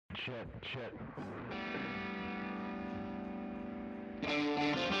Shit.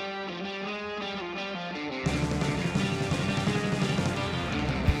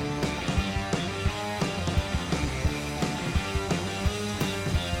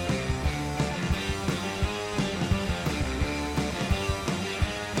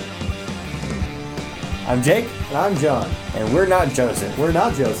 I'm Jake, And I'm John. and we're not Joseph. We're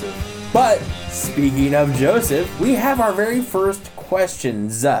not Joseph. But speaking of Joseph, we have our very first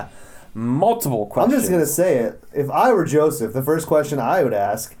questions. Multiple I'm questions. just going to say it. If I were Joseph, the first question I would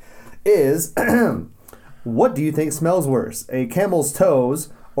ask is, what do you think smells worse, a camel's toes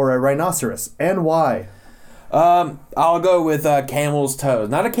or a rhinoceros, and why? I'll go with camel's toes.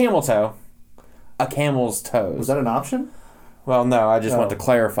 Not a camel toe. A camel's toes. Was that an option? Well, no, I just want to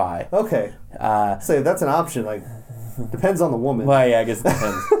clarify. Okay. Say that's an option. Like, depends on the woman. Well, yeah, I guess it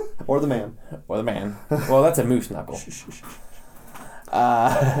depends. Or the man. Or the man. Well, that's a moose knuckle. So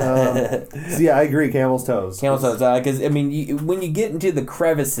yeah, I agree. Camel's toes. Camel's toes. Because, I mean, when you get into the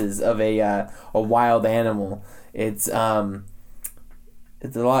crevices of a wild animal, it's a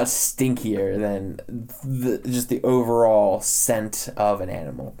lot stinkier than just the overall scent of an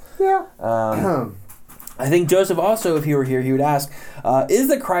animal. Yeah. I think Joseph also, if he were here, he would ask, is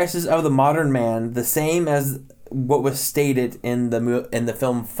the crisis of the modern man the same as what was stated in the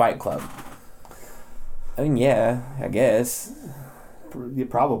film Fight Club? I mean, yeah, I guess.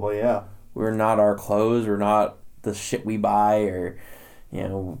 Probably, yeah. We're not our clothes, we're not the shit we buy, or, you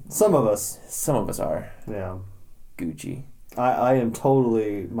know... Some of us. Some of us are. Yeah. Gucci. I am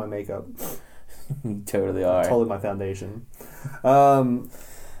totally my makeup. You totally are. Totally my foundation.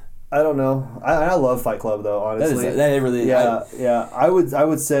 I don't know. I love Fight Club though. Honestly, That really. Yeah. I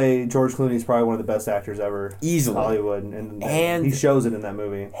would say George Clooney is probably one of the best actors ever. Easily. In Hollywood, and he shows it in that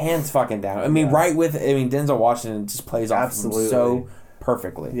movie. Hands fucking down. I mean, Denzel Washington just plays off of him so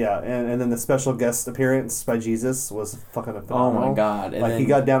perfectly. Yeah, and then the special guest appearance by Jesus was fucking phenomenal. Oh my god! And like he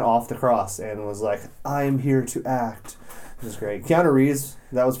got down off the cross and was like, "I am here to act." It was great. Keanu Reeves,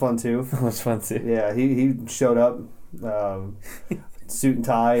 that was fun too. That was fun too. Yeah, he showed up. Suit and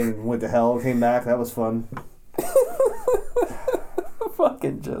tie and went to hell, came back. That was fun.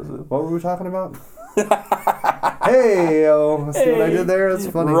 Fucking Joseph. What were we talking about? Hey, see what I did there? That's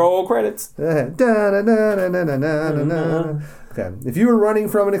funny. Roll credits. Okay. If you were running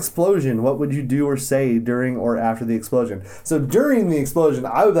from an explosion, what would you do or say during or after the explosion? So during the explosion,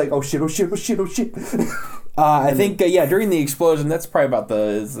 I would be like, oh shit. I think during the explosion, that's probably about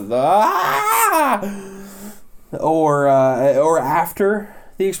or after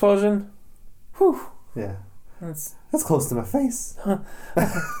the explosion. Whew. Yeah. That's close to my face.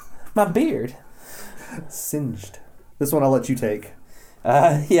 my beard. Singed. This one I'll let you take.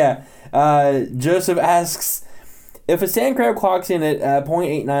 Joseph asks, if a sand crab clocks in at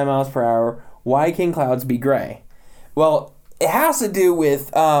 0.89 miles per hour, why can clouds be gray? Well, it has to do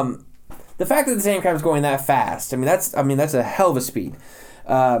with the fact that the sand crab is going that fast. I mean, that's a hell of a speed.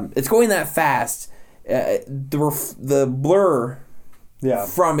 It's going that fast. The blur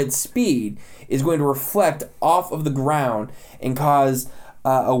from its speed is going to reflect off of the ground and cause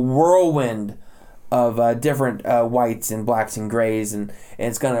a whirlwind of different whites and blacks and grays, and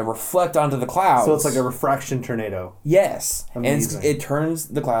it's going to reflect onto the clouds. So it's like a refraction tornado. Yes. Amazing. And it turns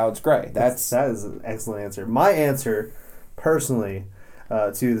the clouds gray. That is an excellent answer. My answer, personally,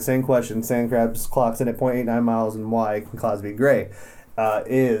 to the same question, sand crabs clocks in at 0.89 miles and why can clouds be gray,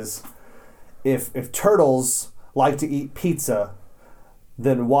 is... If turtles like to eat pizza,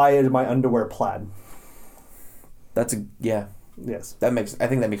 then why is my underwear plaid? Yes. I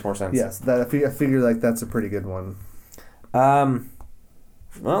think that makes more sense. Yes, I figure like that's a pretty good one.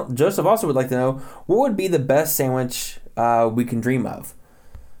 Well, Joseph also would like to know, what would be the best sandwich we can dream of?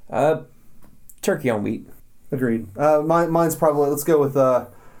 Turkey on wheat. Agreed. Mine's probably, let's go with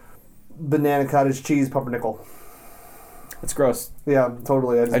banana cottage cheese pumpernickel. It's gross. Yeah,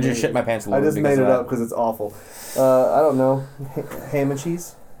 totally. I just shit my pants a little bit. I just made it up because it's awful. I don't know. Ham and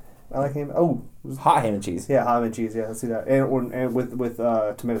cheese? I like ham. Oh. Hot ham and cheese. Yeah, hot ham and cheese. Yeah, let's see that. And with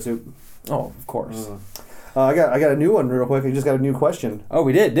tomato soup. Oh, of course. I got a new one real quick. I just got a new question. Oh,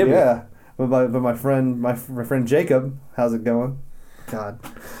 we did we? Yeah. But my friend Jacob, how's it going? God.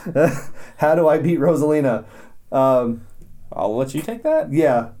 How do I beat Rosalina? I'll let you take that.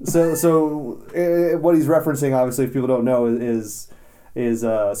 Yeah. So what he's referencing, obviously, if people don't know, is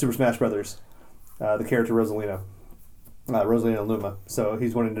Super Smash Brothers, the character Rosalina. Rosalina Luma. So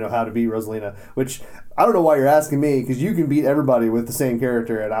he's wanting to know how to beat Rosalina, which I don't know why you're asking me, because you can beat everybody with the same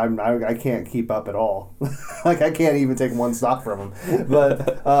character, and I can't keep up at all. Like, I can't even take one stock from him.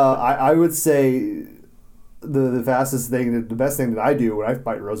 But I would say the fastest thing, the best thing that I do when I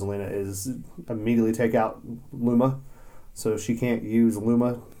fight Rosalina is immediately take out Luma, so she can't use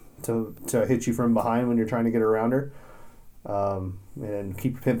Luma to hit you from behind when you're trying to get around her, and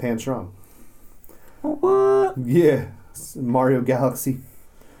keep your Pimp Pan strong. What? Yeah, Mario Galaxy.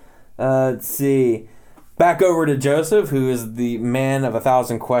 Let's see. Back over to Joseph, who is the man of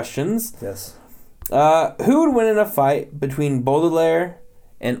 1,000 questions. Yes. Who would win in a fight between Baudelaire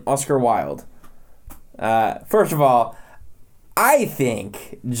and Oscar Wilde? First of all, I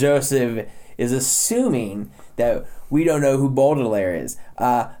think Joseph is assuming that we don't know who Baudelaire is.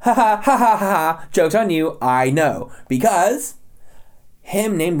 Ha ha ha ha ha. Joke's on you. I know. Because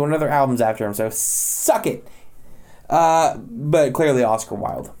him named one of their albums after him, so suck it. But clearly Oscar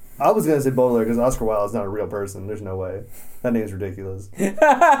Wilde. I was going to say Baudelaire because Oscar Wilde is not a real person. There's no way. That name's ridiculous.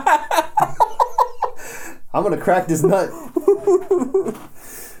 I'm going to crack this nut.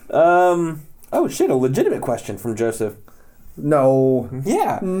 Oh shit, a legitimate question from Joseph. No.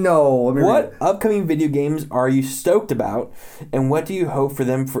 Yeah. No. What upcoming video games are you stoked about, and what do you hope for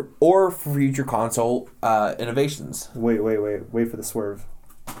them for future console innovations? Wait for the swerve.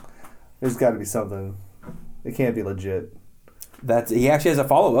 There's got to be something. It can't be legit. He actually has a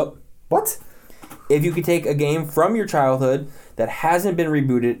follow-up. What? If you could take a game from your childhood that hasn't been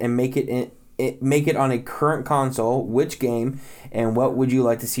rebooted and make it on a current console, which game and what would you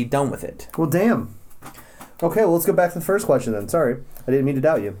like to see done with it? Well, damn. Okay, well, let's go back to the first question then. Sorry, I didn't mean to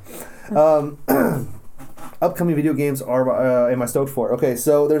doubt you. Upcoming video games am I stoked for? Okay,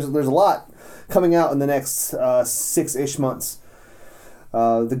 so there's a lot coming out in the next 6-ish months.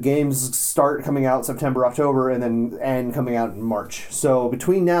 The games start coming out September, October, and then end coming out in March. So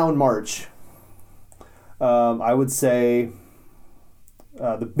between now and March, I would say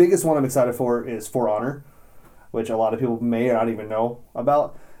the biggest one I'm excited for is For Honor, which a lot of people may not even know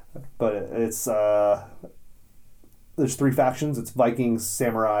about. But it's there's 3 factions. It's Vikings,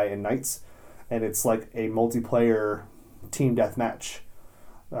 Samurai, and Knights, and it's like a multiplayer team deathmatch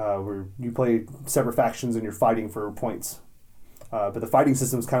where you play separate factions and you're fighting for points. But the fighting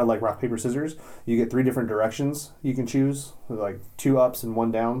system is kind of like rock, paper, scissors. You get 3 different directions you can choose, like 2 ups and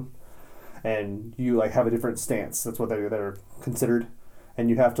 1 down, and you like have a different stance. That's what they're considered, and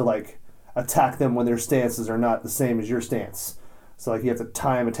you have to like attack them when their stances are not the same as your stance. So like you have to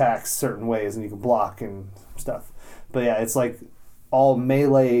time attacks certain ways, and you can block and stuff. But yeah, it's like all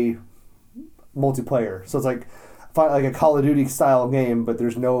melee multiplayer. So it's like a Call of Duty style game, but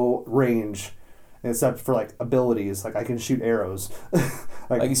there's no range. Except for like abilities, like I can shoot arrows.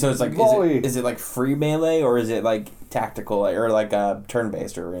 So it's like is it like free melee or is it like tactical or like turn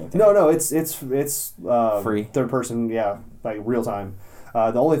based or anything? No, it's free third person, yeah, like real time.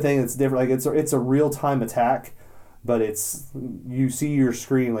 The only thing that's different, like it's a real time attack, but you see your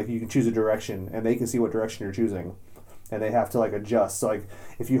screen, like you can choose a direction and they can see what direction you're choosing, and they have to like adjust. So like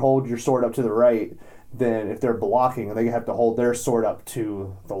if you hold your sword up to the right, then if they're blocking, they have to hold their sword up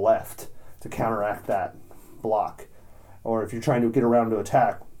to the left to counteract that block. Or if you're trying to get around to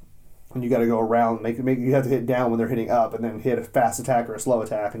attack, and you got to go around, you have to hit down when they're hitting up, and then hit a fast attack or a slow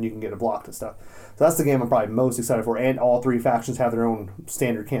attack, and you can get it blocked and stuff. So that's the game I'm probably most excited for, and all 3 factions have their own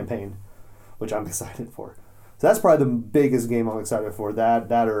standard campaign, which I'm excited for. So that's probably the biggest game I'm excited for.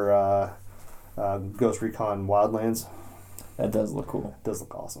 That or Ghost Recon Wildlands. That does look cool. It does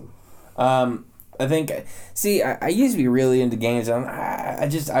look awesome. I think, I used to be really into games. I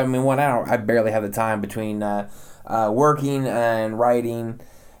barely have the time between working and writing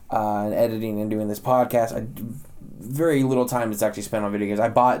and editing and doing this podcast. Very little time is actually spent on video games.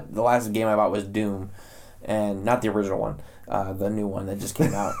 The last game I bought was Doom, and not the original one, the new one that just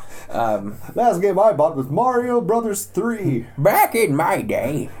came out. Last game I bought was Mario Brothers 3. Back in my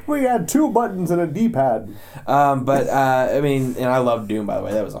day, we had 2 buttons and a D-pad. And I love Doom, by the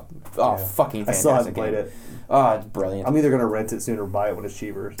way. That was fucking fantastic. I still haven't played it. Oh, it's brilliant. I'm either going to rent it soon or buy it when it's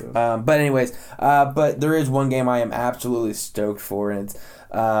cheaper. So. But anyways, but there is one game I am absolutely stoked for, and it's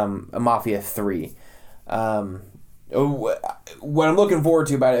Mafia 3. What I'm looking forward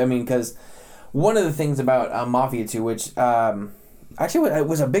to about it, because one of the things about Mafia 2, which actually it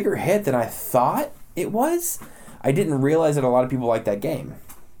was a bigger hit than I thought it was. I didn't realize that a lot of people like that game.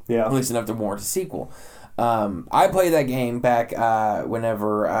 Yeah. At least enough to warrant a sequel. I played that game back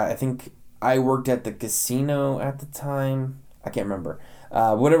whenever I think I worked at the casino at the time. I can't remember.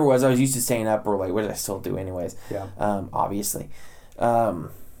 Whatever it was, I was used to staying up or late, which I still do anyways. Yeah. Obviously.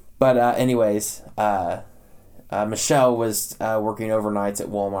 Anyways, Michelle was working overnights at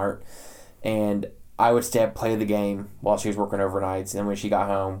Walmart, and I would stay up, play the game while she was working overnights, and when she got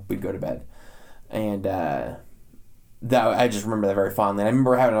home, we'd go to bed. And that I just remember that very fondly. And I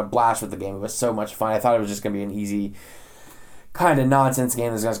remember having a blast with the game. It was so much fun. I thought it was just going to be an easy kind of nonsense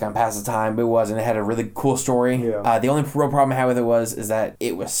game that's just going to pass the time, but it wasn't. It had a really cool story. Yeah. The only real problem I had with it is that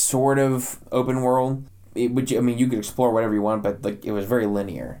it was sort of open world. Which, I mean, you could explore whatever you want, but like it was very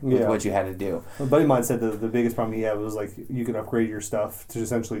linear with what you had to do. A buddy of mine said the biggest problem he had was like you can upgrade your stuff to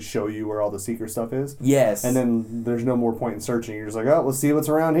essentially show you where all the secret stuff is. Yes. And then there's no more point in searching. You're just like, oh, let's see what's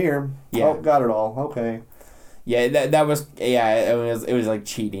around here. Yeah. Oh, got it all. Okay. Yeah, that was it was like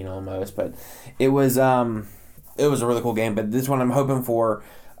cheating almost, but it was a really cool game. But this one I'm hoping for,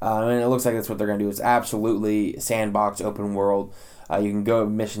 and it looks like that's what they're gonna do. Is absolutely sandbox open world. You can go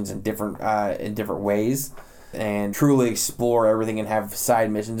missions in different ways, and truly explore everything and have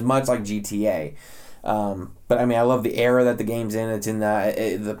side missions, much like GTA. But I mean, I love the era that the game's in. It's in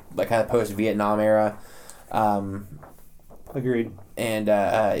the like kind of post Vietnam era. Agreed. And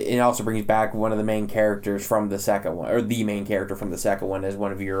it also brings back one of the main characters from the second one, or the main character from the second one, as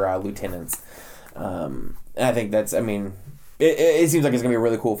one of your lieutenants. And I think that's, I mean, it seems like it's gonna be a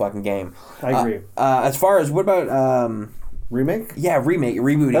really cool fucking game. I agree. As far as what about remake? Yeah,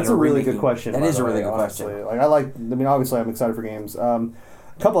 rebooting. That's a really good question. That is a really good honestly. question. Like I mean, obviously, I'm excited for games. A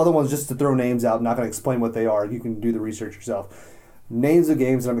couple other ones just to throw names out. I'm not going to explain what they are. You can do the research yourself. Names of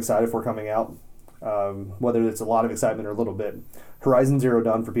games that I'm excited for coming out. Whether it's a lot of excitement or a little bit. Horizon Zero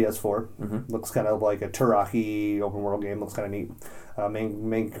Dawn for PS4 looks kind of like a Turok-y open world game. Looks kind of neat.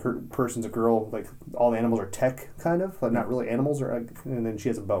 Main person's a girl. Like all the animals are tech, kind of, like not really animals, and then she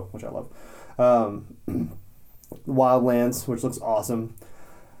has a bow, which I love. Wildlands, which looks awesome.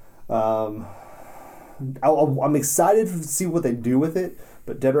 I'm excited to see what they do with it,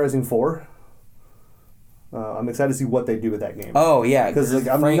 but Dead Rising 4. I'm excited to see what they do with that game. Oh yeah, because like,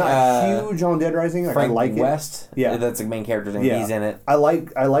 I'm not huge on Dead Rising. Like, Frank I like West, yeah, that's the main character's name. Yeah. He's in it. I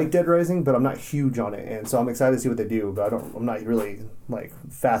like Dead Rising, but I'm not huge on it, and so I'm excited to see what they do. But I'm not really like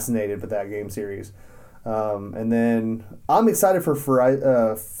fascinated with that game series. And then I'm excited for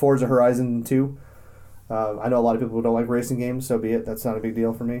Forza Horizon 2. I know a lot of people don't like racing games, so be it. That's not a big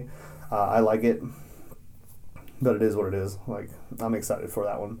deal for me. I like it, but it is what it is. Like I'm excited for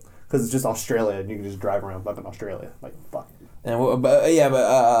that one. Because it's just Australia, and you can just drive around fucking Australia. Like, fuck. And but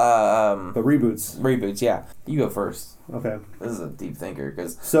reboots, yeah. You go first. Okay. This is a deep thinker,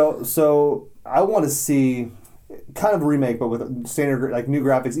 because... So, I want to see kind of a remake, but with standard, like, new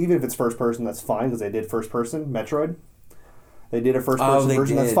graphics. Even if it's first person, that's fine, because they did first person. Metroid. They did a first person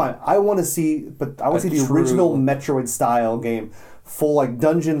version, that's fine. I want to see the original Metroid-style game. Full like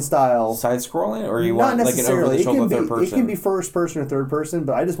dungeon style side scrolling, or you not want like an over the shoulder third person? It can be first person or third person,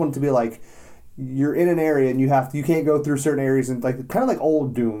 but I just want it to be like you're in an area and you can't go through certain areas, and like kind of like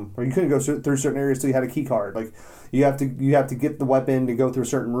old Doom, where you couldn't go through certain areas till you had a key card. Like you have to get the weapon to go through a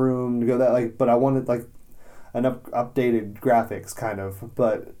certain room to go that like. But I wanted like an updated graphics kind of.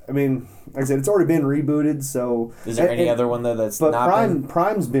 But I mean, like I said, it's already been rebooted. So is there any other one though that's but not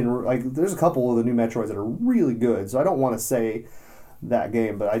Prime's been like there's a couple of the new Metroids that are really good. So I don't want to say that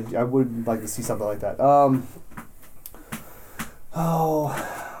game, but I would like to see something like that. I'm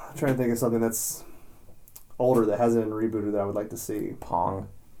trying to think of something that's older that hasn't been rebooted that I would like to see. Pong.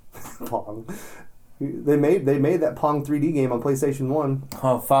 They made that Pong 3D game on PlayStation 1.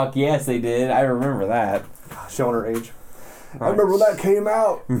 Oh fuck yes, they did. I remember that. Showing her age. I remember when that came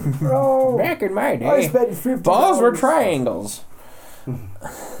out. Oh, back in my day, I spent $50. Balls were triangles.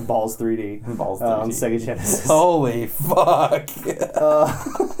 Balls 3D. Balls 3D. On Sega Genesis. Holy fuck.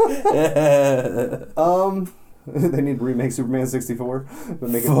 They need to remake Superman 64, but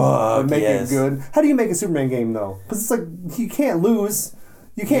make it good. How do you make a Superman game though? Because it's like you can't lose.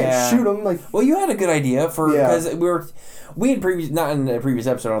 You can't shoot them. Like, well, you had a good idea because we had not in the previous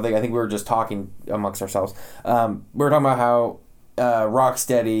episode. I think we were just talking amongst ourselves. We were talking about how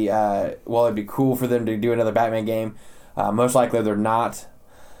Rocksteady. Well, it'd be cool for them to do another Batman game. Most likely they're not.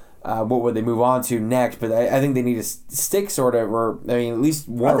 What would they move on to next? But I think they need to stick sort of, or I mean, at least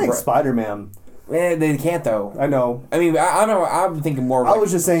one. I think Spider-Man. They can't though. I know. I mean, I don't know. I'm thinking more. I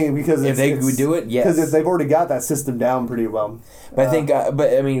was just saying because if they would do it, yes. Because if they've already got that system down pretty well. But I think,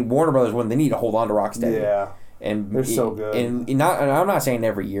 but I mean, Warner Brothers they need to hold on to Rocksteady. Yeah. And they're so good. And I'm not saying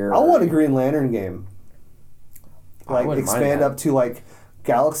every year. I want a Green Lantern game. Like expand up to like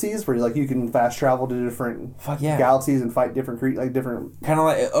galaxies where like you can fast travel to different galaxies and fight different different kind of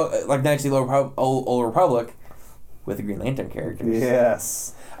like Knights of the Old Republic with the Green Lantern characters.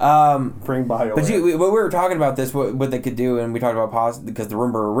 Yes. Bring BioWare. But when we were talking about this, what they could do, and we talked about because the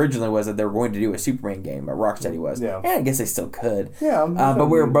rumor originally was that they were going to do a Superman game, but Rocksteady was. Yeah. And I guess they still could. Yeah. But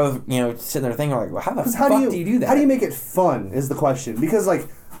we were both, sitting there thinking like, well, how the fuck do you do that? How do you make it fun? Is the question because like.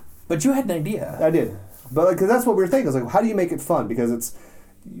 But you had an idea. I did. But because that's what we were thinking. It's like, how do you make it fun? Because it's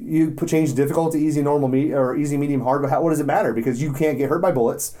change difficult to easy, normal, or easy, medium, hard. But what does it matter? Because you can't get hurt by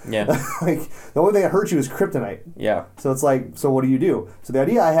bullets. Yeah. Like the only thing that hurts you is kryptonite. Yeah. So it's like, so what do you do? So the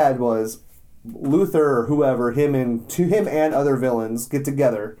idea I had was Luther or whoever, him and other villains get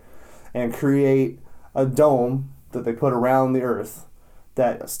together and create a dome that they put around the Earth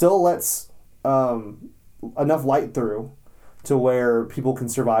that still lets enough light through to where people can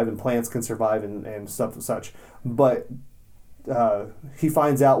survive and plants can survive and stuff and such. But he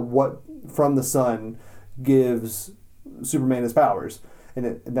finds out what from the sun gives Superman his powers.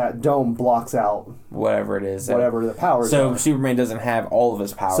 And that dome blocks out whatever it is. Whatever the powers so are. Superman doesn't have all of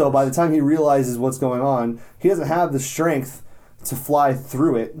his powers. So by the time he realizes what's going on, he doesn't have the strength to fly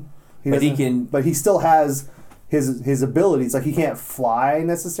through it. But he still has his abilities. Like he can't fly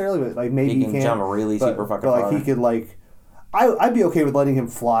necessarily, but like maybe he can jump really super fucking far. Like he could like, I'd be okay with letting him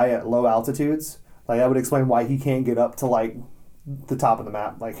fly at low altitudes. Like that would explain why he can't get up to like the top of the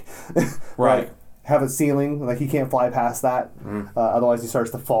map. Like right. Like, have a ceiling. Like he can't fly past that. Otherwise he starts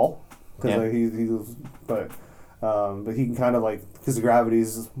to fall. Because but he can kind of like, because the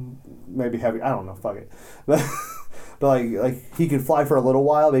gravity's maybe heavy. I don't know. Fuck it. But like he can fly for a little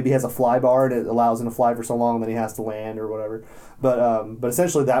while. Maybe he has a fly bar and it allows him to fly for so long, and then he has to land or whatever. But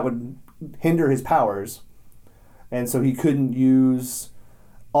essentially that would hinder his powers, and so he couldn't use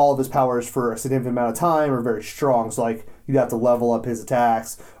all of his powers for a significant amount of time or very strong. So like you'd have to level up his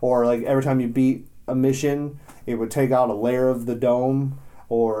attacks, or like every time you beat a mission, it would take out a layer of the dome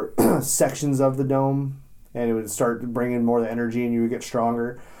or sections of the dome, and it would start bringing more of the energy, and you would get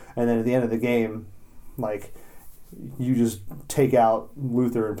stronger. And then at the end of the game, like you just take out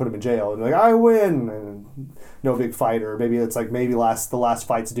Luther and put him in jail, and like I win, and no big fight, or maybe it's like the last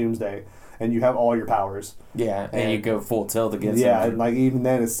fight's Doomsday, and you have all your powers. Yeah, and you go full tilt against him. Yeah, and like even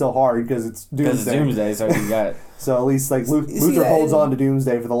then it's still hard because it's Doomsday. So you got. So at least like Luther holds on to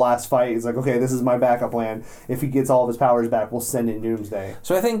Doomsday for the last fight. He's like, okay, this is my backup plan. If he gets all of his powers back, we'll send in Doomsday.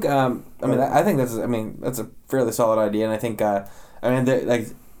 So I think I think that's a fairly solid idea, and I think like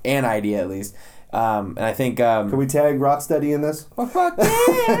an idea at least. And I think can we tag Rocksteady in this? Oh, fuck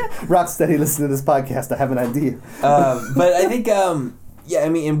yeah! Rocksteady, listen to this podcast. I have an idea. But I think yeah, I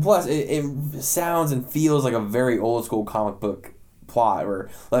mean, and plus it sounds and feels like a very old school comic book plot where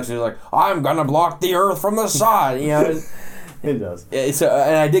Lex is like, I'm gonna block the Earth from the sun. You know, it does. So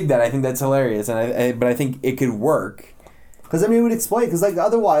and I dig that. I think that's hilarious, and but I think it could work. Because I mean, it would explain. Because like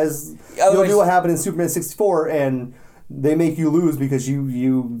otherwise, you'll do what happened in Superman 64 and. They make you lose because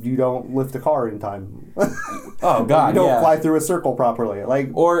you don't lift a car in time. Oh God! You don't fly through a circle properly. Like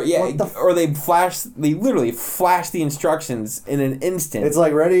or they literally flash the instructions in an instant. It's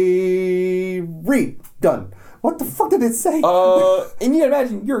like ready, read, done. What the fuck did it say? And you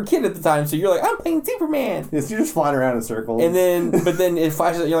imagine you're a kid at the time, so you're like, I'm playing Superman. Yes, you're just flying around in circles. And then, but then it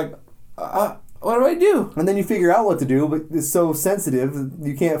flashes. You're like, what do I do? And then you figure out what to do, but it's so sensitive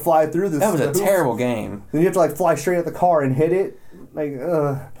you can't fly through this. That was a terrible game. Then you have to like fly straight at the car and hit it. Like,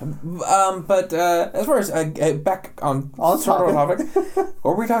 But as far as back on topic, what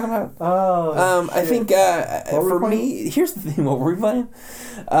were we talking about? I think for me, here's the thing. What were we playing?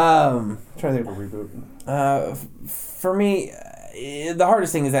 I'm trying to think of a reboot. For me, the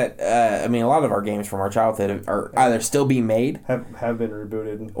hardest thing is that a lot of our games from our childhood are either still being made, have been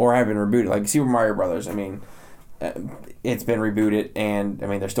rebooted, or have been rebooted. Like Super Mario Brothers. It's been rebooted, and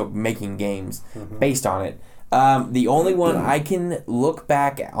they're still making games based on it. The only one I can look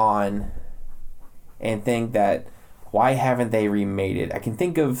back on and think that why haven't they remade it? I can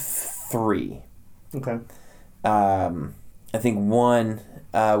think of 3. Okay. I think one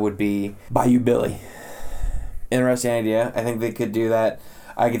would be Bayou Billy. Interesting idea. I think they could do that.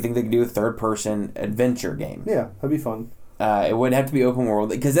 I think they could do a third-person adventure game. Yeah, that'd be fun. It wouldn't have to be open world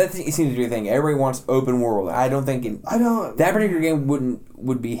because that seems to be a thing. Everybody wants open world. I don't think that particular game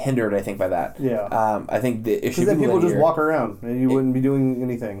would be hindered. I think by that. Yeah. I think that it should be then people linear. Just walk around and you wouldn't be doing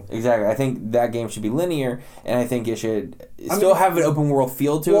anything. Exactly. I think that game should be linear, and I think it should still have an open world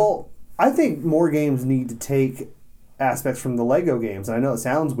feel to it. Well, I think more games need to take aspects from the Lego games. And I know it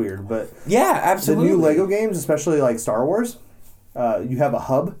sounds weird, but yeah, absolutely. The new Lego games, especially like Star Wars, you have a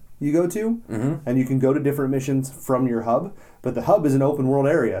hub you go to, and you can go to different missions from your hub. But the hub is an open world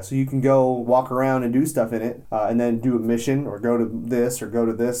area, so you can go walk around and do stuff in it, and then do a mission or go to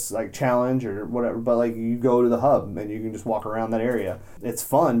this like challenge or whatever. But like you go to the hub and you can just walk around that area. It's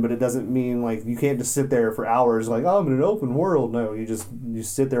fun, but it doesn't mean like you can't just sit there for hours like, oh, I'm in an open world. No, you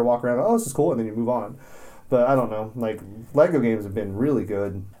sit there, walk around, oh, this is cool, and then you move on. But I don't know, like Lego games have been really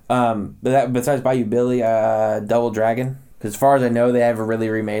good. But besides Bayou Billy, Double Dragon, because as far as I know, they haven't really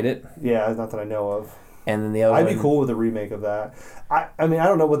remade it. Yeah, not that I know of. And then the other I'd one, be cool with a remake of that. I mean, I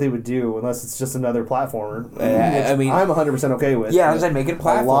don't know what they would do unless it's just another platformer. I mean, I'm 100% okay with. Yeah, I was like, make it a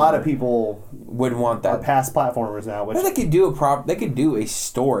platformer. A lot of people would want that. Are past platformers now. Which they could do they could do a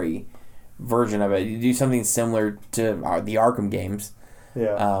story version of it. You do something similar to the Arkham games.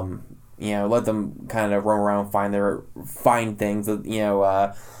 Yeah. Let them kind of roam around, find things.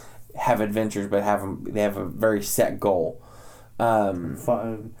 Have adventures, but they have a very set goal.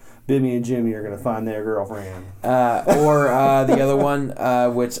 Bimmy and Jimmy are going to find their girlfriend. Or the other one,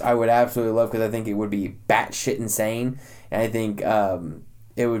 which I would absolutely love because I think it would be batshit insane. And I think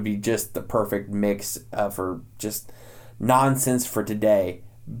it would be just the perfect mix for just nonsense for today.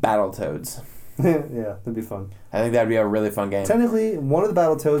 Battletoads. Yeah, that'd be fun. I think that'd be a really fun game. Technically, one of the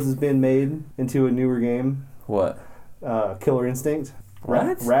Battletoads has been made into a newer game. What? Killer Instinct.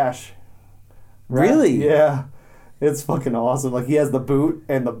 What? Rash. Really? Yeah. It's fucking awesome. Like, he has the boot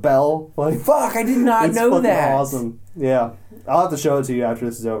and the bell. Like, fuck, I did not know that. It's awesome. Yeah. I'll have to show it to you after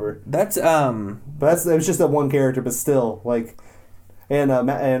this is over. That's, But it was just that one character, but still, like... And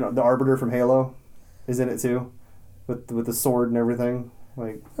the Arbiter from Halo is in it, too. With the sword and everything.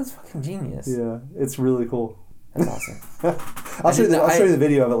 Like... That's fucking genius. Yeah. It's really cool. That's awesome. I'll show you the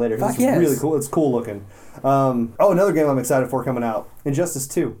video of it later. Fuck it's yes. really cool. It's cool looking. Another game I'm excited for coming out. Injustice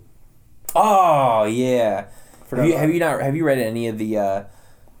 2. Oh, yeah. Have you read any of the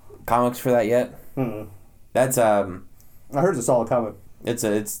comics for that yet? Mm-mm. That's I heard it's a solid comic. It's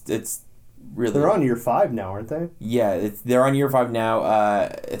really. They're on year 5 now, aren't they? Yeah, they're on year 5 now. I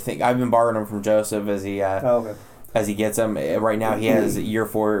think I've been borrowing them from Joseph as he as he gets them. Right now he has year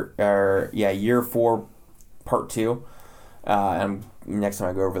 4 part 2. And next time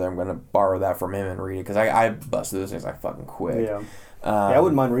I go over there, I'm gonna borrow that from him and read it because I busted those things like fucking quick. Yeah. I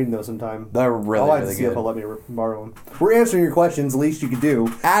wouldn't mind reading those sometime. They're really, I'll have really to see good. if he'll let me borrow them. We're answering your questions. The least you could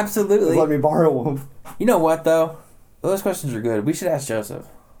do. Absolutely. Is let me borrow them. You know what, though? Those questions are good. We should ask Joseph.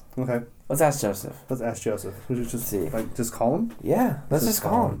 Okay. Let's ask Joseph. Let's ask Joseph. Just see. Just call him? Yeah. Let's just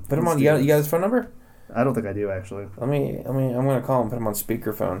call him. Put him on. You got his phone number? I don't think I do, actually. I'm going to call him, put him on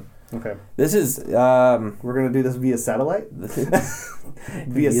speakerphone. Okay. This is... We're going to do this via satellite?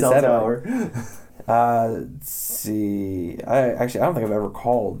 Via cell tower. Let's see. I don't think I've ever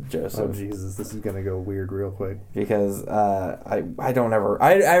called Joseph. Oh Jesus, this is gonna go weird real quick. Because I don't ever.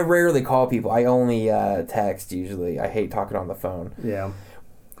 I rarely call people. I only text usually. I hate talking on the phone. Yeah,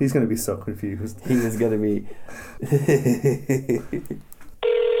 he's gonna be so confused. He is gonna be.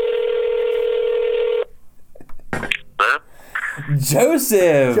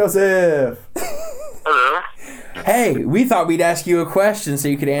 Joseph. Hello. Hey, we thought we'd ask you a question so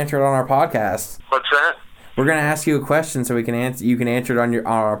you could answer it on our podcast. What's that? We're gonna ask you a question so we can answer. You can answer it on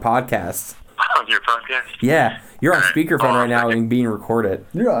our podcast. On your podcast? Yeah, you're on speakerphone right now and being recorded.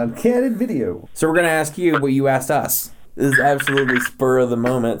 You're on candid video. So we're gonna ask you what you asked us. This is absolutely spur of the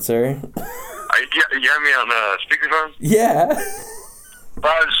moment, sir. You have me on speakerphone? Yeah.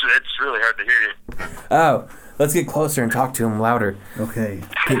 Well, it's really hard to hear you. Oh, let's get closer and talk to him louder. Okay.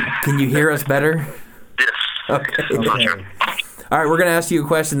 Can you hear us better? Yes. Okay. Okay. All right, we're gonna ask you a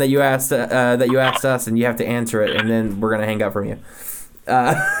question that you asked us, and you have to answer it, and then we're gonna hang up from you.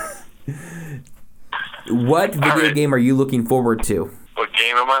 What video game are you looking forward to? What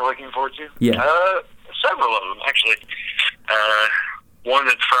game am I looking forward to? Yeah. Several of them, actually. One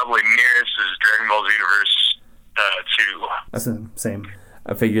that's probably nearest is Dragon Ball Z Universe 2. That's the same.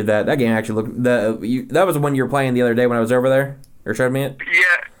 I figured that game actually looked. That was the one you were playing the other day when I was over there, or showed me it.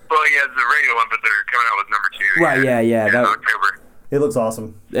 Yeah. Well, yeah, the radio one, but they're coming out with number 2. Right. Yeah. In October. It looks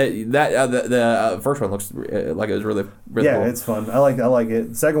awesome. The first one looks like it was really yeah, cool. it's fun. I like it.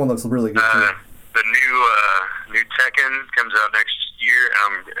 The second one looks really good too. The new Tekken comes out next year.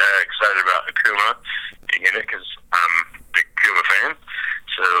 I'm excited about Akuma being in it because I'm a big Akuma fan.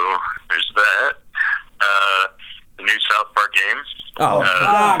 So there's that. The new South Park game. Oh,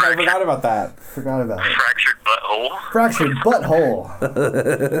 I forgot about that. Forgot about it. Fractured Butthole. Fractured Butthole.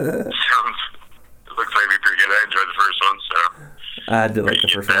 Sounds. It looks like it'd be pretty good. I enjoyed the first one, so. I did like the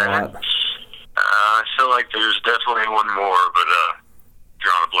first one a lot. I feel like there's definitely one more, but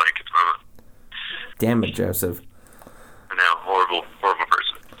drawing a blank at the moment. Damn it, Joseph. I know, horrible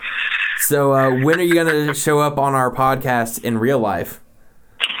person. So, when are you going to show up on our podcast in real life?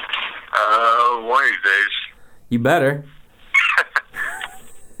 One of these days. You better.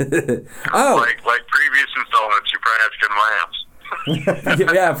 Like previous installments, you probably have to come to my house.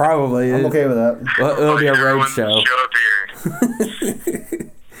 Yeah, probably. I'm okay with that. Well, it'll be a road show. Show up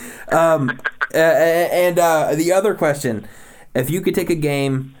here. And the other question, if you could take a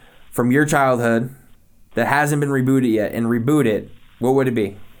game from your childhood that hasn't been rebooted yet and reboot it, what would it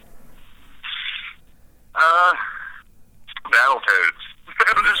be?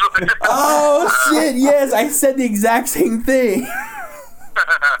 Oh shit! Yes, I said the exact same thing.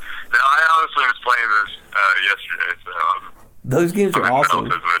 No, I honestly was playing this yesterday, so Those games are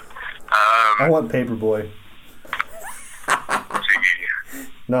awesome. I want Paperboy. See.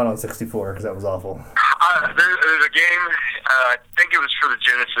 Not on 64 because that was awful. There's a game, I think it was for the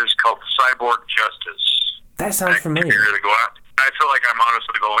Genesis, called Cyborg Justice. That sounds familiar. Really go out. I feel like I'm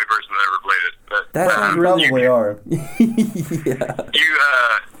honestly the only person that ever played it. But, That sounds You probably are. Yeah. You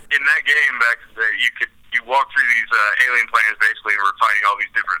in that game back in the day, you walk through these alien planets basically, and we're fighting all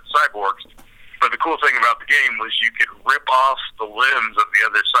these different cyborgs. But the cool thing about the game was you could rip off the limbs of the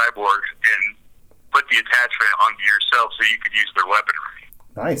other cyborgs and put the attachment onto yourself, so you could use their weaponry.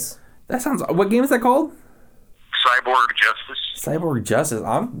 Nice. That sounds. What game is that called? Cyborg Justice. Cyborg Justice.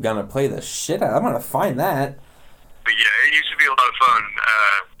 I'm gonna play the shit out. I'm gonna find that. But yeah, it used to be a lot of fun.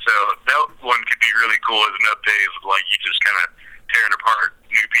 So that one could be really cool as an update of like you just kind of tearing apart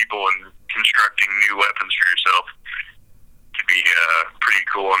new people and constructing new weapons for yourself. Could be pretty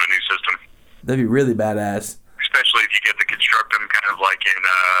cool on a new system. That'd be really badass. Especially if you get to construct them kind of like in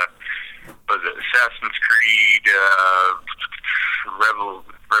was it Assassin's Creed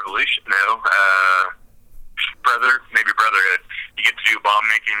Revolution? No, Brotherhood. You get to do bomb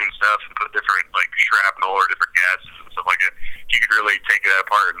making and stuff, and put different like shrapnel or different gases and stuff like that. You could really take that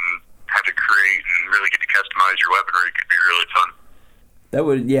apart and have to create and really get to customize your weaponry. It could be really fun. That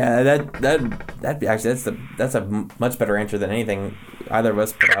would, yeah, that'd be actually that's a much better answer than anything either of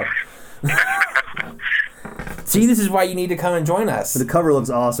us put out. See, this is why you need to come and join us. The cover looks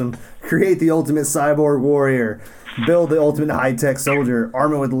awesome. Create the ultimate cyborg warrior. Build the ultimate high-tech soldier.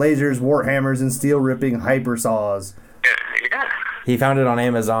 Arm it with lasers, warhammers, and steel-ripping hypersaws. Yeah. He found it on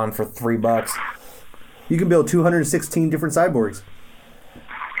Amazon for $3. You can build 216 different cyborgs.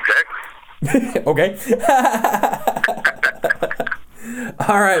 Exactly. Okay.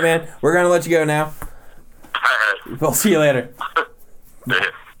 All right, man. We're gonna let you go now. All right. We'll see you later.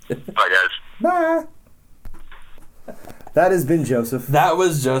 Bye, guys. Bye. That has been Joseph. That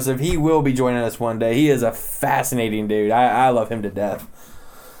was Joseph. He will be joining us one day. He is a fascinating dude. I love him to death.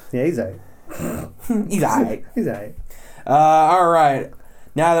 Yeah, he's alright. He's alright. He's alright. All right.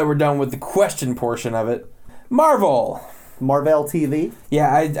 Now that we're done with the question portion of it, Marvel. Marvel TV.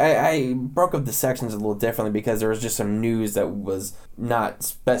 Yeah, I broke up the sections a little differently because there was just some news that was not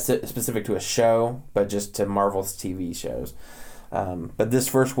specific to a show, but just to Marvel's TV shows. But this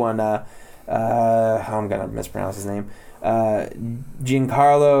first one, I'm going to mispronounce his name.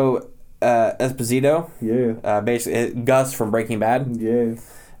 Giancarlo Esposito. Yeah. Basically, Gus from Breaking Bad. Yeah.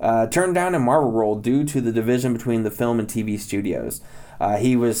 Turned down a Marvel role due to the division between the film and TV studios.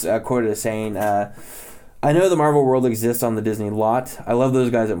 He was quoted as saying, I know the Marvel world exists on the Disney lot. I love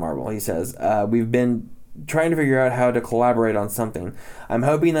those guys at Marvel, he says. We've been trying to figure out how to collaborate on something. I'm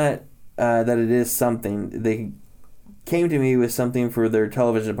hoping that it is something. They came to me with something for their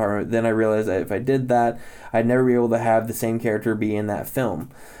television department. Then I realized that if I did that, I'd never be able to have the same character be in that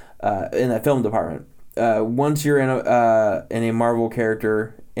film department. Once you're in a Marvel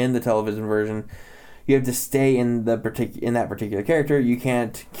character in the television version, you have to stay in that particular character. You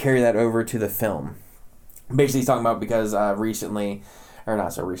can't carry that over to the film. Basically, he's talking about because recently, or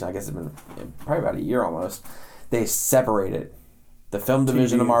not so recent, I guess it's been probably about a year almost, they separated the film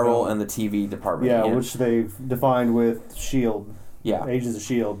division of Marvel and the TV department. Yeah, which they've defined with S.H.I.E.L.D. Yeah. Agents of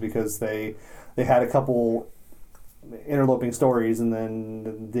S.H.I.E.L.D. because they had a couple interloping stories and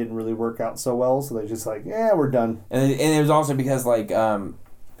then didn't really work out so well, so they're just like, yeah, we're done. And it was also because, like,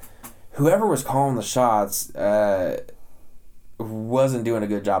 whoever was calling the shots wasn't doing a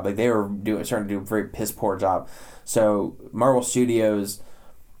good job. Like, they were starting to do a very piss poor job. So Marvel Studios,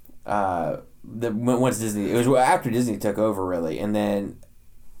 once Disney, it was after Disney took over really, and then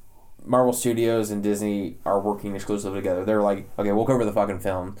Marvel Studios and Disney are working exclusively together. They're like, okay, we'll cover the fucking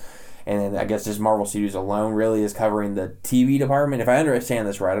film, and then I guess just Marvel Studios alone really is covering the TV department. If I understand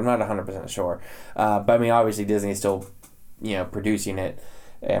this right, I'm not 100% sure, but I mean obviously Disney is still, producing it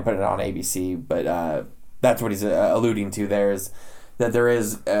and putting it on ABC, but that's what he's alluding to there is that there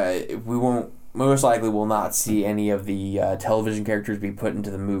is, we won't, most likely will not see any of the television characters be put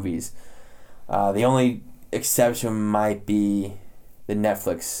into the movies. The only exception might be the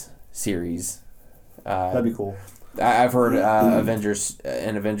Netflix series. That'd be cool. I've heard Avengers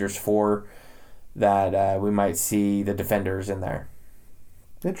 4 that we might see the Defenders in there.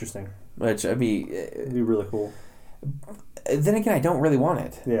 Interesting. Which it'd be really cool. Then again, I don't really want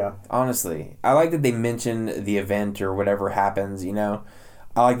it. Yeah. Honestly. I like that they mention the event or whatever happens, I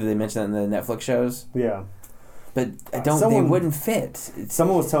like that they mention that in the Netflix shows. Yeah. But they wouldn't fit.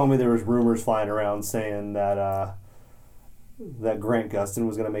 Someone was telling me there was rumors flying around saying that that Grant Gustin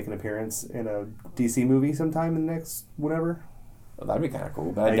was going to make an appearance in a DC movie sometime in the next whatever. Well, that'd be kind of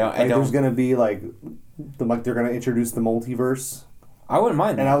cool, but I don't. There's going to be like they're going to introduce the multiverse. I wouldn't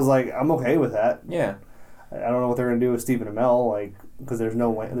mind that. And I was like, I'm okay with that. Yeah. I don't know what they're going to do with Stephen Amell, like, because there's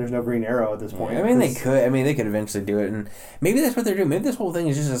no Green Arrow at this point. I mean, they could. I mean, they could eventually do it, and maybe that's what they're doing. Maybe this whole thing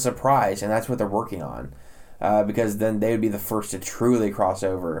is just a surprise, and that's what they're working on, because then they would be the first to truly cross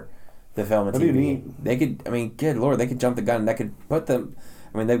over the film and That'd TV. be neat. They could. I mean, good lord, they could jump the gun. That could put them.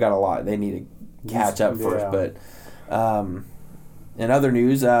 I mean, they've got a lot. They need to catch up first. But in other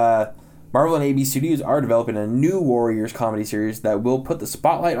news, Marvel and AB Studios are developing a new Warriors comedy series that will put the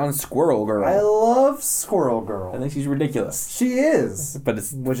spotlight on Squirrel Girl. I love Squirrel Girl. I think she's ridiculous. She is. But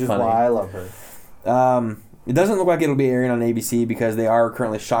it's Which is funny. why I love her. It doesn't look like it'll be airing on ABC because they are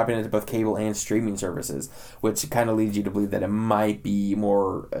currently shopping it to both cable and streaming services, which kind of leads you to believe that it might be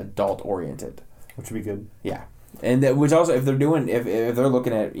more adult-oriented. Which would be good. Yeah. And which also, if they're doing, if they're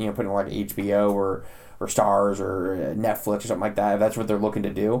looking at, putting like HBO or Stars or Netflix or something like that, if that's what they're looking to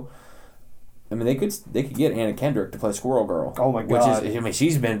do, I mean, they could get Anna Kendrick to play Squirrel Girl. Oh my god! Which is, I mean,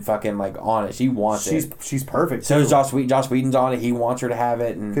 she's been fucking like on it. She wants it. She's perfect. So is Joss Whedon's on it. He wants her to have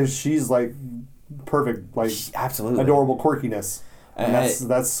it, and because she's like perfect, like absolutely adorable quirkiness. And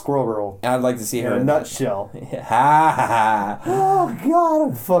that's Squirrel Girl. I'd like to see her in a nutshell. Ha ha ha! Oh god,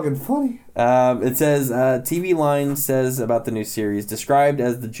 I'm fucking funny. It says TV Line says about the new series, described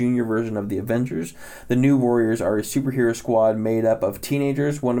as the junior version of the Avengers, the new Warriors are a superhero squad made up of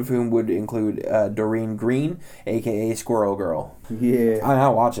teenagers, one of whom would include Doreen Green, aka Squirrel Girl. Yeah,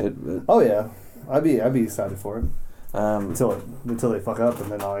 I'll watch it. But, oh yeah, I'd be excited for it. Until they fuck up,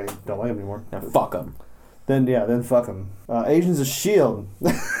 and then I don't like them anymore. Now fuck them. Then fuck them. Agents of S.H.I.E.L.D.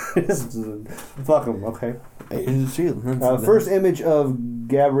 Fuck them, okay. Agents of S.H.I.E.L.D. First image of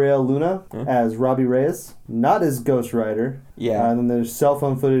Gabrielle Luna as Robbie Reyes, not as Ghost Rider. Yeah. And then there's cell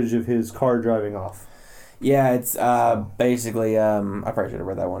phone footage of his car driving off. Yeah, it's basically, I probably should have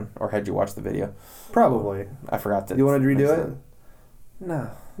read that one, or had you watched the video. Probably. I forgot to. You want to redo it? No.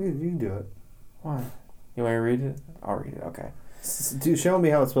 You can do it. Why? You want to read it? I'll read it, okay. Dude, show me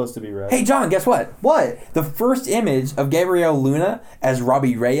how it's supposed to be read. Hey, John, guess what? What? The first image of Gabrielle Luna as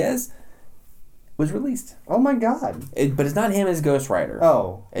Robbie Reyes was released. Oh my god. But it's not him as Ghost Rider.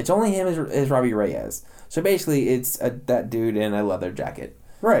 Oh. It's only him as Robbie Reyes. So basically, it's that dude in a leather jacket.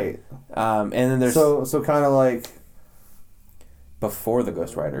 Right. And then there's... So kind of like... Before the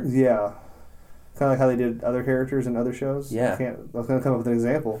Ghost Rider. Yeah. Kind of like how they did other characters in other shows. Yeah. I was going to come up with an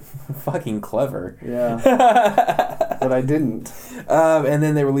example. Fucking clever. Yeah. But I didn't. And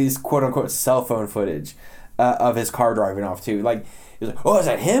then they released quote-unquote cell phone footage of his car driving off, too. Like, it was like, oh, is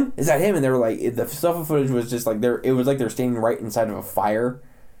that him? Is that him? And they were like, the cell phone footage was just like, it was like they're standing right inside of a fire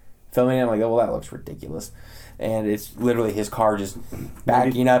filming it. I'm like, oh, well, that looks ridiculous. And it's literally his car just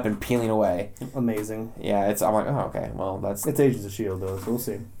backing up and peeling away. Amazing. Yeah, I'm like, oh, okay, well, that's... It's Agents of S.H.I.E.L.D., though, so we'll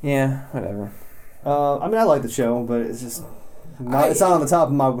see. Yeah, whatever. I mean, I like the show, but it's just... it's not on the top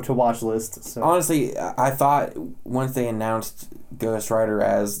of my to-watch list. So. Honestly, I thought once they announced Ghost Rider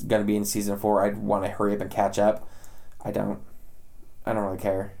as going to be in Season 4, I'd want to hurry up and catch up. I don't really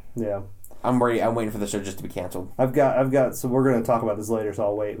care. Yeah. I'm waiting for the show just to be canceled. I've got. So we're going to talk about this later, so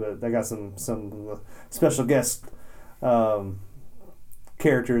I'll wait. But I got some special guest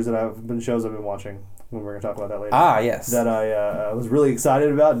characters shows I've been watching. When we're going to talk about that later. Ah, yes. That I was really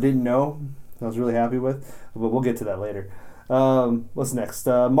excited about and didn't know. I was really happy with, but we'll get to that later. What's next?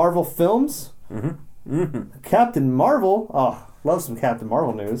 Marvel films. Captain Marvel. Oh, love some Captain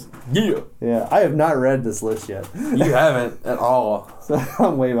Marvel news. Yeah. I have not read this list yet. You haven't at all. So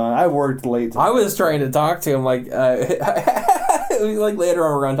I'm way behind. I worked late. I was trying to talk to him like later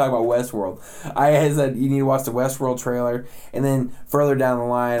on we're going to talk about Westworld. I had said you need to watch the Westworld trailer, and then further down the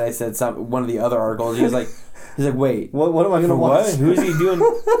line I said one of the other articles. He's like, wait, what am I going to watch? What? Who's he doing?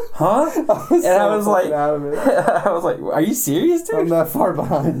 Huh? I was like, are you serious, dude? I'm that far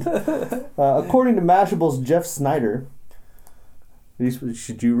behind. According to Mashable's Jeff Snyder,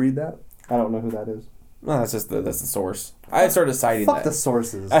 should you read that? I don't know who that is. No, that's the source. I started citing Fuck the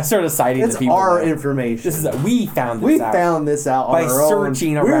sources. I started citing it's the people. It's our information. We found this out on by our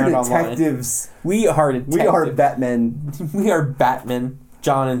searching own. around We're detectives. Online. We are detectives. We are Batman. We are Batman.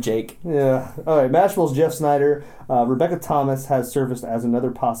 John and Jake. Yeah. All right. Mashable's Jeff Snyder. Rebecca Thomas has surfaced as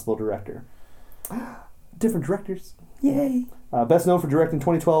another possible director. Different directors. Yay. Best known for directing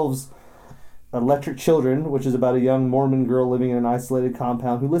 2012's Electric Children, which is about a young Mormon girl living in an isolated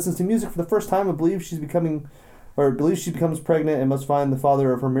compound who listens to music for the first time and believes she becomes pregnant and must find the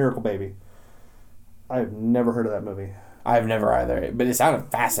father of her miracle baby. I have never heard of that movie. I've never either, but it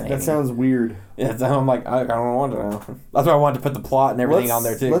sounded fascinating. That sounds weird. Yeah, I'm like, I don't want to know. That's why I wanted to put the plot and everything on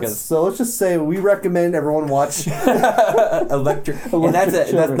there too. So let's just say we recommend everyone watch Electric. And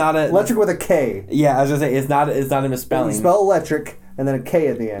that's not a Electric with a K. Yeah, I was gonna say it's not a misspelling. You spell electric and then a K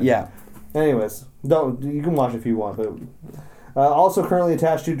at the end. Yeah. Anyways, you can watch if you want, but also currently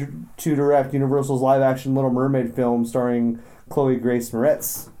attached to direct Universal's live-action Little Mermaid film starring Chloe Grace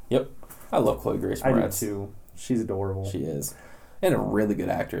Moretz. Yep, I love Chloe Grace Moretz. I do too. She's adorable. She is, and a really good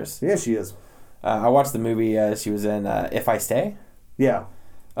actress. Yeah, she is. I watched the movie she was in. If I Stay. Yeah.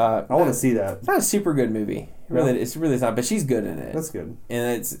 I want to see that. It's not a super good movie. Really, it's not. But she's good in it. That's good.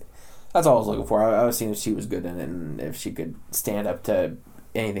 And that's all I was looking for. I was seeing if she was good in it and if she could stand up to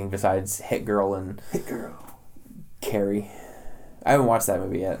anything besides Hit Girl and Carrie. I haven't watched that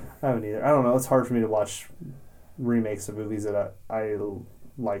movie yet. I haven't either. I don't know. It's hard for me to watch remakes of movies that I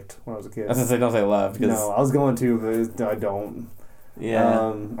liked when I was a kid. I was gonna say, don't say loved. No, I was going to, but I don't. Yeah.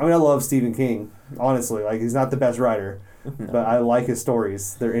 I mean, I love Stephen King. Honestly, like he's not the best writer, but I like his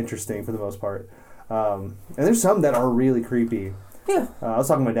stories. They're interesting for the most part. And there's some that are really creepy. Yeah. I was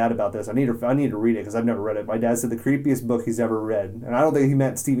talking to my dad about this. I need to read it because I've never read it. My dad said the creepiest book he's ever read, and I don't think he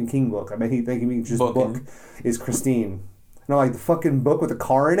meant Stephen King book. I mean, he means just book is Christine. And I'm like, the fucking book with a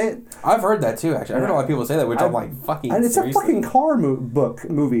car in it? I've heard that too, actually. I've heard a lot of people say that, which I'm like, fucking and it's seriously? a fucking car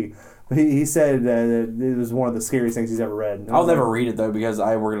movie. But he said that it was one of the scariest things he's ever read. I'll never read it, though, because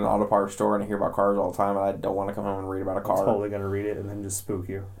I work at an auto parts store and I hear about cars all the time, and I don't want to come home and read about a car. I'm totally going to read it and then just spook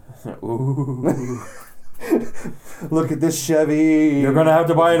you. Ooh. Look at this Chevy. You're going to have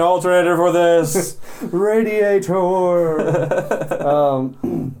to buy an alternator for this. Radiator.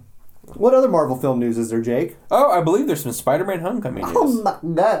 What other Marvel film news is there, Jake? Oh, I believe there's some Spider-Man Homecoming news. Oh my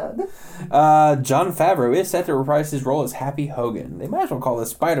god. John Favreau is set to reprise his role as Happy Hogan. They might as well call this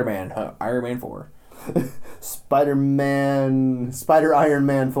Spider-Man Iron Man 4. Spider Iron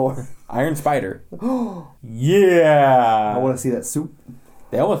Man 4. Iron Spider. Yeah. I want to see that suit.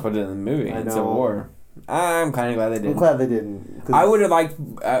 They almost put it in the movie in Civil War. I'm kind of glad they didn't. I'm glad they didn't. I would have liked,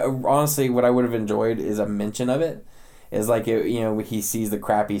 honestly, what I would have enjoyed is a mention of it. Is like, he sees the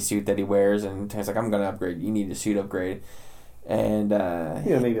crappy suit that he wears and he's like, I'm going to upgrade. You need a suit upgrade. And,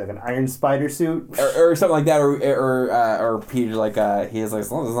 maybe like an Iron Spider suit. Or something like that. Or Peter's like, he is like,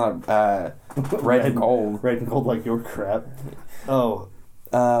 as long as it's not red and cold. Red and cold like your crap. Oh.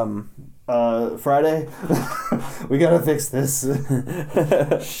 Friday? We got to fix this.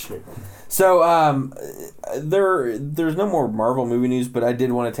 Shit. So, there's no more Marvel movie news, but I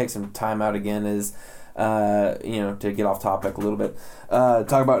did want to take some time out again to get off topic a little bit,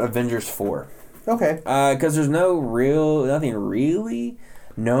 talk about Avengers 4. Okay. Because there's nothing really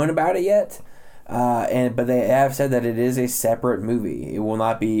known about it yet. But they have said that it is a separate movie. It will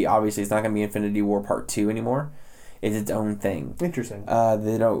not be, obviously, it's not going to be Infinity War Part 2 anymore. It's its own thing. Interesting.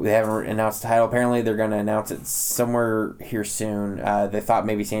 They haven't announced the title. Apparently, they're going to announce it somewhere here soon. They thought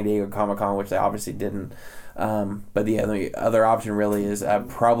maybe San Diego Comic-Con, which they obviously didn't. But the other option really is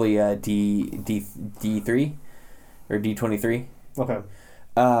probably D3 or D23. Okay.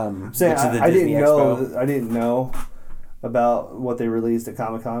 I didn't know about what they released at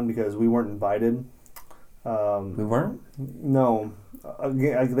Comic-Con because we weren't invited. We weren't? No.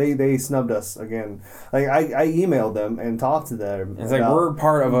 Again, they snubbed us again. Like I emailed them and talked to them. It's like we're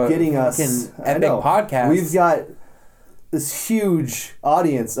part of getting us epic podcast. We've got this huge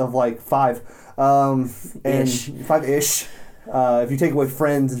audience of like 5. And 5-ish. If you take away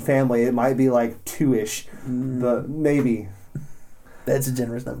friends and family, it might be like 2-ish. But maybe. That's a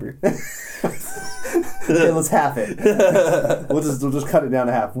generous number. Okay, let's half it. We'll just cut it down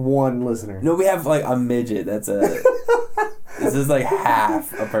to half. 1 listener. No, we have like a midget. This is like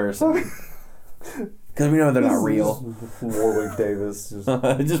half a person. Because we know they're not real. Warwick Davis.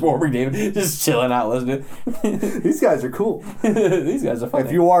 Just Warwick Davis. Just chilling out listening. These guys are cool. These guys are funny.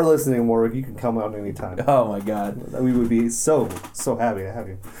 If you are listening, Warwick, you can come out anytime. Oh my god. We would be so happy to have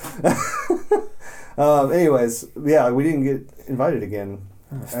you. Anyways, yeah, we didn't get invited again.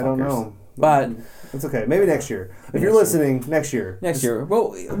 I don't know. But it's okay. Maybe next year. If you're listening, next year. Next year.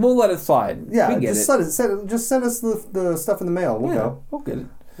 We'll let it slide. Yeah, just send us the stuff in the mail. We'll go. We'll get it.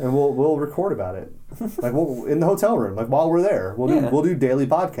 And we'll record about it. Like in the hotel room, like while we're there. We'll do daily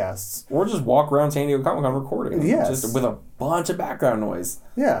podcasts. Or just walk around San Diego Comic-Con recording. Yes. Just with a bunch of background noise.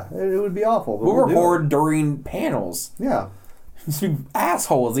 Yeah, it would be awful. But we'll record during panels. Yeah. Just be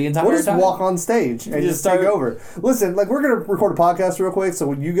assholes the entire time. We'll just walk on stage and just take over. Listen, like we're gonna record a podcast real quick,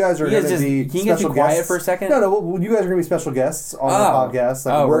 so you guys are gonna be can you get special quiet guests. for a second? No, you guys are gonna be special guests on the podcast.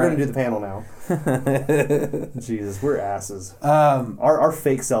 Like we're gonna do the panel now. Jesus, we're asses. Um, Our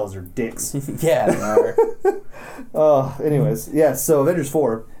fake selves are dicks. yeah, they are. Anyways, yeah. So Avengers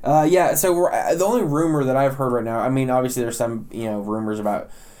 4. Yeah. So the only rumor that I've heard right now. I mean, obviously there's some rumors about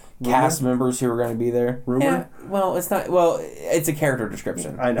cast members who are going to be there. Rumor? Yeah, well, it's not. Well, it's a character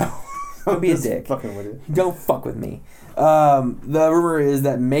description. I know. Don't be a dick. Fucking with you. Don't fuck with me. The rumor is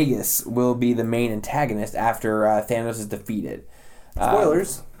that Magus will be the main antagonist after Thanos is defeated.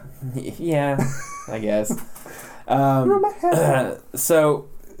 Spoilers. Yeah, I guess. Rumor. So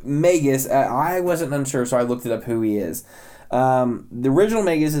Magus, I wasn't unsure, so I looked it up who he is. The original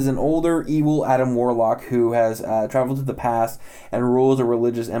Magus is an older, evil Adam Warlock who has traveled to the past and rules a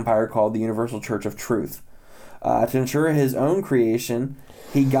religious empire called the Universal Church of Truth. To ensure his own creation,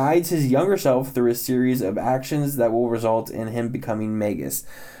 he guides his younger self through a series of actions that will result in him becoming Magus.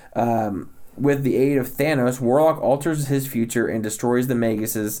 With the aid of Thanos, Warlock alters his future and destroys the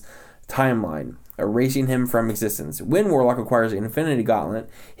Magus' timeline, erasing him from existence. When Warlock acquires the Infinity Gauntlet,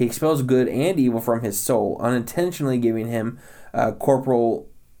 he expels good and evil from his soul, unintentionally giving them corporal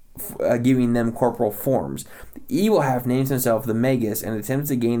forms. The evil half names himself the Magus and attempts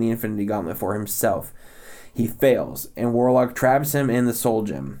to gain the Infinity Gauntlet for himself. He fails, and Warlock traps him in the Soul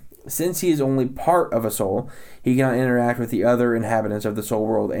Gem. Since he is only part of a soul, he cannot interact with the other inhabitants of the soul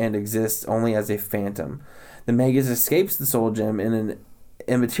world and exists only as a phantom. The Magus escapes the Soul Gem in an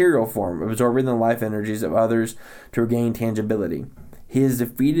immaterial form, absorbing the life energies of others to regain tangibility. He is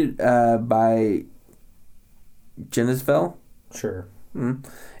defeated by Genisfell? Sure.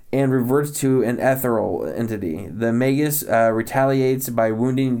 And reverts to an ethereal entity. The Magus retaliates by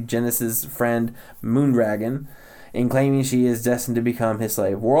wounding Genesis' friend Moondragon and claiming she is destined to become his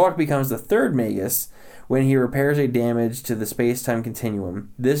slave. Warlock becomes the third Magus when he repairs a damage to the space-time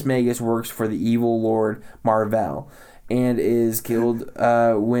continuum. This Magus works for the evil Lord Marvel and is killed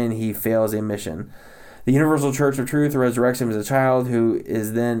when he fails a mission. The Universal Church of Truth resurrects him as a child who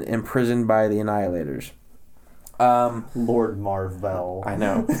is then imprisoned by the Annihilators. Lord Marvel. I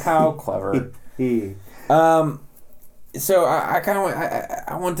know. How clever. So I kind of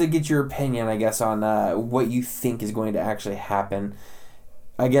I want to get your opinion, I guess, on what you think is going to actually happen.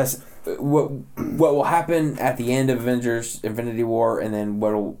 I guess what will happen at the end of Avengers Infinity War, and then what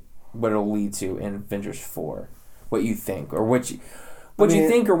it'll lead to in Avengers 4. What you think, or what you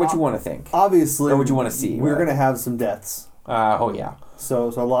think, or what you want to think. Obviously, or what you want to see. We're gonna have some deaths. Oh yeah. So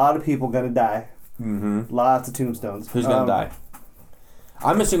a lot of people gonna die. Mm-hmm. Lots of tombstones. Who's gonna die?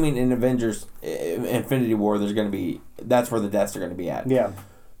 I'm assuming in Avengers Infinity War, that's where the deaths are gonna be at. Yeah.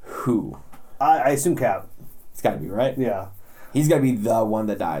 Who? I assume Cap. It's got to be, right? Yeah. He's got to be the one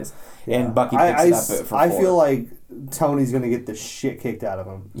that dies. Yeah. And Bucky picks it up for 4. I feel like Tony's going to get the shit kicked out of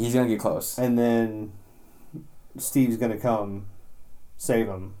him. He's going to get close. And then Steve's going to come save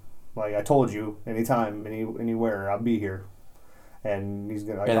him. Like, I told you, anytime, anywhere, I'll be here. And he's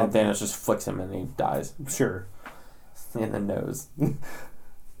going to... And then Thanos just flicks him and he dies. Sure. In the nose.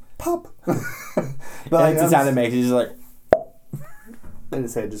 Pop! That's the sound it makes. He's just like... And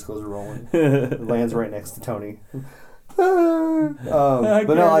his head just goes rolling. It lands right next to Tony. But no,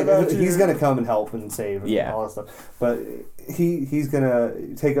 like he's gonna come and help and save and all that stuff. But he's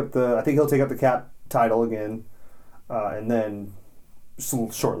gonna take up the. I think he'll take up the Cap title again, and then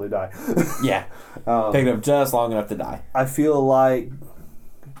shortly die. Yeah, pick it up just long enough to die. I feel like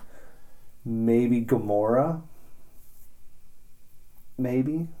maybe Gamora.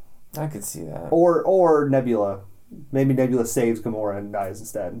 Maybe I could see that. Or Nebula. Maybe Nebula saves Gamora and dies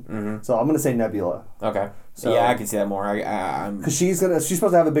instead. Mm-hmm. So I'm gonna say Nebula. Okay. So yeah, I can see that more. Because she's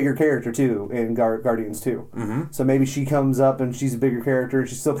supposed to have a bigger character too in Guardians 2. Mm-hmm. So maybe she comes up and she's a bigger character.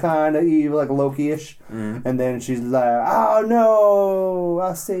 She's still kind of evil, like Loki-ish. Mm-hmm. And then she's like, "Oh no,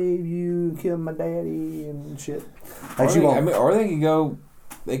 I saved you, killed my daddy and shit." Like or they could go.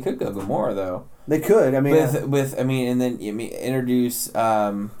 They could go Gamora though. They could. I mean, and then introduce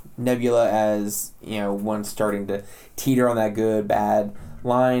Nebula as one starting to teeter on that good bad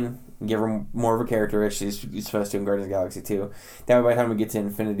line. Give her more of a character as she's supposed to in Guardians of the Galaxy 2. That way, by the time we get to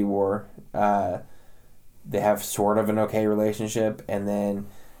Infinity War, they have sort of an okay relationship, and then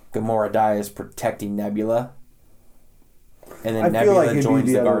Gamora dies protecting Nebula, and then Nebula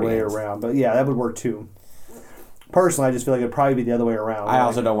joins the Guardians. Way around, but yeah, that would work too. Personally, I just feel like it'd probably be the other way around. I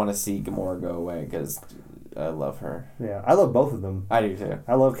also don't want to see Gamora go away because I love her. Yeah, I love both of them. I do too.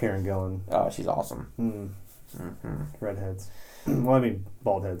 I love Karen Gillan. Oh, she's awesome. Mm-hmm. Redheads. Well, I mean,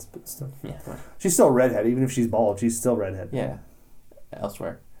 bald heads, but still. Yeah. She's still redhead. Even if she's bald, she's still redhead. Yeah.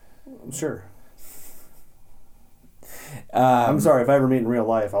 Elsewhere. Sure. I'm sorry, if I ever meet in real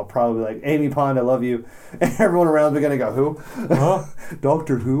life, I'll probably be like, "Amy Pond, I love you." And everyone around me going to go, "Who?" Huh?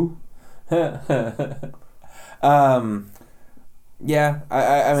 Doctor Who? Yeah,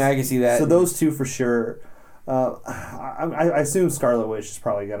 I mean, I can see that. So those two for sure. I assume Scarlet Witch is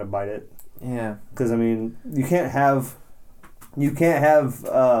probably gonna bite it. Yeah, because I mean, you can't have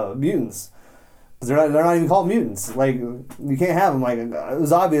mutants. They're not even called mutants. Like, you can't have them. Like, it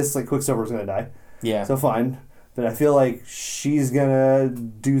was obvious like Quicksilver was gonna die. Yeah. So fine, but I feel like she's gonna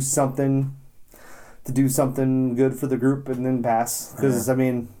do something good for the group and then pass. Because I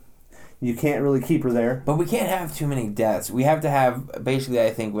mean, you can't really keep her there. But we can't have too many deaths. We have to have, basically,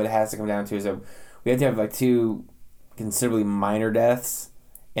 I think what it has to come down to is that we have to have like 2 considerably minor deaths,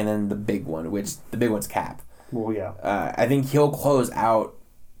 and then the big one, which the big one's Cap. Well, yeah. I think he'll close out.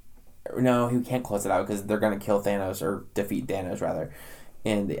 No, he can't close it out because they're gonna kill Thanos, or defeat Thanos rather,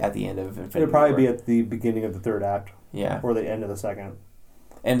 at the end of Infinity It'll probably War. be at the beginning of the 3rd act. Yeah. Or the end of the 2nd.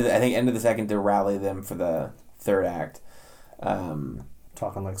 I think end of the 2nd to rally them for the 3rd act.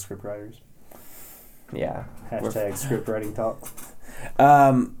 Talking like script writers. Yeah. Hashtag script writing talk.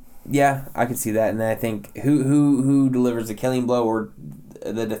 Yeah, I could see that, and then I think who delivers the killing blow or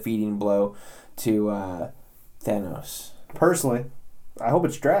the defeating blow to Thanos. Personally, I hope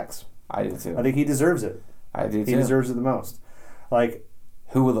it's Drax. I do too. I think he deserves it. I do too. He deserves it the most. Like,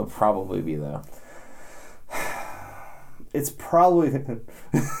 who will it probably be though? It's probably.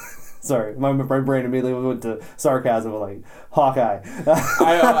 Sorry, my brain immediately went to sarcasm, like Hawkeye.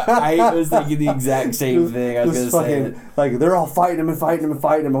 I was thinking the exact same thing. I was gonna say it. Like, they're all fighting him, and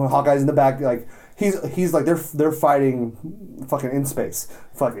Hawkeye's in the back, like he's like they're fighting fucking in space.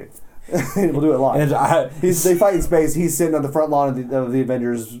 Fuck it. We'll do it live. They fight in space. He's sitting on the front lawn of the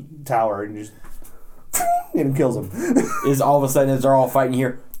Avengers Tower, and just and kills him. Is all of a sudden as they're all fighting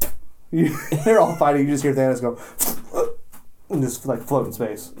here? They're all fighting. You just hear Thanos go and just like float in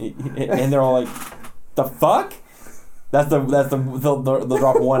space, and they're all like, "The fuck." They'll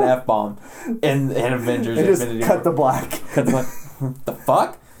drop one F-bomb in Avengers. And just cut the black. The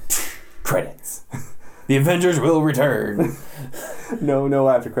fuck? Credits. The Avengers will return. No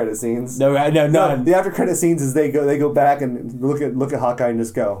after credit scenes. No, none. The after credit scenes is they go back and look at Hawkeye and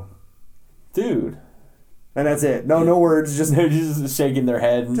just go, dude. And that's it. No words. Just they're just shaking their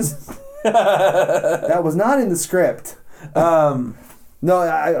head. That was not in the script. No,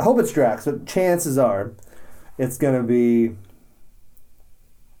 I hope it's Drax, but chances are it's gonna be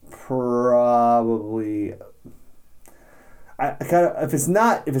probably. I kind of if it's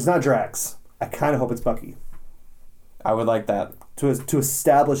not Drax, I kind of hope it's Bucky. I would like that to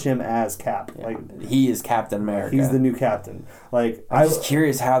establish him as Cap. Yeah. Like, he is Captain America. He's the new Captain. Like, I'm just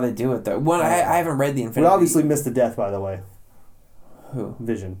curious how they do it though. Well, I haven't read the Infinity. We obviously missed a death, by the way. Who?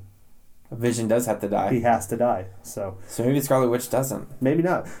 Vision. Vision does have to die. He has to die. So maybe Scarlet Witch doesn't. Maybe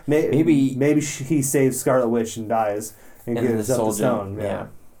not. Maybe he saves Scarlet Witch and dies and gives up the stone. Yeah.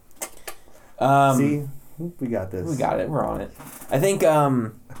 See, we got this. We got it. We're on it. I think.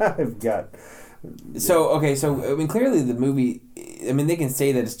 I've got. So I mean, clearly the movie. I mean, they can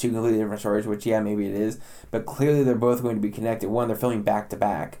say that it's 2 completely different stories, which maybe it is, but clearly they're both going to be connected. One, they're filming back to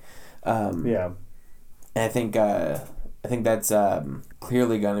back. Yeah. And I think that's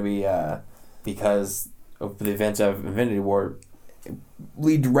clearly going to be because of the events of Infinity War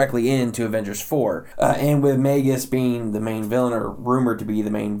lead directly into Avengers 4. And with Magus being the main villain, or rumored to be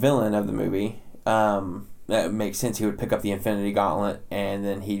the main villain of the movie, that makes sense. He would pick up the Infinity Gauntlet, and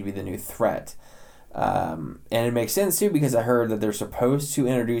then he'd be the new threat. And it makes sense, too, because I heard that they're supposed to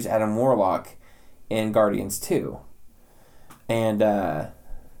introduce Adam Warlock in Guardians 2. And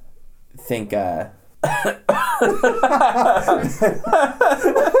think...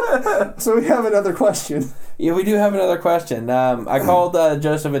 So we have another question. Yeah, we do have another question. I called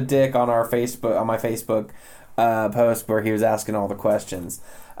Joseph a dick on my Facebook post where he was asking all the questions,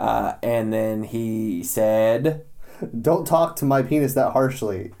 and then he said, "Don't talk to my penis that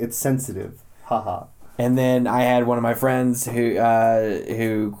harshly. It's sensitive." Haha. And then I had one of my friends who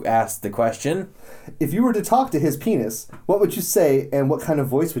asked the question: if you were to talk to his penis, what would you say, and what kind of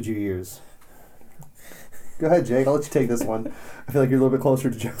voice would you use? Go ahead, Jake. I'll let you take this one. I feel like you're a little bit closer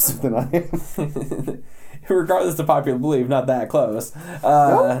to Joseph than I am. Regardless of popular belief, not that close.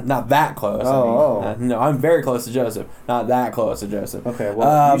 Not that close. No, I'm very close to Joseph. Not that close to Joseph. Okay,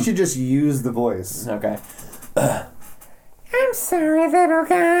 well, you should just use the voice. Okay. I'm sorry, little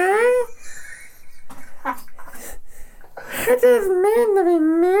guy. I didn't mean to be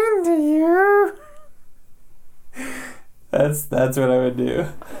mean to you. That's what I would do.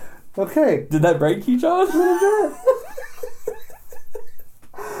 Okay. Did that break you, John?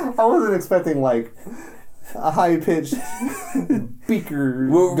 I wasn't expecting, like, a high-pitched beaker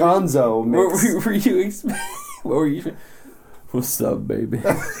gonzo mix. What were you expecting? What were you... What's up, baby?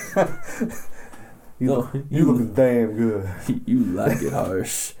 You look damn good. You like it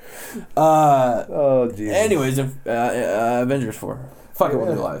harsh. Oh, Jesus. Anyways, Avengers 4. Fuck it, we'll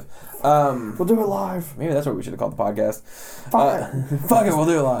do it live. We'll do it live. Maybe that's what we should have called the podcast. Fuck Fuck it, we'll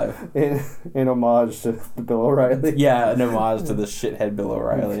do it live. In homage to Bill O'Reilly. Yeah, an homage to the shithead Bill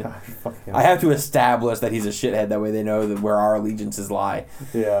O'Reilly. God, fuck him. I have to establish that he's a shithead. That way they know that where our allegiances lie.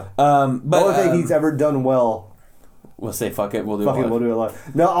 Yeah. But the only thing he's ever done well. We'll say fuck it. We'll do Fuck it it, live. we'll do it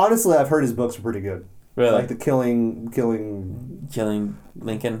live. No, honestly, I've heard his books are pretty good. Really? Like the killing.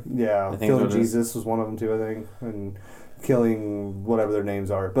 Lincoln. Yeah, I think Killing what it is. Jesus was one of them too, I think, and Killing whatever their names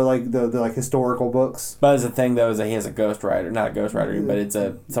are. But like the like historical books. But as the thing though is that he has a ghostwriter, not a ghostwriter, but it's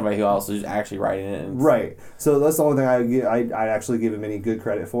somebody who also is actually writing it. And Right. So that's the only thing I'd actually give him any good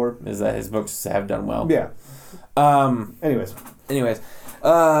credit for. is that his books have done well. Yeah. Anyways,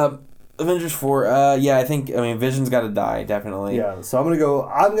 Avengers 4. Yeah, I mean Vision's got to die definitely. Yeah. So I'm gonna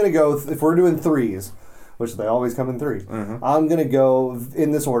go. If we're doing threes, which they always come in 3, Mm-hmm. I'm gonna go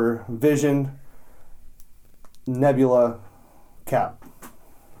in this order: Vision, Nebula, Cap.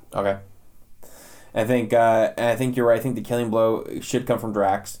 Okay. I think you're right. I think the killing blow should come from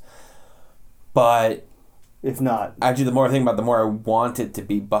Drax, but If not, actually, the more I think about it, the more I want it to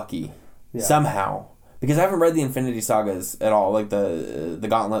be Bucky somehow. Because I haven't read the Infinity Sagas at all, like the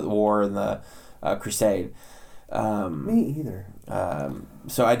Gauntlet War and the Crusade. me either.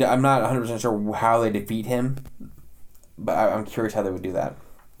 So I'm not 100% sure how they defeat him, but I'm curious how they would do that.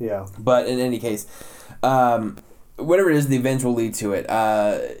 Yeah. But in any case, whatever it is, the events will lead to it.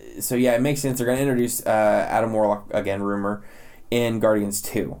 So yeah, it makes sense. They're going to introduce Adam Warlock, again, rumor, in Guardians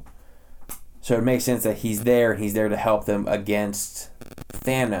 2. So it makes sense that he's there, and he's there to help them against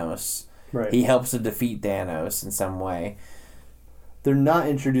Thanos. Right. He helps to defeat Thanos in some way. They're not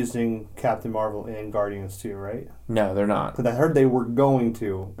introducing Captain Marvel in Guardians 2, right? No, they're not. Because I heard they were going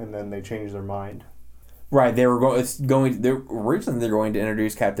to, and then they changed their mind. Right, they were originally they're going to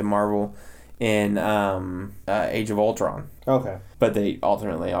introduce Captain Marvel in Age of Ultron. Okay. But they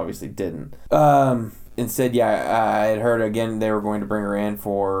ultimately obviously didn't. Instead, I had heard again they were going to bring her in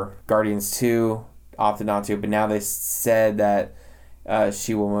for Guardians 2, opted not to, but now they said that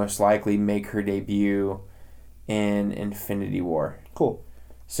she will most likely make her debut in Infinity War. Cool.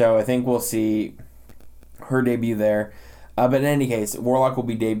 So I think we'll see her debut there. But in any case, Warlock will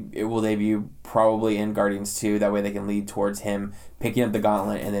debut probably in Guardians 2. That way they can lead towards him picking up the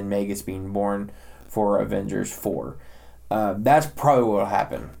gauntlet and then Magus being born for Avengers 4. That's probably what will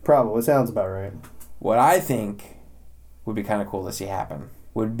happen. Probably. It sounds about right. What I think would be kind of cool to see happen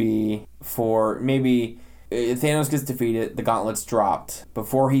would be for maybe Thanos gets defeated, the gauntlet's dropped.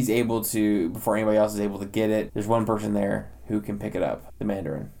 Before anybody else is able to get it, there's one person there who can pick it up, the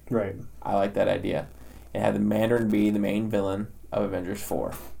Mandarin. Right. I like that idea. And have the Mandarin be the main villain of Avengers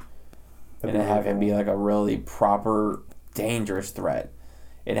 4. And have him be like a really proper, dangerous threat.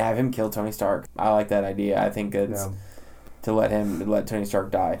 And have him kill Tony Stark. I like that idea. I think it's to let Tony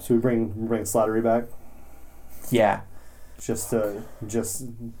Stark die. So we bring Slattery back? Yeah. Just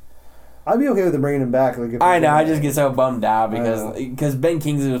I'd be okay with them bringing him back. Like if I know, I just get so bummed out because Ben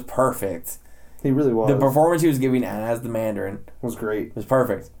Kingsley was perfect. He really was. The performance he was giving as the Mandarin was great. Was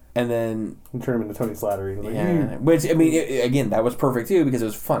perfect. And then he turned him into Tony Slattery. Which I mean, again, that was perfect too because it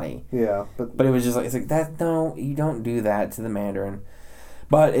was funny. Yeah, but it was just like it's like that. No, you don't do that to the Mandarin.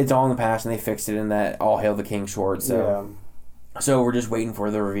 But it's all in the past, and they fixed it in that All Hail the King short. So, so we're just waiting for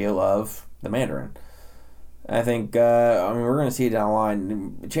the reveal of the Mandarin. I think we're going to see it down the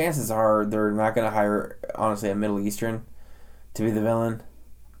line. Chances are they're not going to hire honestly a Middle Eastern to be the villain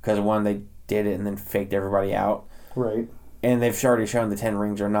because one, they did it and then faked everybody out. Right. And they've already shown the 10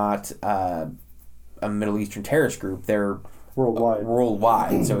 Rings are not a Middle Eastern terrorist group. They're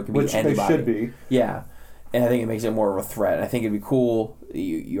worldwide, so it can be Which anybody. They should be. Yeah. And I think it makes it more of a threat. I think it'd be cool.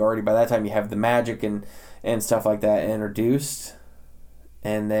 You already, by that time, you have the magic and stuff like that introduced.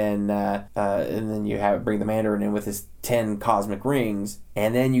 And then you bring the Mandarin in with his 10 cosmic rings.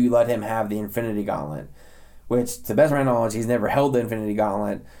 And then you let him have the Infinity Gauntlet. Which, to the best of my knowledge, he's never held the Infinity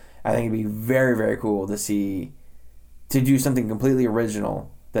Gauntlet. I think it'd be very, very cool to do something completely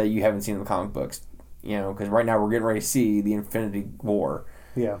original that you haven't seen in the comic books. You know, because right now we're getting ready to see the Infinity War.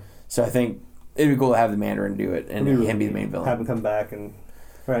 Yeah. So I think it'd be cool to have the Mandarin do it and him be the main villain. Have him come back and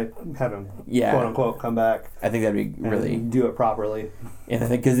have him quote unquote come back. I think that'd be really do it properly. And I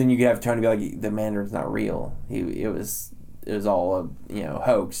think because then you could have Tony be like, the Mandarin's not real. It was all a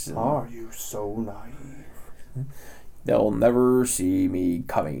hoax. Are you so naive? They'll never see me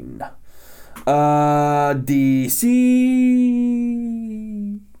coming. DC.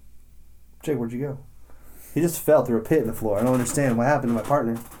 Jay, where'd you go? He just fell through a pit in the floor. I don't understand what happened to my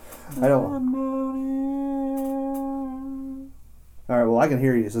partner. I don't. All right, well, I can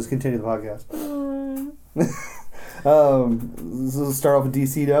hear you, so let's continue the podcast. Let's start off with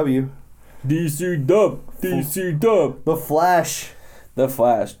DCW. DC Dub. The Flash. The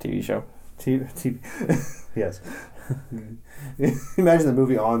Flash TV show. TV. Yes. Imagine the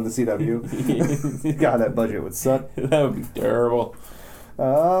movie on the CW. God, that budget would suck. That would be terrible.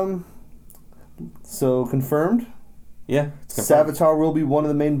 So, confirmed? Yeah, it's confirmed. Savitar will be one of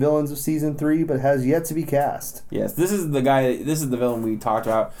the main villains of Season 3, but has yet to be cast. Yes, this is the villain we talked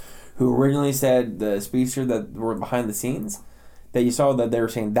about, who originally said the speedster that were behind the scenes, that you saw that they were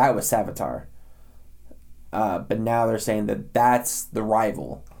saying that was Savitar. But now they're saying that that's the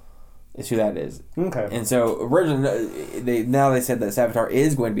rival, is who that is. Okay. And so originally, they said that Savitar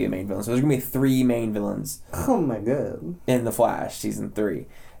is going to be a main villain. So there's going to be 3 main villains. Oh my god. In The Flash, Season 3.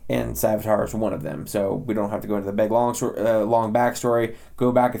 And Savitar is one of them, so we don't have to go into the big long backstory.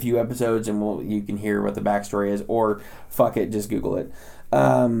 Go back a few episodes, and you can hear what the backstory is, or fuck it, just Google it.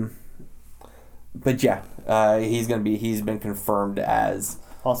 But yeah, he's been confirmed as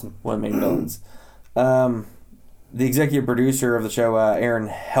awesome one of the main villains. The executive producer of the show, Aaron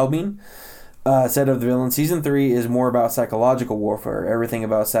Helbing, said of the villain, Season 3 is more about psychological warfare. Everything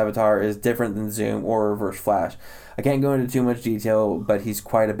about Savitar is different than Zoom or Reverse Flash. I can't go into too much detail, but he's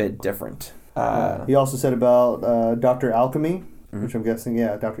quite a bit different. He also said about Dr. Alchemy, which I'm guessing,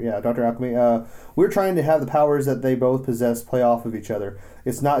 Dr. Alchemy. We're trying to have the powers that they both possess play off of each other.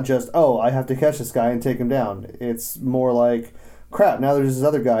 It's not just, I have to catch this guy and take him down. It's more like, crap, now there's this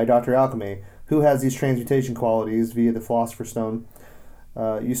other guy, Dr. Alchemy, who has these transmutation qualities via the Philosopher's Stone.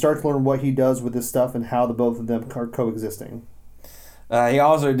 You start to learn what he does with this stuff and how the both of them are coexisting. He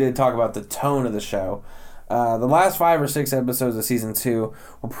also did talk about the tone of the show. The last 5 or 6 episodes of Season 2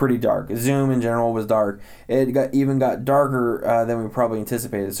 were pretty dark. Zoom in general was dark. It got darker than we probably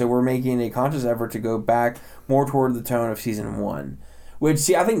anticipated. So we're making a conscious effort to go back more toward the tone of Season 1. Which,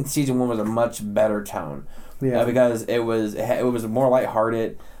 I think Season 1 was a much better tone. Yeah. Because it was more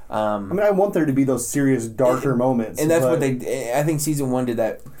lighthearted. I want there to be those serious, darker moments. And that's what I think Season 1 did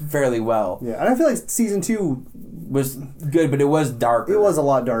that fairly well. Yeah, and I feel like Season 2 was good, but it was darker. It was a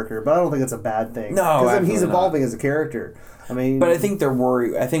lot darker, but I don't think it's a bad thing. No, because he's evolving as a character. But I think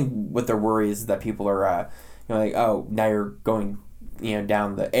what their worry is that people are, now you're going,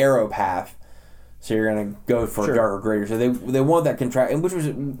 down the Arrow path, so you're gonna go for a darker, greater. So they want that contract, and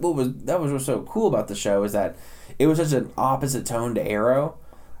what's so cool about the show is that it was such an opposite tone to Arrow.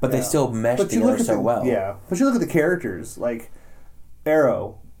 But they still mesh together so well. Yeah, but you look at the characters, like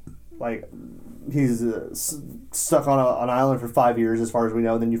Arrow, like he's stuck on an island for 5 years, as far as we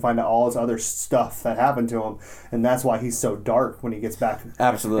know. Then you find out all this other stuff that happened to him, and that's why he's so dark when he gets back.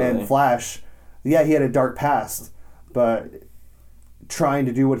 Absolutely. And Flash, he had a dark past, but trying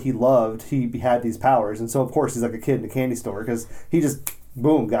to do what he loved, he had these powers, and so of course he's like a kid in a candy store because he just.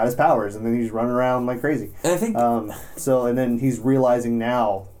 Boom, got his powers, and then he's running around like crazy. And I think and then he's realizing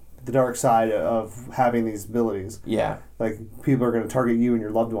now the dark side of having these abilities. Yeah, like people are going to target you and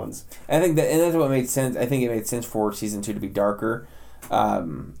your loved ones. And that's what made sense. I think it made sense for Season 2 to be darker. I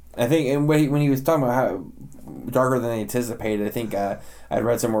think, and when he was talking about how darker than they anticipated, I think I'd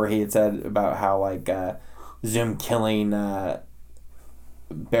read somewhere he had said about how Zoom killing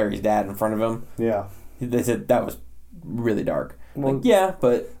Barry's dad in front of him. Yeah, they said that was really dark. Well,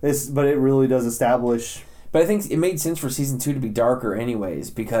 but it really does establish. But I think it made sense for Season 2 to be darker anyways,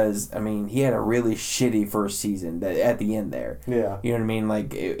 because he had a really shitty first season at the end there. Yeah, you know what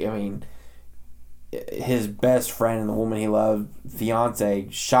I mean. His best friend and the woman he loved, fiance,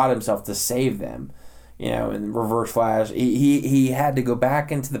 shot himself to save them. In Reverse Flash, he had to go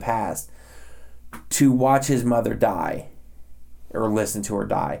back into the past to watch his mother die, or listen to her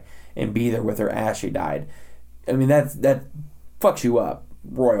die, and be there with her as she died. That fucks you up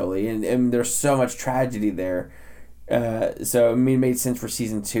royally, and there's so much tragedy there. So it made sense for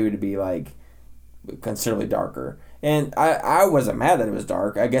Season 2 to be considerably darker. And I wasn't mad that it was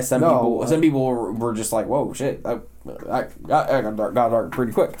dark. I guess some people were just like, whoa, shit, I got dark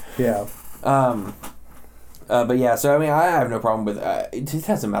pretty quick. Yeah. But yeah, so I have no problem with it.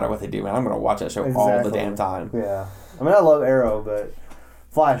 Doesn't matter what they do, man. I'm gonna watch that show all the damn time. Yeah. I love Arrow, but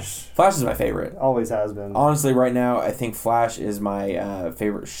Flash is my favorite. Always has been. Honestly, right now, I think Flash is my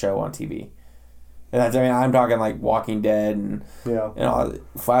favorite show on TV. And that's, I'm talking like Walking Dead and all.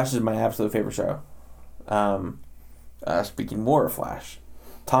 Flash is my absolute favorite show. Speaking more of Flash,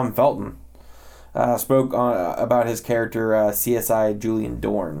 Tom Felton spoke about his character CSI Julian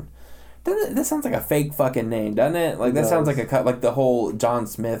Dorn. That sounds like a fake fucking name, doesn't it? Like that sounds like a cut, like the whole John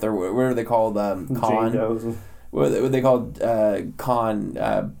Smith or whatever they called Khan. What they called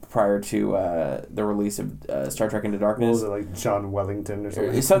Khan prior to the release of Star Trek Into Darkness. What was it, like John Wellington or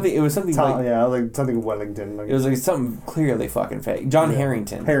something? It was something like... Yeah, like something Wellington. Like, it was like something clearly fucking fake. John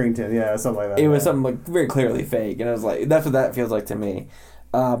Harrington. Harrington, yeah, something like that. It was something like very clearly fake, and I was like, that's what that feels like to me.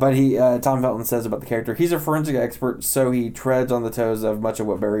 But Tom Felton says about the character, he's a forensic expert, so he treads on the toes of much of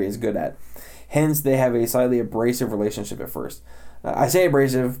what Barry is good at. Hence, they have a slightly abrasive relationship at first. I say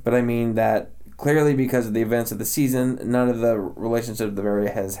abrasive, but I mean that clearly because of the events of the season, none of the relationship that Barry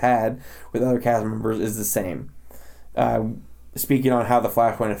has had with other cast members is the same. Speaking on how the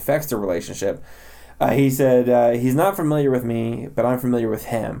Flashpoint affects the relationship, he said, he's not familiar with me, but I'm familiar with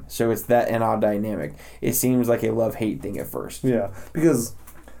him. So it's that and odd dynamic. It seems like a love-hate thing at first. Yeah, because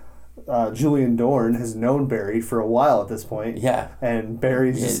Julian Dorn has known Barry for a while at this point. Yeah. And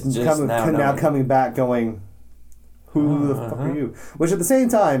Barry's just now coming back going, who the fuck are you? Which at the same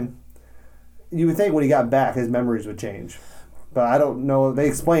time, you would think when he got back, his memories would change. But I don't know. They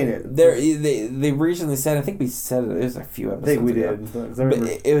explain it. They recently said, I think we said it, there's a few episodes I think we ago. did.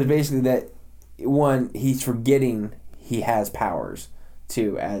 But it was basically that, one, he's forgetting he has powers,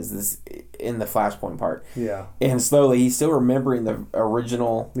 too, as this in the Flashpoint part. Yeah. And slowly, he's still remembering the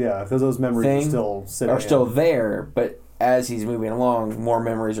original Yeah, because those memories are still there, but as he's moving along, more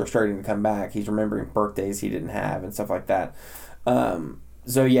memories are starting to come back. He's remembering birthdays he didn't have and stuff like that.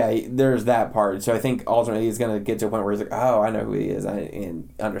 So yeah, there's that part. So I think ultimately he's going to get to a point where he's like, oh, I know who he is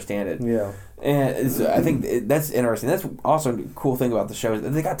and understand it. Yeah. And so I think that's interesting. That's also a cool thing about the show is that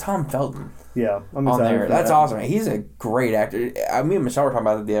they got Tom Felton. Yeah, I'm on excited there. That's awesome. He's a great actor. Me and Michelle were talking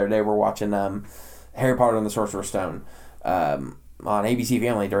about it the other day. We're watching Harry Potter and the Sorcerer's Stone on ABC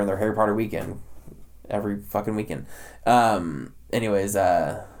Family during their Harry Potter weekend. Every fucking weekend. Anyways,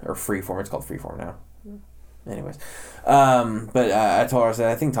 or Freeform. It's called Freeform now. Anyways, but I told her, I said,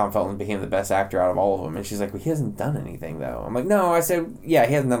 I think Tom Felton became the best actor out of all of them, and she's like, well, he hasn't done anything though. I'm like, no. I said, yeah,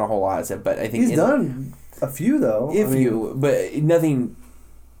 he hasn't done a whole lot. I said, but I think he's done a few though. But nothing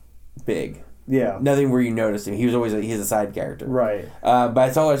big. Yeah, nothing where you notice him. He was always he's a side character, right? But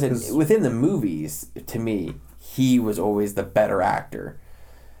I told her, I said, within the movies, to me, he was always the better actor.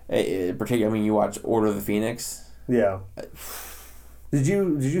 Particularly, I mean, you watch Order of the Phoenix. Yeah. Did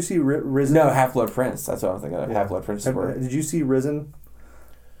you see Risen? No, Half-Blood Prince. That's what I'm thinking of. Yeah. Half-Blood Prince. Did you see Risen?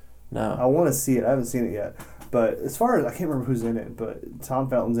 No. I want to see it. I haven't seen it yet. But as far as, I can't remember who's in it, but Tom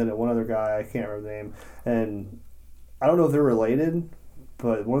Felton's in it. One other guy, I can't remember the name. And I don't know if they're related,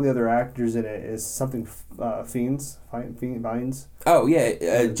 but one of the other actors in it is something Fiennes. Oh,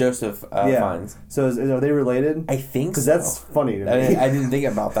 yeah. Joseph Fiennes. So are they related? I think so. Because that's funny to me. I didn't think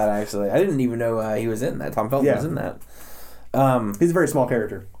about that, actually. I didn't even know he was in that. Tom Felton was in that. He's a very small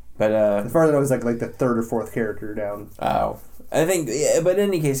character, but as far as I know, he's like the third or fourth character down. Oh, I think. Yeah, but in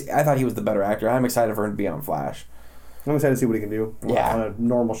any case, I thought he was the better actor. I'm excited for him to be on Flash. I'm excited to see what he can do. Yeah. On a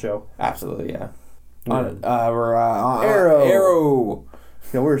normal show. Absolutely, yeah. We're on Arrow.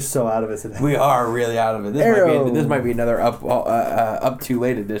 Yeah, we're so out of it today. We are really out of it. This might be another up too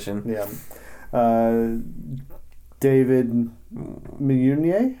late edition. Yeah. David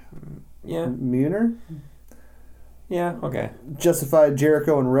Meunier. Yeah. Muner. Yeah, okay. Justified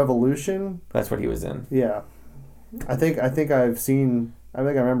Jericho and Revolution. That's what he was in. Yeah. I think I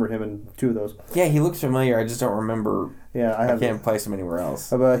remember him in two of those. Yeah, he looks familiar. I just don't remember. Yeah, I can't place him anywhere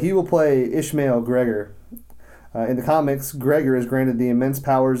else. He will play Ishmael Gregor. In the comics, Gregor is granted the immense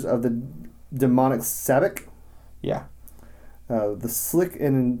powers of the demonic Sabbac. Yeah. The slick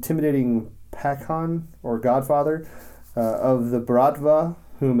and intimidating Pakhan, or Godfather, of the Bratva,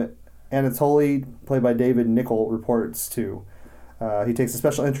 whom Anatoly, played by David Nichol, reports to. He takes a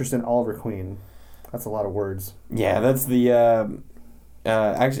special interest in Oliver Queen. That's a lot of words. Yeah, that's the...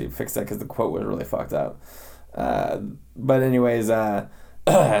 actually, fix that because the quote was really fucked up. But anyways, that's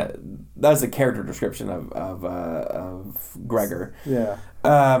a character description of Gregor. Yeah.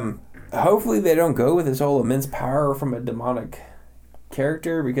 Hopefully they don't go with this whole immense power from a demonic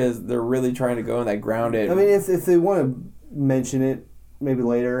character, because they're really trying to go in that grounded... I mean, if they want to mention it, maybe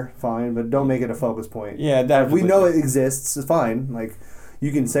later, fine, but don't make it a focus point. Yeah, definitely. We know it exists, it's fine. Like,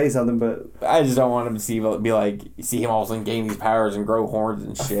 you can say something, but... I just don't want him to see him all of a sudden gain these powers and grow horns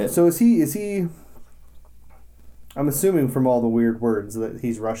and shit. So is he... I'm assuming from all the weird words that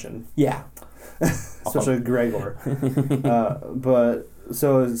he's Russian. Yeah. Especially Gregor. But,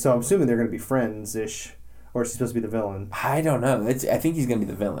 so I'm assuming they're going to be friends-ish, or is he supposed to be the villain? I don't know. I think he's going to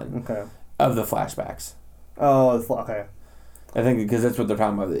be the villain. Okay. Of the flashbacks. Oh, okay. I think because that's what they're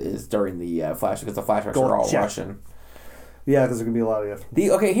talking about is during the flashbacks, because the flashbacks are all Russian. Yeah, because there can be a lot of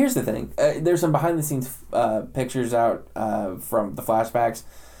Okay, here's the thing. There's some behind the scenes pictures out from the flashbacks,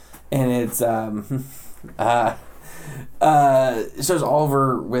 and it's it shows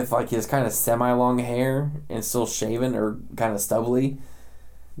Oliver with like his kind of semi long hair and still shaven or kind of stubbly.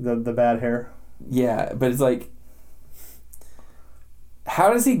 the bad hair. Yeah, but it's like,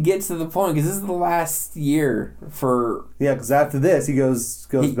 how does he get to the point? Because this is the last year for... Yeah, because after this, he goes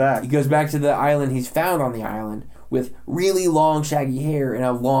back. He goes back to the island he's found on the island with really long shaggy hair and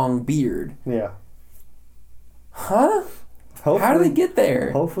a long beard. Yeah. Huh? Hopefully, how do they get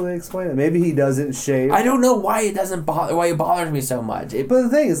there? Hopefully they explain it. Maybe he doesn't shave. I don't know why it doesn't why it bothers me so much. But the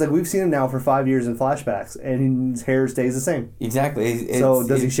thing is, like, we've seen him now for 5 years in flashbacks, and his hair stays the same. Exactly. So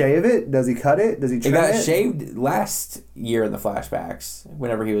does he shave it? Does he cut it? Does he trim it? It got shaved last year in the flashbacks,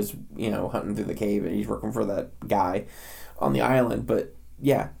 whenever he was, hunting through the cave and he's working for that guy on the island. But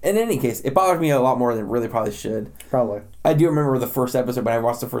yeah, in any case, it bothered me a lot more than it really probably should. Probably. I do remember the first episode, when I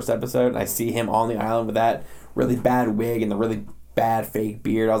watched the first episode and I see him on the island with that really bad wig and the really bad fake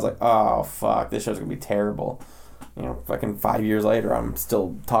beard. I was like, oh fuck, this show's gonna be terrible. Fucking 5 years later, I'm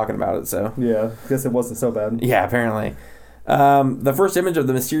still talking about it. So yeah, I guess it wasn't so bad. Yeah, apparently. The first image of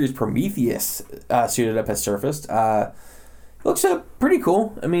the mysterious Prometheus suited up has surfaced. It looks pretty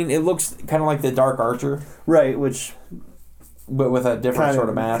cool. I mean, it looks kind of like the Dark Archer, right? But with a different sort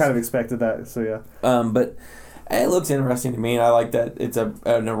of mask. Kind of expected that. So yeah. But it looks interesting to me, and I like that it's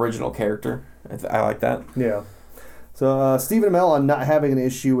an original character. I like that. Yeah. So Stephen Amell on not having an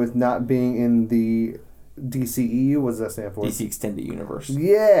issue with not being in the DCEU. What does that stand for? DC Extended Universe.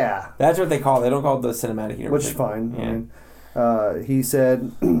 Yeah. That's what they call it. They don't call it the Cinematic Universe. Which is fine. Yeah. I mean, he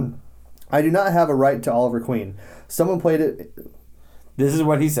said, I do not have a right to Oliver Queen. Someone played it. This is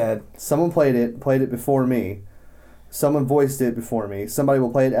what he said. Someone played it before me. Someone voiced it before me. Somebody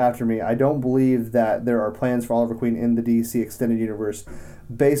will play it after me. I don't believe that there are plans for Oliver Queen in the DC Extended Universe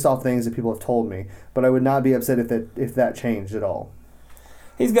based off things that people have told me. But I would not be upset if that changed at all.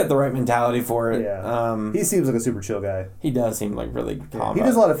 He's got the right mentality for it. Yeah. He seems like a super chill guy. He does seem like really calm. He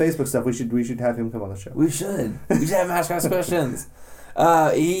does a lot of Facebook stuff. We should have him come on the show. We should have him ask us questions.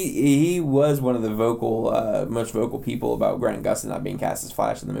 He was one of the most vocal people about Grant Gustin not being cast as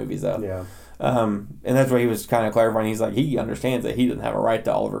Flash in the movies, though. Yeah. And that's why he was kind of clarifying. He's like, he understands that he doesn't have a right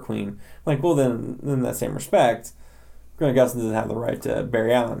to Oliver Queen. I'm like, well, then in that same respect, Grant Gustin doesn't have the right to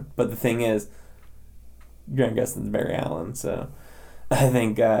Barry Allen. But the thing is, Grant Gustin's Barry Allen, so I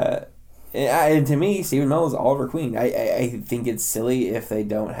think, and to me, Stephen Amell is Oliver Queen. I think it's silly if they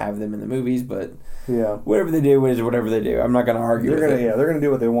don't have them in the movies, but yeah, whatever they do is whatever they do. I'm not going to argue with it. Yeah, they're gonna do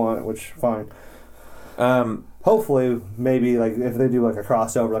what they want, which fine. Hopefully, maybe like if they do like a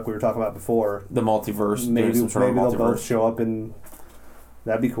crossover, like we were talking about before, the multiverse. Maybe some sort of they'll multiverse. both show up, and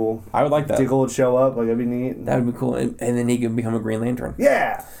that'd be cool. I would like that. Diggle would show up, like that'd be neat. That would be cool, and then he could become a Green Lantern.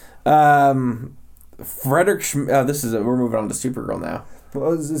 Yeah. Frederick. We're moving on to Supergirl now.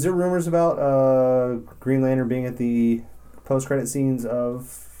 Well, is there rumors about Green Lantern being at the post-credit scenes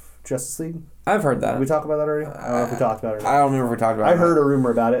of Justice League? I've heard that. Did we talk about that already? I don't know if we talked about it. I don't remember if we talked about it. I heard a rumor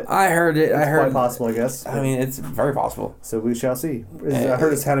about it. I heard it. It's quite possible, I guess. I mean, it's very possible. So we shall see. I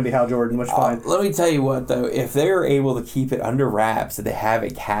heard it's going to be Hal Jordan, which fine. Let me tell you what, though. If they're able to keep it under wraps, that they have a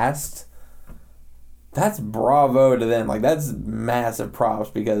cast, that's bravo to them. Like, that's massive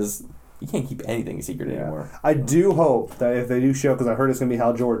props, because you can't keep anything secret anymore. I do hope that if they do show, because I heard it's going to be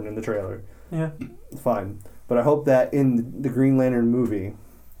Hal Jordan in the trailer. Yeah. Fine. But I hope that in the Green Lantern movie,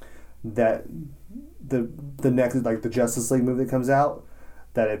 that the next, like the Justice League movie that comes out,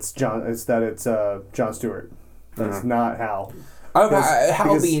 that it's John Stewart. That's not Hal.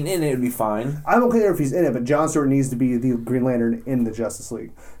 Hal being in it would be fine. I don't care if he's in it, but John Stewart needs to be the Green Lantern in the Justice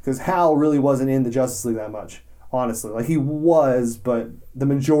League, because Hal really wasn't in the Justice League that much. Honestly, like he was, but the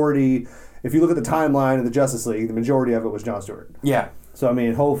majority, if you look at the timeline of the Justice League, the majority of it was John Stewart. Yeah. So I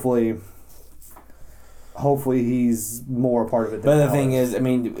mean, hopefully he's more a part of it. But the thing is, I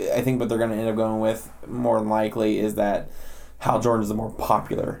mean, I think what they're going to end up going with more than likely is that Hal Jordan is the more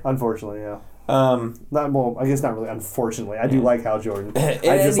popular. Unfortunately, yeah. I guess not really. Unfortunately, I do like Hal Jordan. I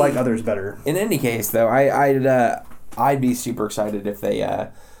just like others better. In any case, though, I'd be super excited if they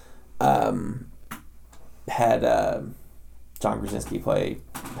had John Krasinski play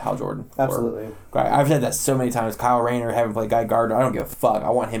Hal Jordan. Absolutely. I've said that so many times. Kyle Rayner having played Guy Gardner. I don't give a fuck. I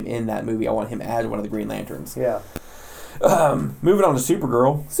want him in that movie. I want him as one of the Green Lanterns. Yeah. Moving on to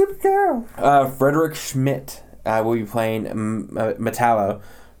Supergirl. Supergirl. Frederick Schmidt will be playing Metallo,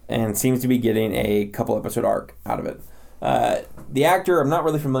 and seems to be getting a couple episode arc out of it. The actor I'm not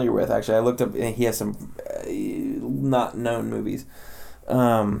really familiar with, actually. I looked up, and he has some not known movies.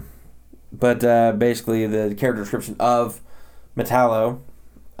 But basically the character description of Metallo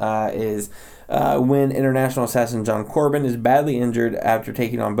is when international assassin John Corbin is badly injured after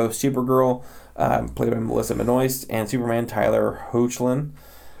taking on both Supergirl, played by Melissa Benoist, and Superman Tyler Hoechlin.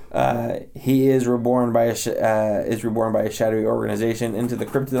 He is reborn by a shadowy organization into the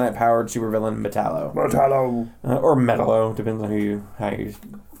kryptonite-powered supervillain Metallo. Or Metallo, depends on how you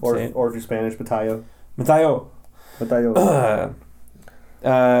say it. Or if you're Spanish, Metallo. Metallo. Metallo.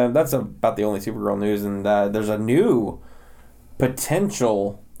 That's about the only Supergirl news, and there's a new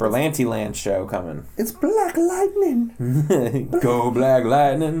potential Berlanti Land show coming. It's Black Lightning. Go Black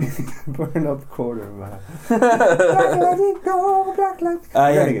Lightning. Burn up quarterback. Black Lightning, go Black Lightning.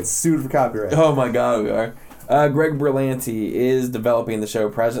 We're gonna get sued for copyright. Oh my God, we are. Greg Berlanti is developing the show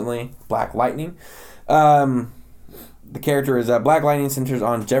presently, Black Lightning. The character is Black Lightning centers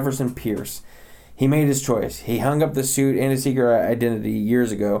on Jefferson Pierce. He made his choice. He hung up the suit and his secret identity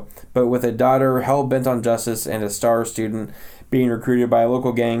years ago, but with a daughter hell-bent on justice and a star student being recruited by a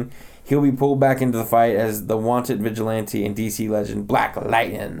local gang, he'll be pulled back into the fight as the wanted vigilante and DC legend Black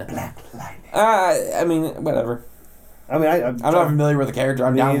Lightning. Black Lightning. I mean, whatever. I mean, I'm not familiar with the character.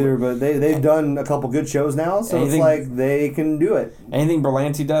 I'm down either, but they've done a couple good shows now, so it's like they can do it. Anything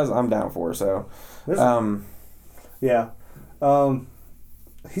Berlanti does, I'm down for. So, yeah.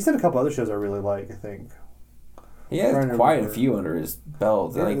 He's done a couple other shows I really like, I think. He has quite a few under his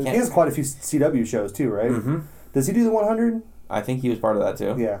belt. Yeah, he has quite a few CW shows too, right? Mm-hmm. Does he do the 100? I think he was part of that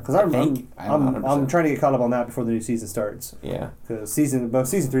too. Yeah, because I'm trying to get caught up on that before the new season starts. Yeah, because season 4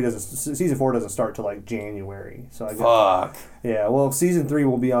 doesn't start till like January. So I guess, fuck. Yeah, well, season 3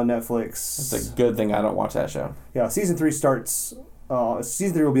 will be on Netflix. It's a good thing I don't watch that show. Yeah, season 3 starts.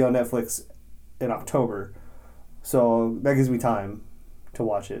 Season 3 will be on Netflix in October, so that gives me time to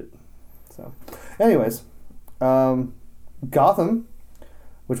watch it. So, anyways, Gotham,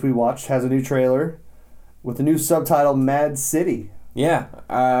 which we watched, has a new trailer with the new subtitle Mad City. Yeah,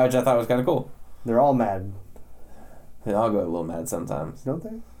 which I thought was kind of cool. They're all mad. They all go a little mad sometimes. Don't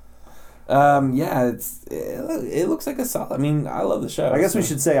they? Yeah, it looks like a solid. I mean, I love the show. I guess we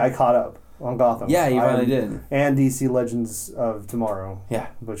should say I caught up on Gotham. Yeah, you finally did. And DC Legends of Tomorrow. Yeah.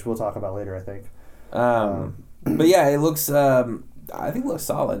 Which we'll talk about later, I think. But yeah, it looks... I think it looks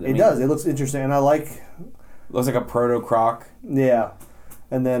solid. It does. It looks interesting, and I like... Looks like a proto-Croc. Yeah.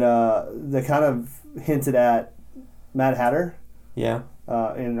 And then they kind of hinted at Mad Hatter. Yeah.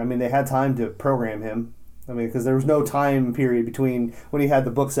 And, I mean, they had time to program him. I mean, because there was no time period between when he had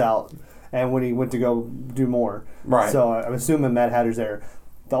the books out and when he went to go do more. Right. So I'm assuming Mad Hatter's there.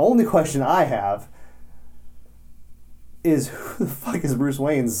 The only question I have is who the fuck is Bruce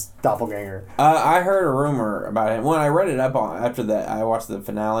Wayne's doppelganger? I heard a rumor about him. When I read it up on after that, I watched the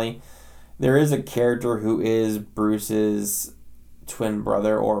finale. There is a character who is Bruce's twin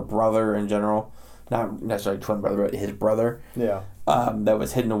brother or brother in general, not necessarily twin brother, but his brother. Yeah. That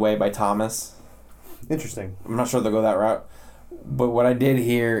was hidden away by Thomas. Interesting. I'm not sure they'll go that route, but what I did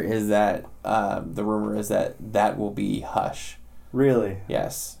hear is that the rumor is that will be Hush. Really?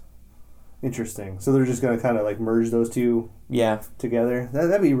 Yes. Interesting. So they're just going to kind of like merge those two together?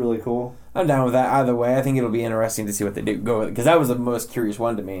 That'd be really cool. I'm down with that either way. I think it'll be interesting to see what they do go with it, because that was the most curious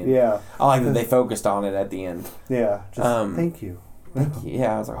one to me. Yeah. I like that they focused on it at the end. Yeah. Just thank you.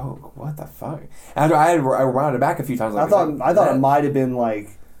 Yeah, I was like, oh, what the fuck? And I wound it back a few times. Like, I thought it might have been like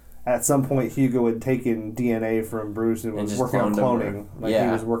at some point Hugo had taken DNA from Bruce and was working on cloning.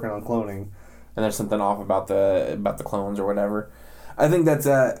 He was working on cloning. And there's something off about the clones or whatever. I think that's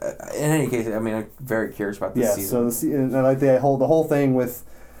in any case. I mean, I'm very curious about this season. So and I like the whole thing with,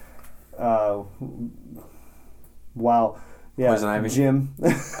 wow, yeah, Poison Ivy? Jim.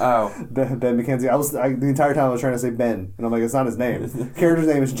 Oh, Ben McKenzie. The entire time I was trying to say Ben, and I'm like, it's not his name. Character's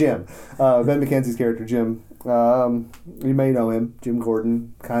name is Jim. Ben McKenzie's character, Jim. You may know him, Jim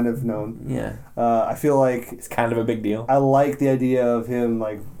Gordon, kind of known. Yeah. I feel like it's kind of a big deal. I like the idea of him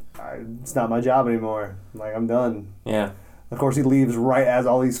like, it's not my job anymore. Like, I'm done. Yeah. Of course, he leaves right as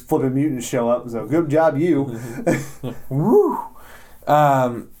all these flipping mutants show up. So good job, you. Woo.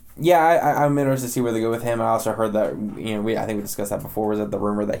 Yeah, I'm interested to see where they go with him. I also heard that I think we discussed that before. Was that the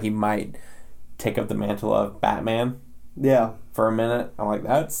rumor that he might take up the mantle of Batman? Yeah. For a minute, I'm like,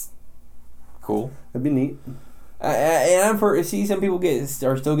 that's cool. That'd be neat. And see some people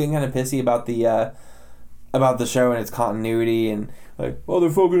are still getting kind of pissy about the show and its continuity and like, oh, they're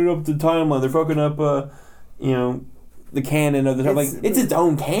fucking up the timeline. They're fucking up, the canon of the show. Like, it's its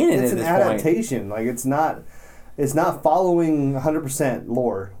own canon. It's an adaptation. Like, it's not following 100%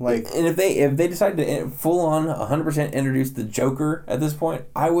 lore. Like, and if they decide to full on 100% introduce the Joker at this point,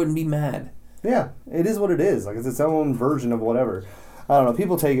 I wouldn't be mad. Yeah, it is what it is. Like, it's its own version of whatever. I don't know.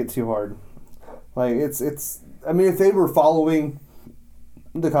 People take it too hard. Like, it's I mean, if they were following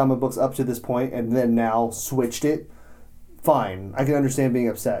the comic books up to this point and then now switched it, fine. I can understand being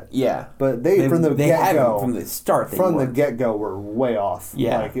upset. Yeah. But they from the get-go... From the start, from the get-go were way off.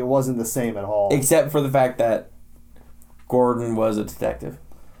 Yeah. Like, it wasn't the same at all. Except for the fact that Gordon was a detective.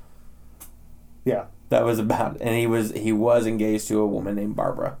 Yeah. That was about... And he was engaged to a woman named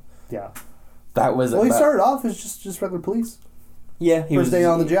Barbara. Yeah. That was... Well, he started off as just regular police. Yeah. First day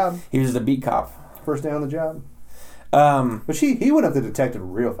on the job. He was a beat cop. First day on the job. But he went up to detective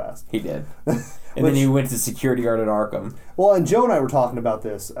real fast. He did. And then he went to security guard at Arkham. Well, and Joe and I were talking about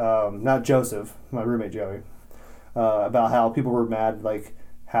this, not Joseph, my roommate Joey, about how people were mad, like,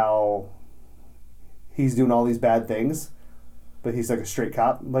 how he's doing all these bad things, but he's like a straight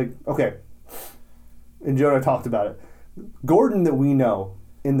cop. Like, okay. And Joe and I talked about it. Gordon that we know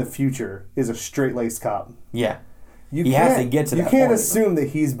in the future is a straight-laced cop. Yeah. He has to get to that point. You can't assume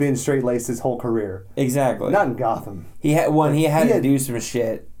that he's been straight-laced his whole career. Exactly. Not in Gotham. He had to do some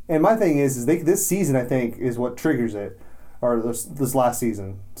shit. And my thing is this season, I think, is what triggers it. Or this last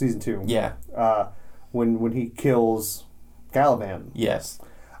season, season 2. Yeah. When he kills Galavan. Yes.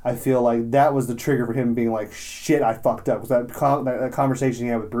 I feel like that was the trigger for him being like, shit, I fucked up. Was that conversation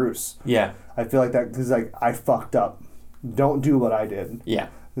he had with Bruce. Yeah. I feel like that, because like, I fucked up. Don't do what I did. Yeah.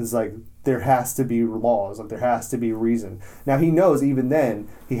 It's like, there has to be laws. Like, there has to be reason. Now, he knows even then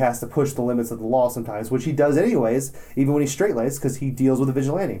he has to push the limits of the law sometimes, which he does anyways, even when he's straight-laced, because he deals with a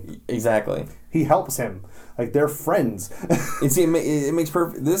vigilante. Exactly. He helps him. Like, they're friends. It makes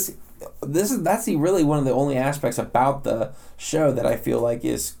perfect... That's really one of the only aspects about the show that I feel like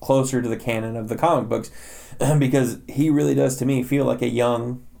is closer to the canon of the comic books, because he really does, to me, feel like a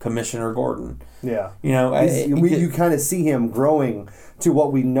young Commissioner Gordon. Yeah. You know, you kind of see him growing to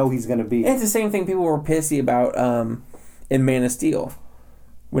what we know he's going to be. And it's the same thing people were pissy about in Man of Steel,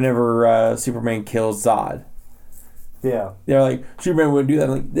 whenever Superman kills Zod. Yeah. They're like, Superman wouldn't do that.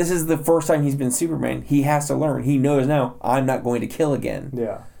 I'm like, this is the first time he's been Superman. He has to learn. He knows now, I'm not going to kill again.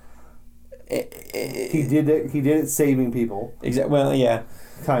 Yeah. He did it saving people. Exactly. Well, yeah.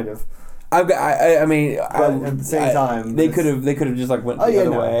 Kind of. I mean, but at the same time, they could have just like went the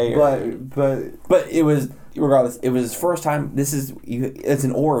other way. But it was, regardless, it was his first time. It's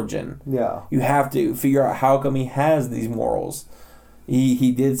an origin. Yeah. You have to figure out how come he has these morals.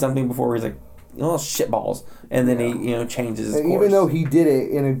 He did something before where he's like, shitballs, and then he changes his course. Even though he did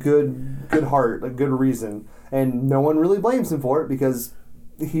it in a good heart, a good reason, and no one really blames him for it because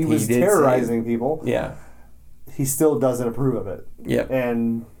he was terrorizing people. Yeah. He still doesn't approve of it. Yep.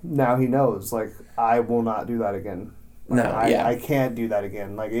 And now he knows, like, I will not do that again. Like, I can't do that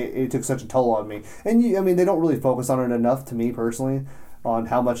again. Like, it took such a toll on me. And, they don't really focus on it enough, to me, personally, on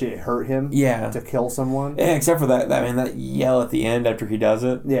how much it hurt him to kill someone. Yeah, except for that yell at the end after he does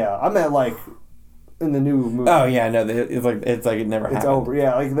it. Yeah, I meant, like, in the new movie. Oh, yeah, no, it's like it never happened. It's over.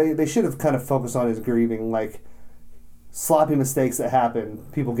 Yeah, like, they should have kind of focused on his grieving, like, sloppy mistakes that happen,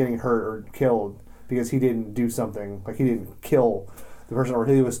 people getting hurt or killed, because he didn't do something, like he didn't kill the person, or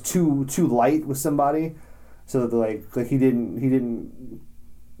he was too light with somebody, so that like he didn't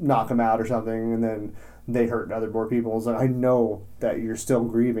knock him out or something, and then they hurt more people. So I know that you're still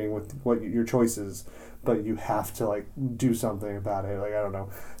grieving with what your choices, but you have to like do something about it. Like, I don't know,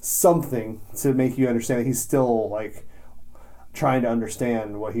 something to make you understand that he's still like trying to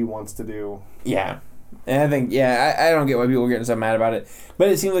understand what he wants to do. Yeah. And I think, I don't get why people are getting so mad about it. But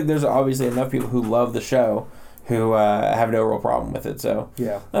it seems like there's obviously enough people who love the show who have no real problem with it. So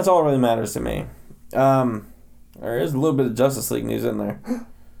yeah, that's all that really matters to me. There is a little bit of Justice League news in there.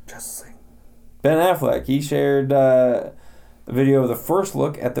 Justice League. Ben Affleck, he shared a video of the first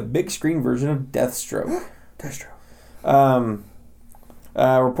look at the big screen version of Deathstroke. Deathstroke.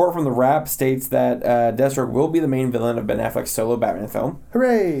 A report from The Wrap states that Deathstroke will be the main villain of Ben Affleck's solo Batman film.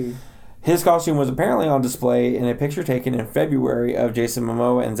 Hooray! His costume was apparently on display in a picture taken in February of Jason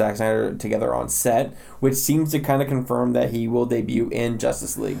Momoa and Zack Snyder together on set, which seems to kind of confirm that he will debut in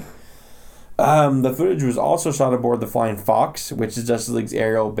Justice League. The footage was also shot aboard the Flying Fox, which is Justice League's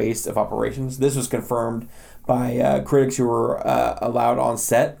aerial base of operations. This was confirmed by critics who were allowed on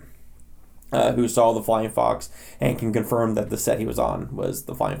set, who saw the Flying Fox and can confirm that the set he was on was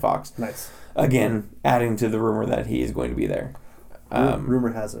the Flying Fox. Nice. Again, adding to the rumor that he is going to be there.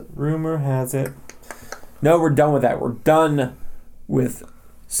 Rumor has it. Rumor has it. No, we're done with that. We're done with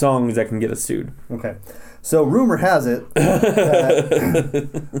songs that can get us sued. Okay. So, rumor has it that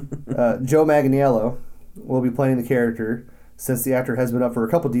Joe Manganiello will be playing the character since the actor has been up for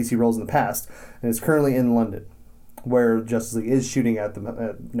a couple DC roles in the past and is currently in London, where Justice League is shooting at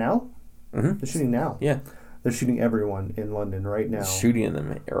now? Mm-hmm. They're shooting now. Yeah. They're shooting everyone in London right now. Shooting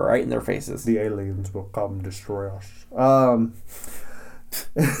them right in their faces. The aliens will come destroy us.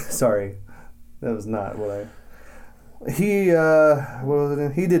 Sorry, that was not what I. He what was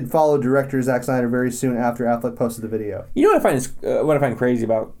it? He did follow director Zack Snyder very soon after Affleck posted the video. You know what I find crazy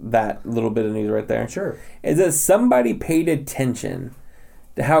about that little bit of news right there? Sure. Is that somebody paid attention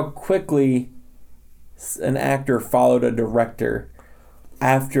to how quickly an actor followed a director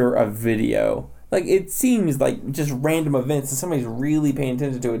after a video. Like, it seems like just random events, and somebody's really paying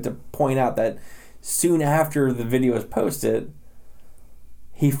attention to it to point out that soon after the video was posted,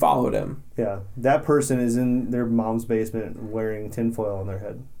 he followed him. Yeah, that person is in their mom's basement wearing tinfoil on their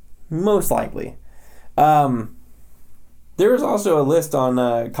head. Most likely. There is also a list on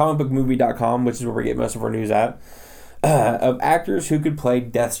comicbookmovie.com, which is where we get most of our news at, of actors who could play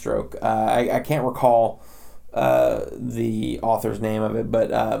Deathstroke. I can't recall the author's name of it, but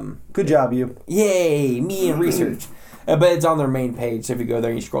good job, you. Yay, me and research. But it's on their main page, so if you go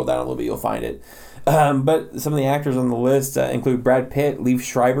there and you scroll down a little bit, you'll find it. But some of the actors on the list include Brad Pitt, Liev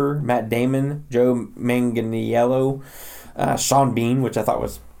Schreiber, Matt Damon, Joe Manganiello, Sean Bean, which I thought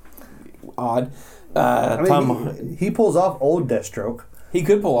was odd. He pulls off old Deathstroke. He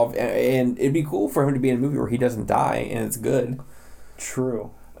could pull off, and it'd be cool for him to be in a movie where he doesn't die, and it's good.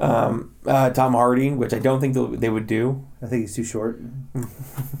 True. Tom Hardy, which I don't think they would do. I think he's too short.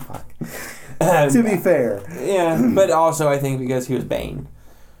 To be fair. Yeah, but also I think because he was Bane.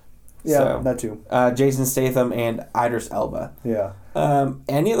 Yeah, so, that too. Jason Statham and Idris Elba. Yeah.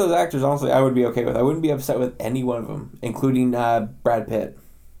 Any of those actors, honestly, I would be okay with. I wouldn't be upset with any one of them, including Brad Pitt.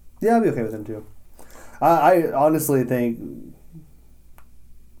 Yeah, I'd be okay with him too. I honestly think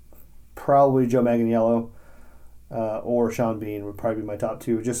probably Joe Manganiello or Sean Bean would probably be my top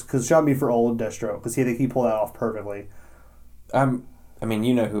two, just because Sean Bean for old Deathstroke, because he pulled that off perfectly. I mean,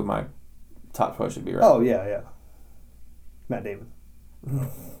 you know who my top 12 should be, right? Oh, yeah. Matt Damon.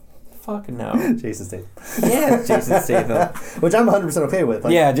 Fuck no. Jason Statham. Yeah, Jason Statham. Which I'm 100% okay with.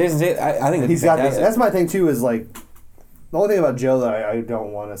 Like, yeah, Jason Statham. I think he's got. That's my thing too. Is like the only thing about Joe that I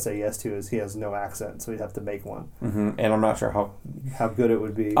don't want to say yes to is he has no accent, so he'd have to make one. Mm-hmm. And I'm not sure how good it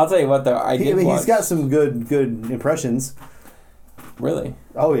would be. I'll tell you what though. He's got some good impressions. Really?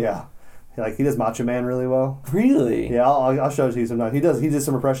 Oh yeah. Like he does Macho Man really well. Really? Yeah, I'll show it to you sometime. He did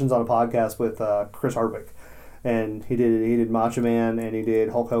some impressions on a podcast with Chris Hardwick. And he did Macho Man, and he did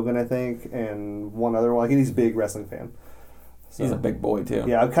Hulk Hogan, I think, and one other one. Like, he's a big wrestling fan. So, he's a big boy too.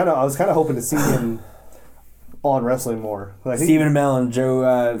 Yeah, I was kind of hoping to see him on wrestling more. Like, Stephen Amell and Joe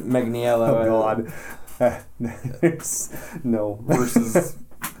Manganiello. Oh God, no versus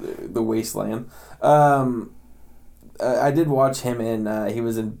the Wasteland. I did watch him in. He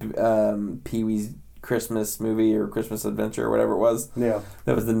was in Pee-wee's Christmas movie or Christmas Adventure or whatever it was. Yeah,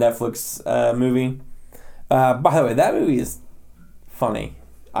 that was the Netflix movie. By the way, that movie is funny.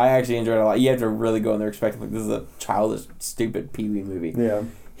 I actually enjoyed it a lot. You have to really go in there expecting like this is a childish, stupid Pee-wee movie. Yeah,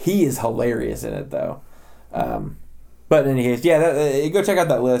 he is hilarious in it though. But in any case, yeah, go check out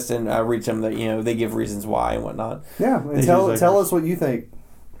that list and reach them. That they give reasons why and whatnot. Yeah, and tell us what you think.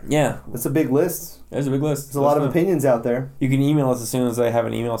 Yeah, it's a big list. It's a big list. There's a lot of opinions out there. You can email us as soon as I have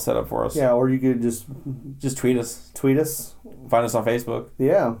an email set up for us. Yeah, or you could just tweet us. Tweet us. Find us on Facebook.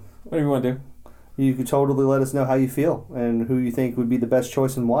 Yeah, whatever you want to do. You could totally let us know how you feel and who you think would be the best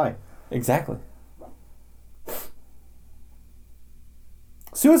choice and why. Exactly.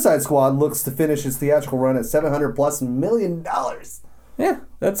 Suicide Squad looks to finish its theatrical run at $700+ million. Yeah,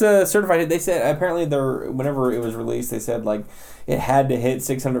 that's a certified hit. They said apparently whenever it was released, they said like it had to hit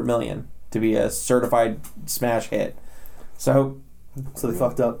 $600 million to be a certified smash hit. So they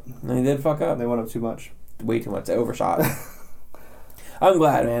fucked up. They did fuck up. They went up too much. Way too much. They overshot. I'm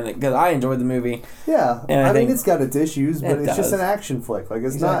glad, man, because I enjoyed the movie. Yeah, and I mean it's got its issues, but it's just an action flick. Like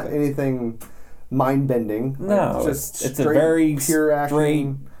it's exactly. not anything mind bending. No, like, it's a very pure action,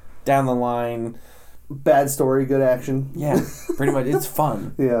 straight down the line. Bad story, good action. Yeah, pretty much. It's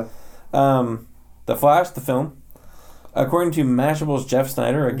fun. Yeah. The Flash, the film. According to Mashable's Jeff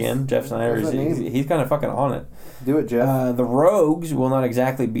Snyder, again, Jeff Snyder, he's kind of fucking on it. Do it, Jeff. The Rogues will not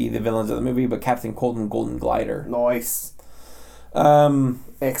exactly be the villains of the movie, but Captain Cold and Golden Glider. Nice.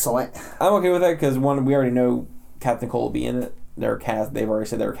 Excellent. I'm okay with that because we already know Captain Cold will be in it. They've already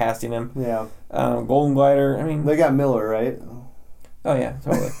said they were casting him. Yeah. Golden Glider. I mean, they got Miller, right? Oh yeah,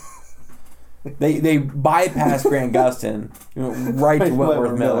 totally. They bypassed Grant Gustin, right to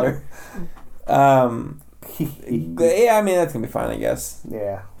Wentworth Miller. Yeah, I mean that's gonna be fine, I guess.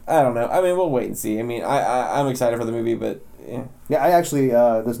 Yeah. I don't know. I mean, we'll wait and see. I mean, I'm excited for the movie, but yeah. Yeah, I actually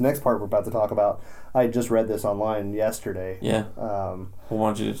this next part we're about to talk about, I just read this online yesterday. Yeah. Why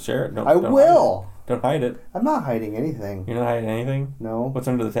don't you share it? I will. Don't hide it. I'm not hiding anything. You're not hiding anything? No. What's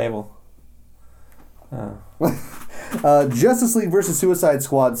under the table? Oh. Justice League vs. Suicide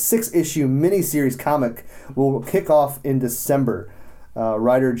Squad 6-issue miniseries comic will kick off in December.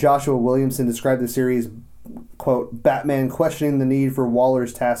 Writer Joshua Williamson described the series, quote, Batman questioning the need for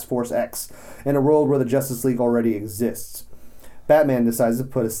Waller's Task Force X in a world where the Justice League already exists. Batman decides to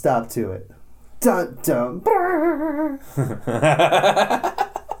put a stop to it. Dun dun.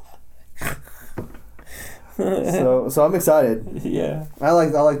 So I'm excited. Yeah. I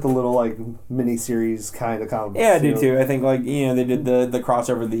like the little like mini series kind of comic. Yeah, I do too. I think like they did the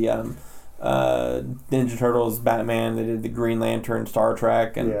crossover, the Ninja Turtles, Batman. They did the Green Lantern, Star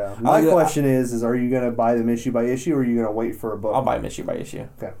Trek, and yeah. My question is are you gonna buy them issue by issue, or are you gonna wait for a book? I'll buy them issue by issue.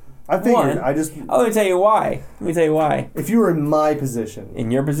 Okay. I figured. Let me tell you why. If you were in my position.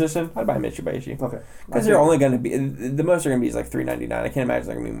 In your position, I'd buy them issue by issue. Okay. Because they're only going to be, the most they're going to be is like $3.99. I can't imagine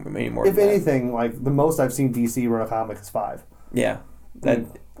they're going to be any more. If anything, like the most I've seen DC run a comic is 5. Yeah.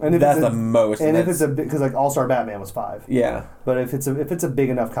 And that's the most. And if it's because like All Star Batman was 5. Yeah. But if it's a big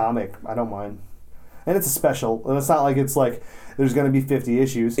enough comic, I don't mind. And it's a special, and it's not like it's like there's going to be 50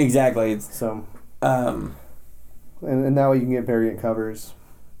 issues. Exactly. So. And now you can get variant covers.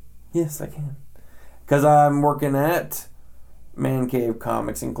 Yes, I can. Because I'm working at Man Cave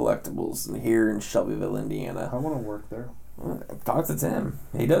Comics and Collectibles here in Shelbyville, Indiana. I want to work there. Talk to Tim.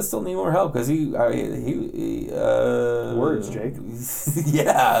 He does still need more help because he words, Jake.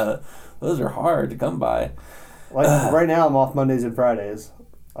 Yeah, those are hard to come by. Like right now, I'm off Mondays and Fridays.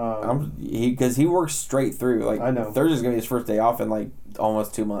 Because he works straight through. Like I know Thursday's gonna be his first day off in like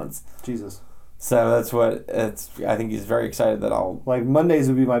almost 2 months. Jesus. So that's what it's. I think he's very excited that I'll. Like Mondays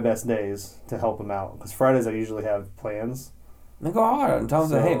would be my best days to help him out because Fridays I usually have plans. Then go hard and tell him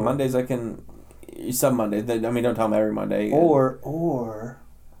that hey, Mondays I can. Some Mondays. I mean, don't tell him every Monday. Or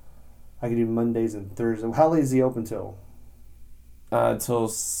I could do Mondays and Thursdays. How late is he open till? Till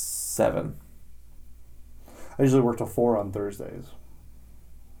 7. I usually work till 4 on Thursdays.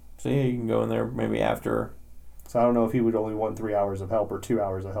 So yeah, you can go in there maybe after. So I don't know if he would only want 3 hours of help or 2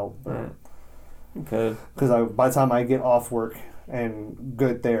 hours of help. Right. You could. Because by the time I get off work and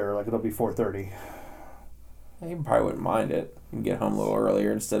get there, like it'll be 4:30. You probably wouldn't mind it. You can get home a little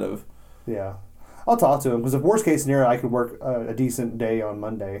earlier instead of. Yeah, I'll talk to him because if worst case scenario, I could work a decent day on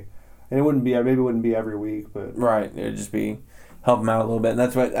Monday, and it wouldn't be every week, but right. It would just be help him out a little bit, and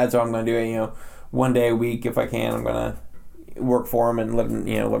that's what I'm going to do. One day a week if I can. I'm going to work for him and let him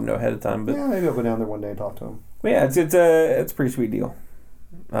know ahead of time. But yeah, maybe I'll go down there one day and talk to him. But yeah, it's a pretty sweet deal.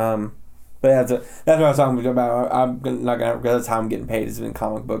 But yeah, that's what I was talking about. I'm not gonna because that's how I'm getting paid is in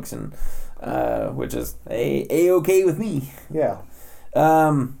comic books and which is a-okay with me. Yeah.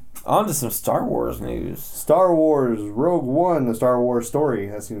 On to some Star Wars news. Star Wars Rogue One, a Star Wars story.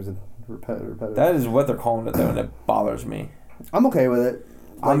 That seems repetitive. That is what they're calling it though, and it bothers me. I'm okay with it.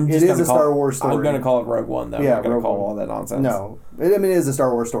 It is a Star Wars story. I'm gonna call it Rogue One though. Yeah, I'm not gonna call One. all that nonsense. No, it is a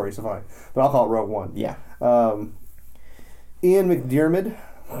Star Wars story, so fine. But I'll call it Rogue One. Yeah. Ian McDiarmid.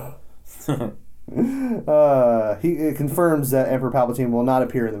 He confirms that Emperor Palpatine will not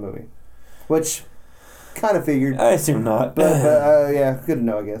appear in the movie, which kind of figured. I assume not. But yeah, good to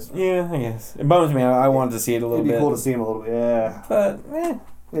know, I guess. Yeah, I guess it bums me. I wanted to see it a little bit. It'd be cool to see him a little bit. Yeah, but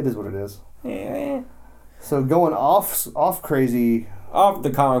it is what it is. Yeah. So going off crazy. Off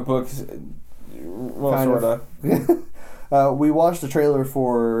the comic books. Well, sort of. We watched the trailer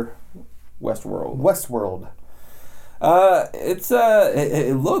for Westworld.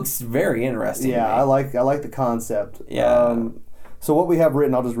 It looks very interesting. Yeah, I like the concept. Yeah. So what we have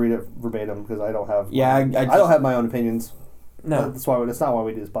written, I'll just read it verbatim because I don't have. Yeah, I don't have my own opinions. No, that's why. That's not why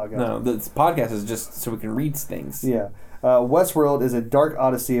we do this podcast. No, this podcast is just so we can read things. Yeah. Westworld is a dark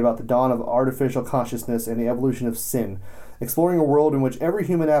odyssey about the dawn of artificial consciousness and the evolution of sin, exploring a world in which every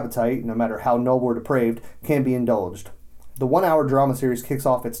human appetite, no matter how noble or depraved, can be indulged. The 1-hour drama series kicks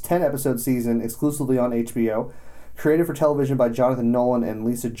off its 10-episode season exclusively on HBO. Created for television by Jonathan Nolan and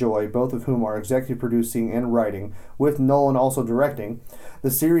Lisa Joy, both of whom are executive producing and writing, with Nolan also directing. The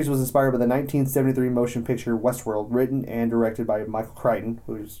series was inspired by the 1973 motion picture Westworld, written and directed by Michael Crichton,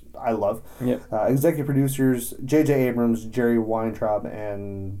 who I love. Yep. Executive producers J.J. Abrams, Jerry Weintraub,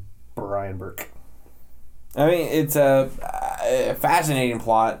 and Brian Burke. I mean, it's a fascinating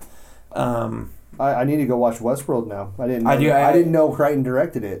plot. I need to go watch Westworld now. I didn't know Crichton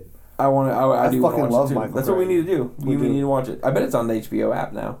directed it. I do fucking watch love it too. Michael That's what we Crichton. need to do. We need to watch it. I bet it's on the HBO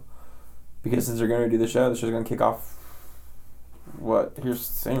app now. Because since they're going to do the show's going to kick off, here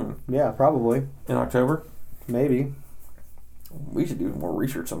soon? Yeah, probably. In October? Maybe. We should do more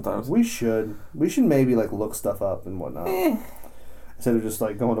research sometimes. We should maybe look stuff up and whatnot. instead of just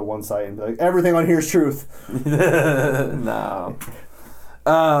like going to one site and be like, everything on here is truth. No.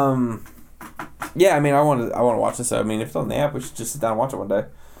 Yeah, I mean, I want to watch this. I mean, if it's on the app, we should just sit down and watch it one day.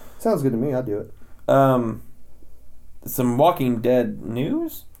 Sounds good to me. I'd do it. Some Walking Dead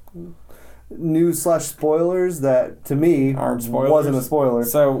news. News/spoilers that to me Aren't spoilers. wasn't a spoiler.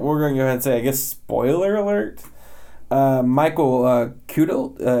 So we're going to go ahead and say, I guess, spoiler alert. Michael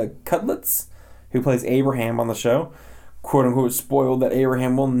Cudlitz, who plays Abraham on the show, quote unquote spoiled that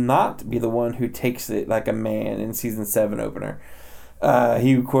Abraham will not be the one who takes it like a man in season 7 opener.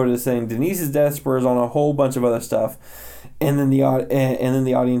 He quoted as saying, Denise's death spurs on a whole bunch of other stuff, and then the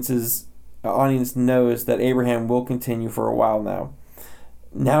audience knows that Abraham will continue for a while now.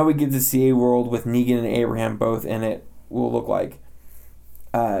 Now we get to see a world with Negan and Abraham both in it will look like.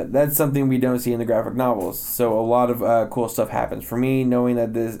 That's something we don't see in the graphic novels. So a lot of cool stuff happens. For me, knowing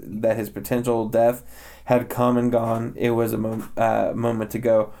that his potential death had come and gone, it was a moment to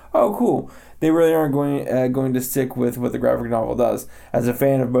go, oh, cool. They really aren't going to stick with what the graphic novel does. As a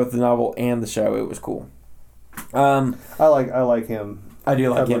fan of both the novel and the show, it was cool. I like him. I do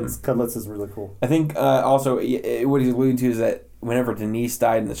like him. Cudlitz is really cool. I think also what he's alluding to is that whenever Denise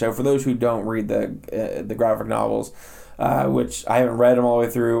died in the show, for those who don't read the graphic novels, which I haven't read them all the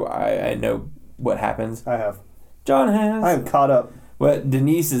way through, I know what happens. I have. John has. I am caught up. But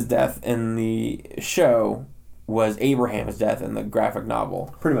Denise's death in the show was Abraham's death in the graphic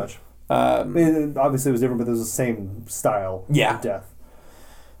novel. Pretty much. I mean, obviously it was different, but it was the same style of death.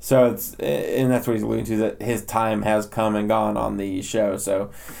 So and that's what he's alluding to, that his time has come and gone on the show.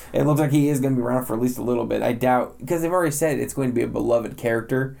 So it looks like he is going to be around for at least a little bit. I doubt, because they've already said it's going to be a beloved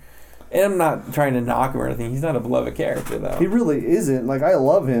character. And I'm not trying to knock him or anything. He's not a beloved character, though. He really isn't. Like, I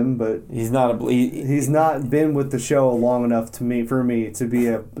love him, but he's not he's not been with the show long enough for me to be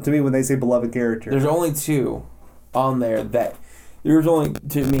when they say beloved character. There's only two on there that there's only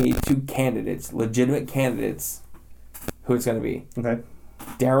to me 2 candidates, legitimate candidates, who it's going to be. Okay.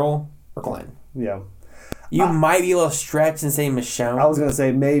 Daryl or Glenn. Yeah. You might be able to stretch and say Michonne. I was going to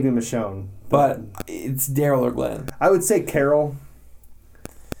say maybe Michonne. But it's Daryl or Glenn. I would say Carol.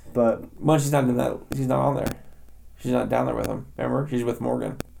 But well, she's not in that. She's not on there. She's not down there with him. Remember, she's with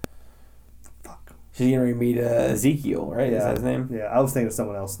Morgan. Fuck. She's gonna meet Ezekiel, right? Yeah. Is that his name? Yeah, I was thinking of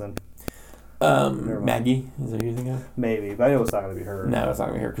someone else then. Maggie. Is that who you think of? Maybe, but I know it's not gonna be her. No, it's not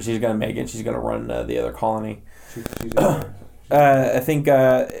gonna be her because she's gonna make it. She's gonna run the other colony. She's I think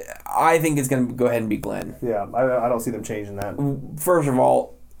it's gonna go ahead and be Glenn. Yeah, I don't see them changing that. First of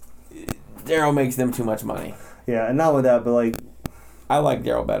all, Daryl makes them too much money. Yeah, and not only that, but like. I like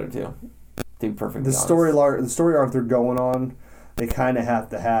Daryl better too. To be perfectly honest. The story arc they're going on, they kind of have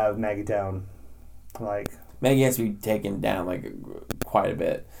to have Maggie down. Like Maggie has to be taken down like quite a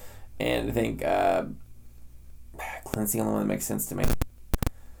bit, and I think Clint's the only one that makes sense to me.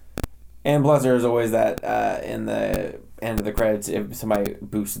 And plus, there's always that in the end of the credits, if somebody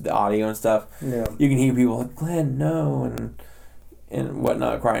boosted the audio and stuff, yeah, you can hear people like Glenn, no, and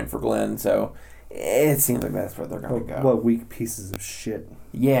whatnot crying for Glenn. So. It seems like that's where they're going to go. What weak pieces of shit.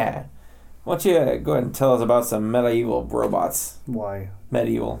 Yeah. Why don't you go ahead and tell us about some medieval robots? Why?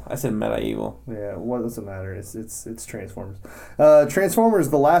 Medieval. I said medieval. Yeah, what does it matter? It's Transformers.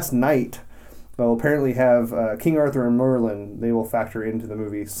 Transformers The Last Night will apparently have King Arthur and Merlin. They will factor into the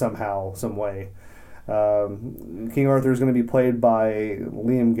movie somehow, some way. King Arthur is going to be played by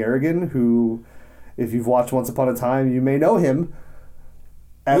Liam Garrigan, who, if you've watched Once Upon a Time, you may know him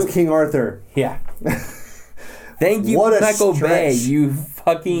as King Arthur. Yeah. Thank you, Michael Bay. You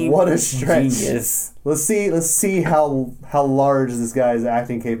fucking what a stretch. Genius. Let's see how large this guy's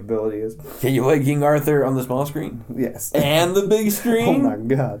acting capability is. Can you play King Arthur on the small screen? Yes. And the big screen? Oh my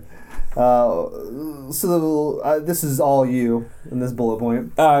god. This is all you in this bullet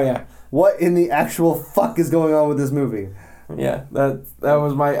point. Oh yeah. What in the actual fuck is going on with this movie? Yeah, that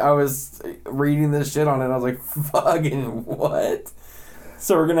was I was reading this shit on it. I was like, fucking what?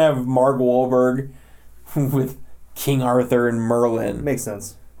 So we're gonna have Mark Wahlberg with King Arthur and Merlin. Makes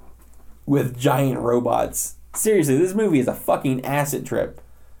sense. With giant robots. Seriously, this movie is a fucking acid trip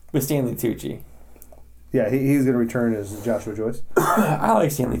with Stanley Tucci. Yeah, he's gonna return as Joshua Joyce. I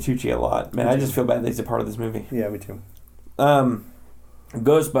like Stanley Tucci a lot, man. I just feel bad that he's a part of this movie. Yeah, me too.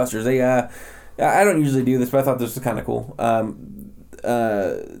 Ghostbusters. I don't usually do this, but I thought this was kind of cool.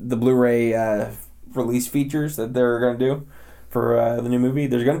 The Blu-ray release features that they're gonna do for the new movie.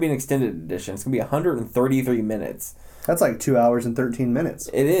 There's going to be an extended edition. It's going to be 133 minutes. That's like 2 hours and 13 minutes.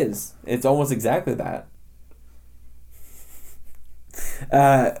 It is. It's almost exactly that.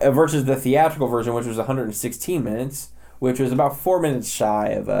 Versus the theatrical version, which was 116 minutes, which was about 4 minutes shy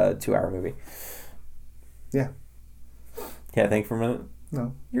of a 2 hour movie. Yeah. Can I think for a minute?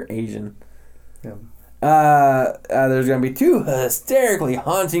 No. You're Asian. Yeah. There's going to be 2 hysterically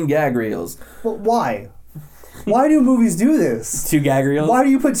haunting gag reels. But why? Why do movies do this? 2 gag reels? Why do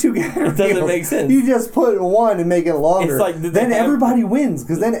you put 2 gag reels? It doesn't make sense. You just put one and make it longer. It's like, then everybody wins,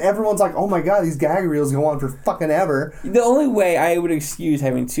 because then everyone's like, oh my god, these gag reels go on for fucking ever. The only way I would excuse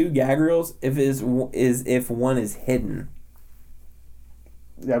having 2 gag reels is if one is hidden.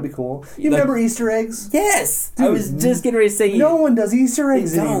 That'd be cool. You remember Easter eggs? Yes! Dude, I was just getting ready to say... No one does Easter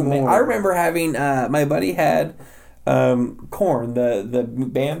eggs anymore. Man. I remember having... my buddy had Korn, the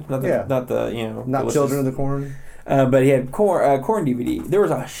band. Not the Not Children of the Corn. But he had Korn DVD. There was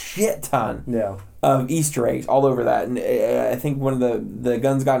a shit ton of Easter eggs all over that. And I think one of the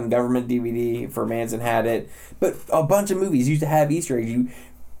Guns Gotten Government DVD for Manson had it. But a bunch of movies used to have Easter eggs. You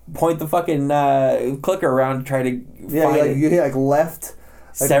point the fucking clicker around to try to find it. You hit left...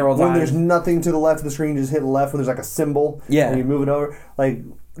 several times. When there's nothing to the left of the screen, you just hit left when there's a symbol. Yeah. And you move it over. They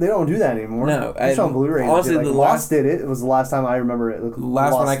don't do that anymore. No. It's on Blu-ray. Honestly, the Lost did it. It was the last time I remember it.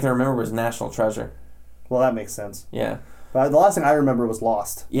 Last one I can remember was National Treasure. Well, that makes sense. Yeah. But the last thing I remember was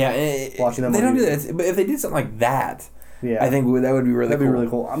Lost. Yeah. Watching them. They don't do that. But if they did something like that, yeah, I think that would be really cool. That'd be really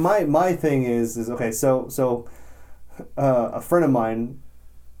cool. My thing is okay, so a friend of mine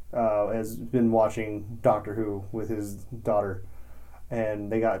has been watching Doctor Who with his daughter.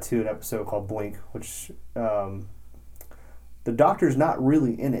 And they got to an episode called Blink, which the Doctor's not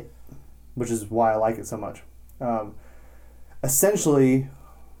really in it, which is why I like it so much. Essentially,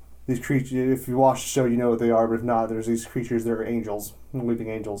 these creatures, if you watch the show, you know what they are, but if not, there's these creatures that are angels, weeping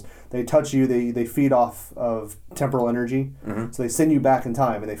angels. They touch you, they feed off of temporal energy, so they send you back in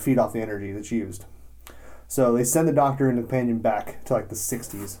time, and they feed off the energy that's used. So they send the Doctor and the companion back to the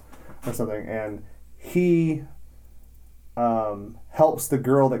 60s or something, and he... helps the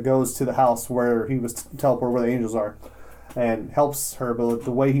girl that goes to the house where he was teleported, where the angels are, and helps her. But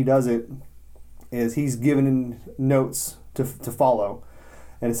the way he does it is he's given notes to follow,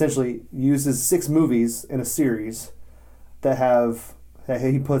 and essentially uses 6 movies in a series that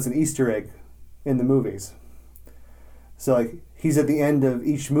he puts an Easter egg in the movies. So he's at the end of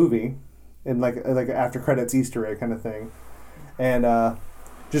each movie, and like after credits Easter egg kind of thing, and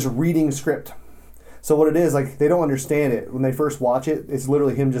just reading script. So what it is, they don't understand it. When they first watch it, it's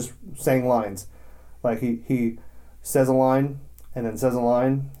literally him just saying lines. He says a line, and then says a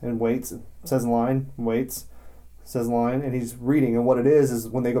line, and waits, says a line, waits, says a line, and he's reading. And what it is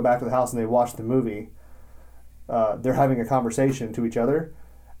when they go back to the house and they watch the movie, they're having a conversation to each other,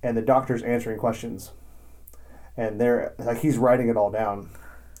 and the Doctor's answering questions. And they're, he's writing it all down.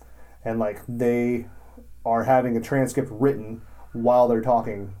 And, they are having a transcript written while they're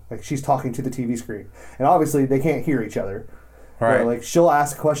talking. She's talking to the TV screen, and obviously they can't hear each other, right? But, she'll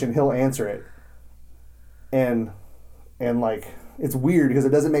ask a question, he'll answer it, and it's weird because it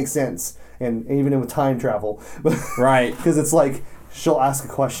doesn't make sense, and even with time travel, but right, because it's she'll ask a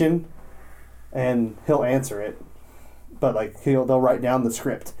question and he'll answer it, but they'll write down the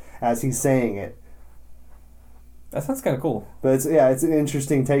script as he's saying it. That sounds kind of cool. But it's an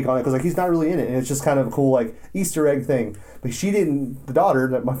interesting take on it because he's not really in it, and it's just kind of a cool Easter egg thing. But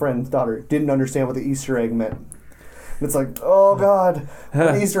my friend's daughter, didn't understand what the Easter egg meant. And it's oh god,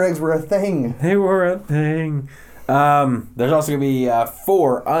 Easter eggs were a thing. They were a thing. There's also gonna be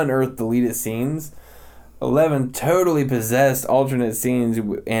 4 unearthed deleted scenes, 11 totally possessed alternate scenes,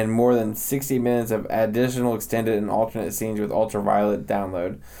 and more than 60 minutes of additional extended and alternate scenes with ultraviolet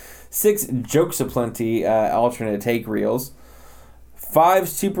download. 6 jokes aplenty alternate take reels. 5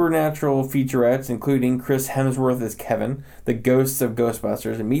 supernatural featurettes, including Chris Hemsworth as Kevin, the Ghosts of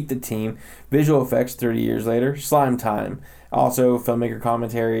Ghostbusters, and Meet the Team, visual effects 30 years later, Slime Time, also filmmaker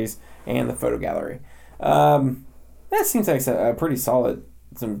commentaries, and the photo gallery. That seems like some pretty solid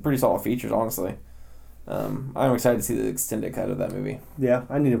features, honestly. I'm excited to see the extended cut of that movie. Yeah,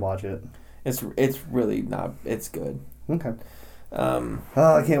 I need to watch it. It's really not. It's good. Okay.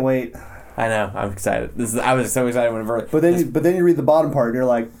 I can't wait. I know. I'm excited. I was so excited when it first. But then you read the bottom part and you're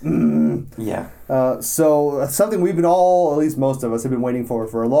like, yeah. So something we've been all, at least most of us, have been waiting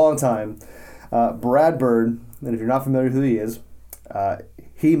for a long time. Brad Bird, and if you're not familiar with who he is,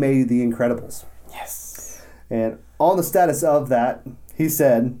 he made The Incredibles. Yes. And on the status of that, he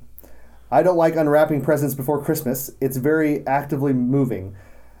said, "I don't like unwrapping presents before Christmas. It's very actively moving.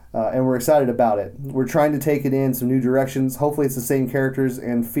 And we're excited about it. We're trying to take it in some new directions. Hopefully it's the same characters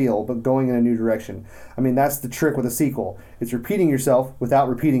and feel, but going in a new direction. I mean, that's the trick with a sequel. It's repeating yourself without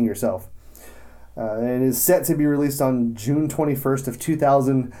repeating yourself." And it is set to be released on June 21st of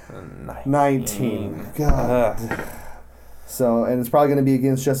 2019. God. So, and it's probably going to be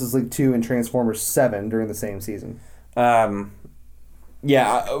against Justice League 2 and Transformers 7 during the same season. Yeah,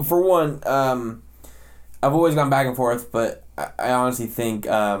 for one, I've always gone back and forth, but I honestly think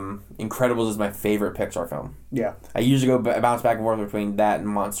Incredibles is my favorite Pixar film. Yeah. I usually bounce back and forth between that and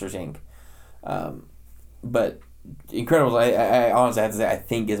Monsters, Inc. But Incredibles, I honestly have to say, I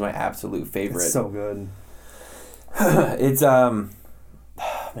think is my absolute favorite. It's so good. It's, man,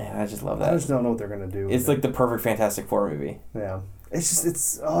 I just love that. I just don't know what they're going to do. It's like the perfect Fantastic Four movie. Yeah.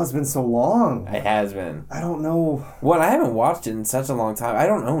 It's been so long. It has been. I don't know. Well, I haven't watched it in such a long time. I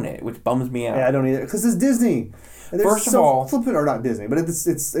don't own it, which bums me out. Yeah, I don't either. Because it's Disney. First of all, or not Disney, but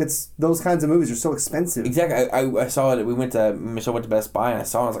it's those kinds of movies are so expensive. Exactly. I saw it. Michelle went to Best Buy, and I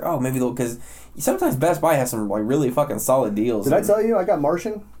saw it. I was like, oh, maybe because sometimes Best Buy has some like really fucking solid deals. Did I tell you I got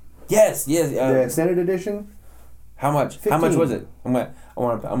Martian? Yes. The extended edition. How much? 15. How much was it? We're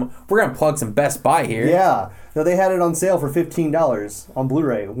gonna plug some Best Buy here. Yeah. No, they had it on sale for $15 on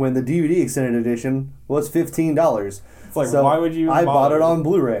Blu-ray when the DVD extended edition was $15. It's like, why would you? I bought it on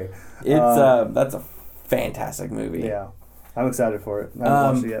Blu-ray. It's that's a fantastic movie. Yeah, I'm excited for it. I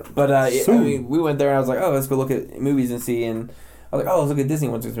haven't watched it yet. But I mean, we went there and I was like, oh, let's go look at movies and see. And I was like, oh, let's look at Disney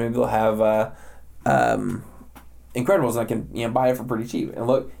ones because maybe they'll have Incredibles and I can buy it for pretty cheap. And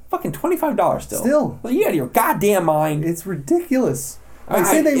look, fucking $25 still. Still, well, you out of your goddamn mind. It's ridiculous. Like,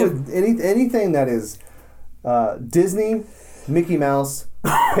 same thing with anything that is Disney, Mickey Mouse,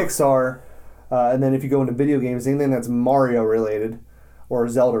 Pixar, and then if you go into video games, anything that's Mario related or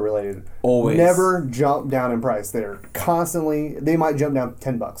Zelda related, always never jump down in price. They're constantly. They might jump down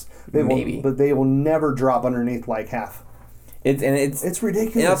 $10. Maybe, but they will never drop underneath like half. It's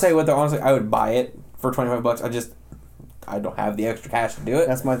ridiculous. And I'll tell you what, though, honestly, I would buy it for $25. I don't have the extra cash to do it.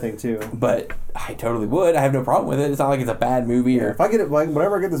 That's my thing too. But I totally would. I have no problem with it. It's not like it's a bad movie or. If I get it, like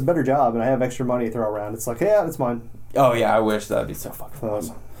whenever I get this better job and I have extra money to throw around, it's like, yeah, it's mine. Oh yeah, I wish that'd be so fucking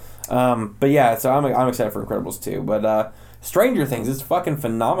awesome. But yeah, so I'm excited for Incredibles too. But Stranger Things is fucking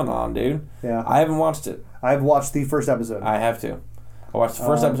phenomenon, dude. Yeah. I haven't watched it. I've watched the first episode. I have to. I watched the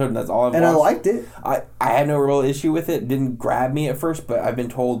first episode and that's all I've watched. And I liked it. I had no real issue with it. It didn't grab me at first, but I've been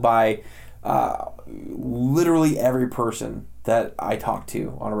told by literally every person that I talk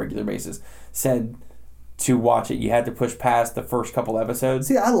to on a regular basis said to watch it. You had to push past the first couple episodes.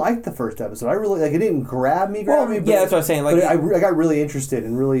 See, I liked the first episode. I really it didn't grab me. But yeah, that's what I was saying. Like, but I got really interested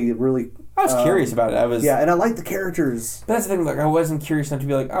and really. I was curious about it. And I liked the characters. But that's the thing. Like, I wasn't curious enough to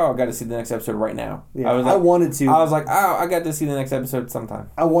be like, oh, I got to see the next episode right now. Yeah, I wanted to. I was like, oh, I got to see the next episode sometime.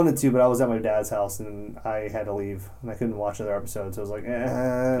 I wanted to, but I was at my dad's house and I had to leave and I couldn't watch another episode. So I was like,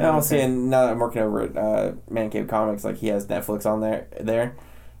 I don't see. And now that I'm working over at Man Cave Comics, like he has Netflix on there,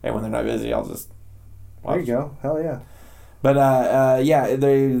 and when they're not busy, I'll just watch. There you go. Hell yeah. But yeah,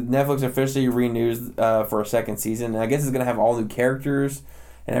 Netflix officially renews for a second season. And I guess it's gonna have all new characters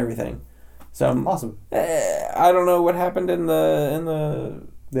and everything. So awesome. I don't know what happened in the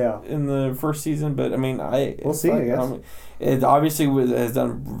first season, but I mean, we'll see. I guess it obviously has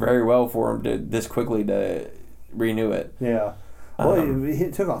done very well for him this quickly to renew it. Yeah. Well,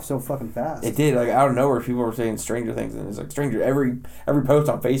 it took off so fucking fast. It did. Like out of nowhere, people were saying Stranger Things, and it's like Stranger. Every post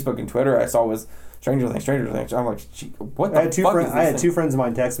on Facebook and Twitter I saw was Stranger Things. I'm like, what the fuck is this I had two friends of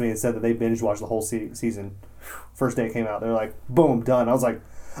mine text me and said that they binge watched the whole season. First day it came out, they're like, boom, done. I was like,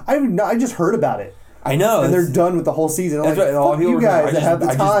 I just heard about it. I know. And they're done with the whole season. I'm like, fuck you guys that have the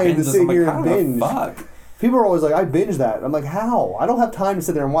time to sit here and binge. Fuck? People are always like, I binged that. I'm like, how? I don't have time to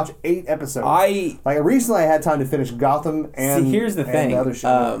sit there and watch 8 episodes. Recently I had time to finish Gotham and here's the thing. The other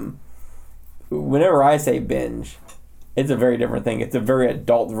shit. Whenever I say binge, it's a very different thing. It's a very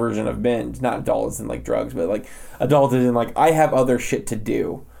adult version of binge. Not adult as in like drugs, but like adult as in like I have other shit to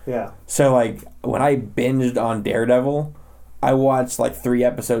do. Yeah. So like when I binged on Daredevil, I watched like 3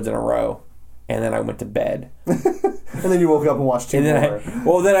 episodes in a row, and then I went to bed. And then you woke up and watched 2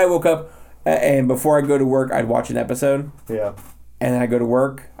 more. Then I woke up, and before I go to work, I'd watch an episode. Yeah. And then I go to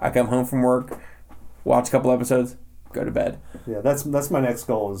work. I come home from work, watch a couple episodes, go to bed. Yeah, that's my next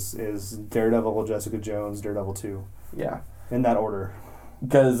goal is Daredevil, Jessica Jones, Daredevil 2. Yeah. In that order.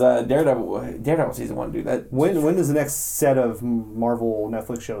 Because Daredevil season 1, dude. When does the next set of Marvel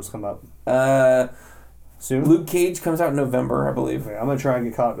Netflix shows come up? Soon? Luke Cage comes out in November, I believe. Okay, I'm going to try and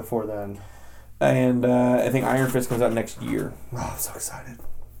get caught before then. And I think Iron Fist comes out next year. Oh, I'm so excited.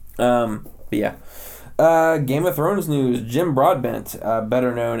 But yeah. Game of Thrones news. Jim Broadbent,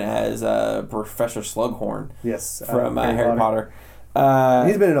 better known as Professor Slughorn. Yes. From Harry Potter.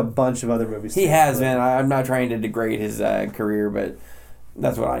 He's been in a bunch of other movies. He has been. I'm not trying to degrade his career, but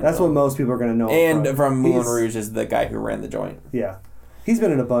that's what I know. That's what most people are going to know. And from Moulin Rouge is the guy who ran the joint. Yeah. He's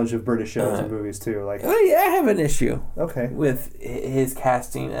been in a bunch of British shows and movies too. Like, I have an issue. Okay. With his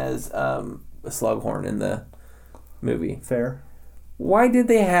casting as Slughorn in the movie. Fair. Why did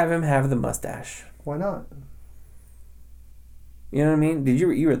they have him have the mustache? Why not? You know what I mean? Did you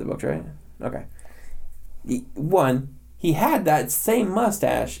read the books, right? Okay. He had that same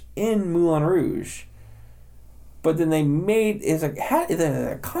mustache in Moulin Rouge, but then they made had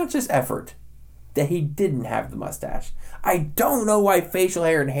a conscious effort that he didn't have the mustache. I don't know why facial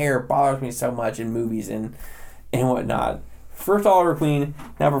hair and hair bothers me so much in movies and whatnot. First Oliver Queen,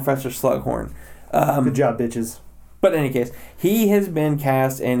 now Professor Slughorn. Good job, bitches. But in any case, he has been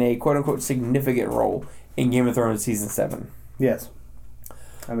cast in a quote-unquote significant role in Game of Thrones Season 7. Yes.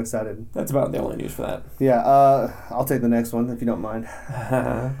 I'm excited. That's about the only news for that. Yeah, I'll take the next one if you don't mind.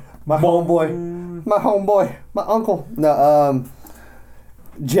 My homeboy, my uncle. No,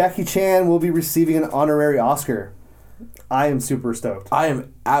 Jackie Chan will be receiving an honorary Oscar. I am super stoked. I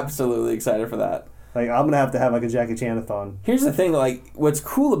am absolutely excited for that. Like, I'm gonna have to have like a Jackie Chan-a-thon. Here's the thing, like, what's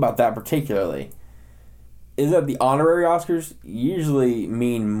cool about that particularly is that the honorary Oscars usually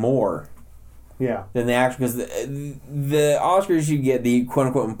mean more Yeah. than the actual, because the Oscars you get, the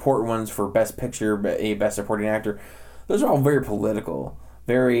quote-unquote important ones for Best Picture, Best Supporting Actor, those are all very political.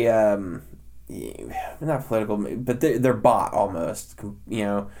 Very, not political, but they're bought almost, you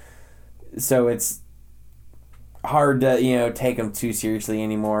know. So it's hard to, you know, take them too seriously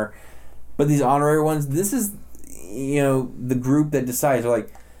anymore. But these honorary ones, this is, you know, the group that decides. They're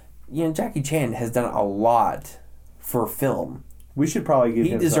like, you know, Jackie Chan has done a lot for film. We should probably give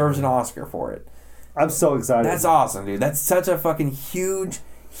him He deserves something. an Oscar for it. I'm so excited. That's awesome, dude. That's such a fucking huge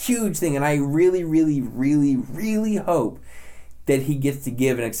thing. And I really, really, really, really hope that he gets to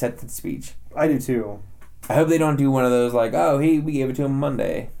give an acceptance speech. I do too. I hope they don't do one of those like, oh, we gave it to him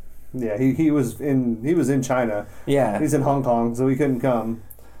Monday. Yeah, he was in China. Yeah. He's in Hong Kong, so he couldn't come.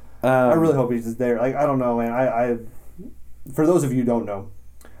 I really hope he's just there. Like, I don't know, man. I for those of you who don't know,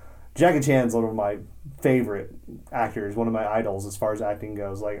 Jackie Chan's one of my favorite actors, one of my idols as far as acting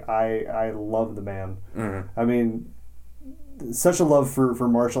goes. Like, I love the man. Mm-hmm. I mean, such a love for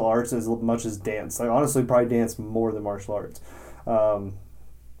martial arts as much as dance. Like, honestly, probably dance more than martial arts.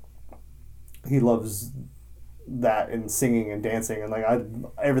 He loves that and singing and dancing and like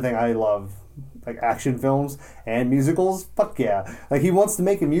everything I love, like action films and musicals. Fuck yeah! Like, he wants to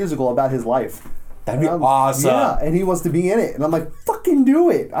make a musical about his life. That'd be And awesome. Yeah, and he wants to be in it, and I'm like, fucking do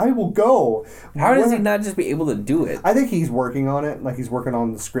it! I will go. How does he not just be able to do it? I think he's working on it. Like, he's working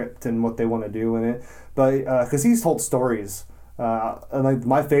on the script and what they want to do in it. But because he's told stories, and like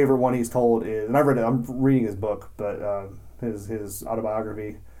my favorite one he's told is, and I'm reading his book, but his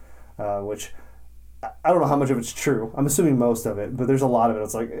autobiography, which I don't know how much of it's true. I'm assuming most of it, but there's a lot of it.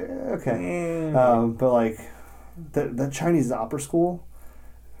 It's like, okay. But like the Chinese opera school,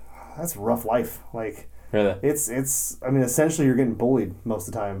 that's a rough life. Like, Really? it's I mean, essentially you're getting bullied most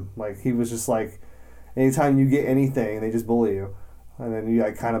of the time. Like, he was just like, anytime you get anything, they just bully you. And then you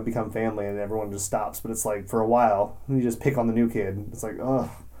like kind of become family and everyone just stops. But it's like, for a while, you just pick on the new kid. It's like, ugh.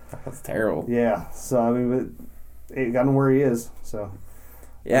 That's terrible. Yeah. So, I mean, but it got him where he is. So.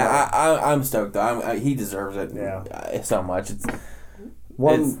 Yeah, I'm stoked though. He deserves it. Yeah. So much. It's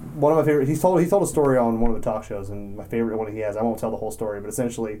One of my favorite. He told a story on one of the talk shows, and my favorite one he has. I won't tell the whole story, but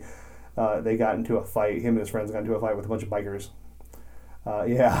essentially, they got into a fight. Him and his friends got into a fight with a bunch of bikers.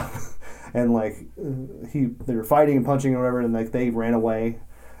 Yeah, and like they were fighting and punching or whatever, and like they ran away,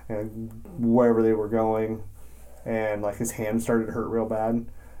 and wherever they were going, and like his hand started to hurt real bad,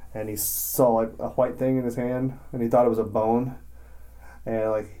 and he saw like a white thing in his hand, and he thought it was a bone,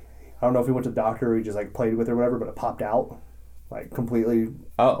 and like I don't know if he went to the doctor or he just like played with it or whatever, but it popped out. Like, completely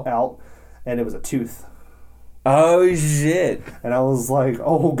out, and it was a tooth. Oh, shit. And I was like,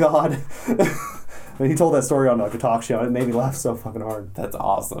 oh, God. And he told that story on like a talk show, and it made me laugh so fucking hard. That's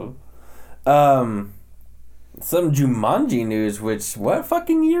awesome. Some Jumanji news, which, what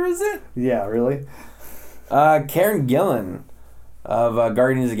fucking year is it? Yeah, really? Karen Gillan of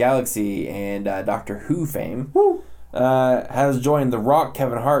Guardians of the Galaxy and Doctor Who fame has joined The Rock,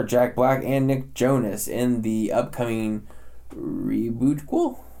 Kevin Hart, Jack Black, and Nick Jonas in the upcoming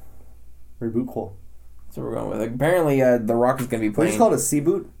reboot-quel? Reboot-quel. That's what we're going with. Like, apparently, The Rock is going to be What playing... is called a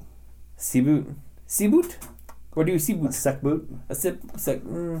C-boot? C-boot? C-boot? What do you C-boot? A sec-boot? A sec... I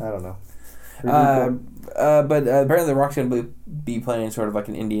don't know. But apparently The Rock's going to be playing sort of like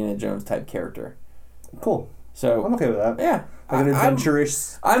an Indiana Jones type character. Cool. So I'm okay with that. Yeah. Like an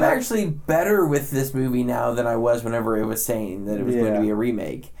adventure-ish... I'm actually better with this movie now than I was whenever it was saying that it was going to be a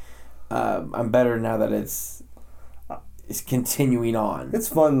remake. I'm better now that it's continuing on. It's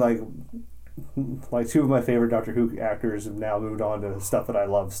fun, like two of my favorite Doctor Who actors have now moved on to stuff that I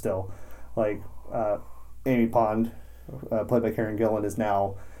love still. Like, Amy Pond, played by Karen Gillan, is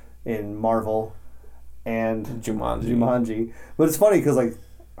now in Marvel, and Jumanji. But it's funny because like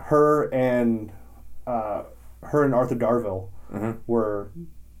her and Arthur Darvill were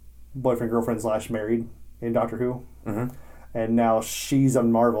boyfriend girlfriend / married in Doctor Who, and now she's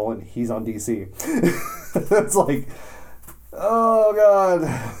on Marvel and he's on DC. It's like, oh god.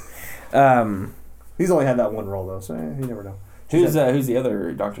 He's only had that one role though, so you never know. Who's the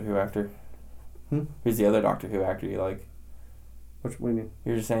other Doctor Who actor? Who's the other Doctor Who actor you like? What do you mean?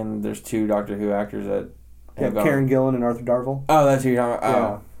 You're just saying there's 2 Doctor Who actors that. Karen Gillan and Arthur Darvill. Oh, that's who you're talking about. Oh.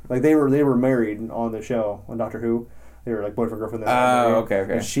 Yeah, like they were married on the show on Doctor Who. They were like boyfriend girlfriend. Oh, okay.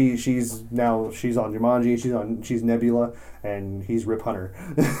 And she's on Jumanji. She's Nebula, and he's Rip Hunter.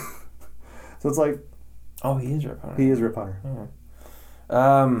 So it's like, oh, he is Rip Hunter. He is Rip Hunter.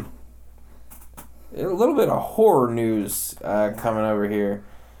 A little bit of horror news coming over here.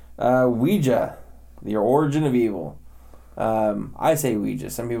 Ouija, the origin of evil. I say Ouija.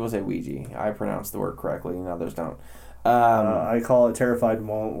 Some people say Ouija. I pronounce the word correctly, and others don't. I call it terrified and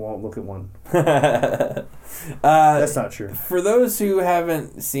won't look at one. That's not true. For those who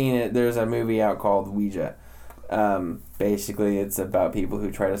haven't seen it, there's a movie out called Ouija. Basically, it's about people who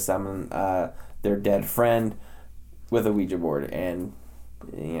try to summon their dead friend with a Ouija board, and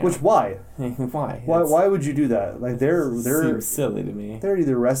you know. Which why? Why? Why would you do that? Like they're seems silly to me. They're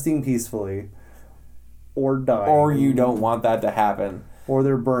either resting peacefully, or dying, or you don't want that to happen. Or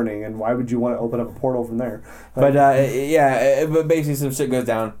they're burning, and why would you want to open up a portal from there? Like, but basically some shit goes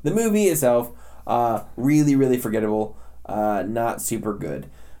down. The movie itself, really, really forgettable, not super good.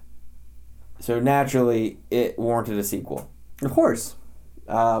 So naturally, it warranted a sequel. Of course.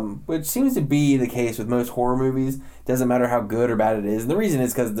 Which seems to be the case with most horror movies. Doesn't matter how good or bad it is. And the reason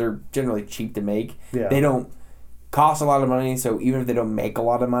is because they're generally cheap to make. Yeah. They don't cost a lot of money, so even if they don't make a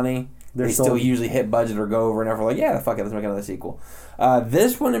lot of money, they still usually hit budget or go over and over. Like, yeah, fuck it, let's make another sequel.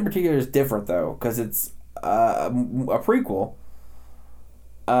 This one in particular is different, though, because it's a prequel,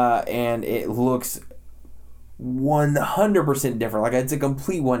 and it looks 100% different. Like, it's a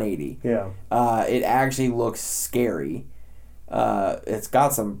complete 180. Yeah. It actually looks scary. It's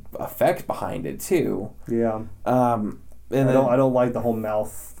got some effect behind it, too. Yeah. And I don't like the whole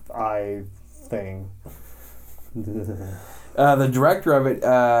mouth eye thing. The director of it,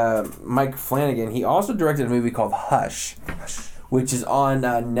 Mike Flanagan, he also directed a movie called Hush, which is on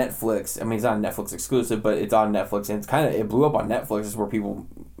Netflix. I mean, it's not Netflix exclusive, but it's on Netflix, and it blew up on Netflix. Is where people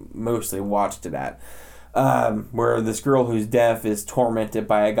mostly watched it at. Where this girl who's deaf is tormented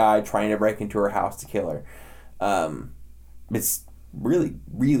by a guy trying to break into her house to kill her. It's really,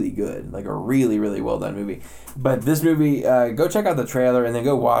 really good. Like a really, really well done movie. But this movie, go check out the trailer and then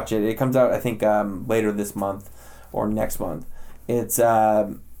go watch it. It comes out, I think, later this month or next month. It's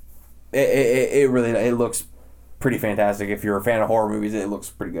it really looks pretty fantastic. If you're a fan of horror movies, it looks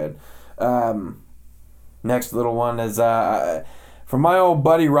pretty good. Next little one is from my old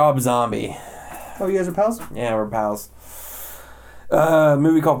buddy Rob Zombie. Oh, you guys are pals? Yeah, we're pals.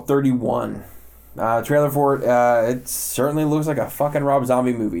 Movie called 31. Trailer for it. It certainly looks like a fucking Rob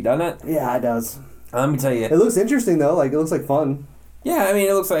Zombie movie, doesn't it? Yeah, it does. Let me tell you. It looks interesting though. Like it looks like fun. Yeah, I mean,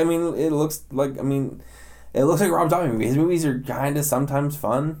 it looks like a Rob Zombie movie. His movies are kind of sometimes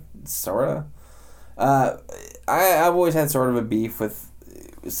fun, sorta. I've always had sort of a beef with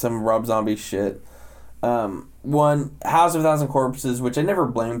some Rob Zombie shit. One, House of a Thousand Corpses, which I never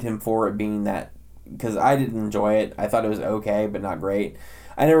blamed him for it being that, because I didn't enjoy it. I thought it was okay, but not great.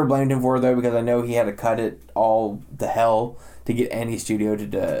 I never blamed him for it, though, because I know he had to cut it all to hell to get any studio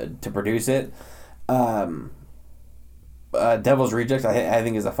to produce it. Devil's Rejects, I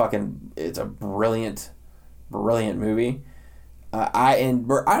think is it's a brilliant movie. I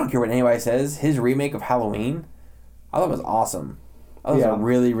don't care what anybody says. His remake of Halloween, I thought was awesome. That was a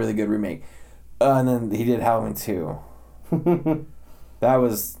really, really good remake. And then he did Halloween 2. That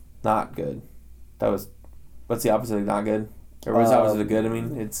was not good. What's the opposite of not good? Or what's the opposite of good? I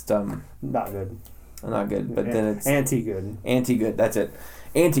mean, it's not good. Not good, but then it's anti-good. Anti-good. That's it.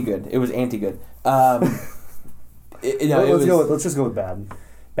 Anti-good. It was anti-good. Let's just go with bad.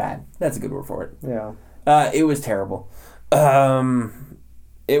 Bad. That's a good word for it. Yeah. It was terrible.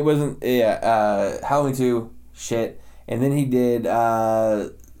 It wasn't. Yeah. Halloween 2, shit. And then he did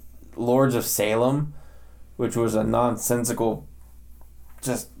Lords of Salem, which was a nonsensical,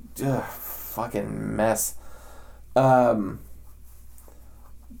 just fucking mess.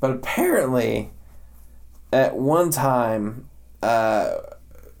 But apparently, at one time, a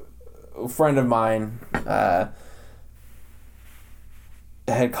friend of mine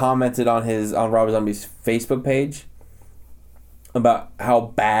had commented on Rob Zombie's Facebook page about how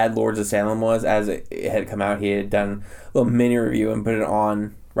bad Lords of Salem was as it had come out. He had done a little mini review and put it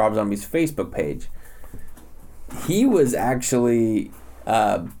on Rob Zombie's Facebook page. he was actually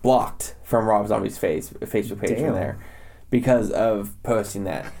blocked from Rob Zombie's Facebook page from there because of posting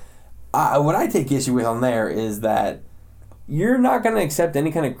that. What I take issue with on there is that you're not going to accept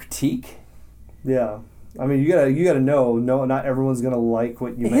any kind of critique. Yeah. I mean, you gotta know, not everyone's gonna like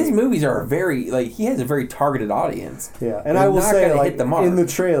what you make. His movies are he has a very targeted audience. Yeah, and I will say, like, hit the mark. in the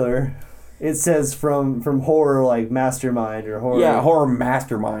trailer, it says from horror, like, mastermind or horror. Yeah, horror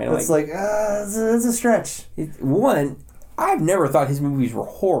mastermind. It's it's a stretch. I've never thought his movies were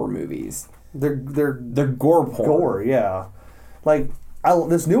horror movies. They're gore porn. Gore, yeah. Like,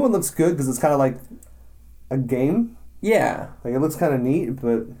 this new one looks good because it's kind of like a game. Yeah. Like, it looks kind of neat,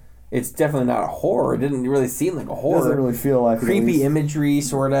 but it's definitely not a horror. It didn't really seem like a horror. It doesn't really feel like creepy imagery,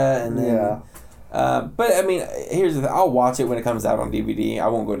 sorta, and then. Yeah. But I mean, here's the thing. I'll watch it when it comes out on DVD. I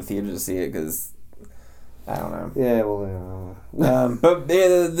won't go to theater to see it because I don't know. Yeah, well, but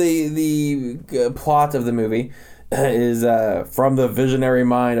the plot of the movie is from the visionary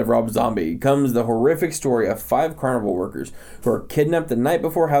mind of Rob Zombie comes the horrific story of 5 carnival workers who are kidnapped the night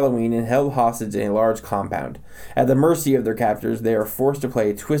before Halloween and held hostage in a large compound. At the mercy of their captors, they are forced to play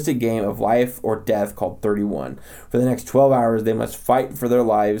a twisted game of life or death called 31. For the next 12 hours, they must fight for their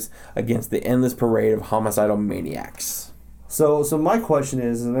lives against the endless parade of homicidal maniacs. So my question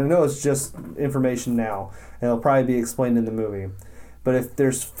is, and I know it's just information now, and it'll probably be explained in the movie, but if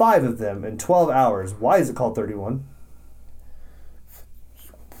there's 5 of them in 12 hours, why is it called 31?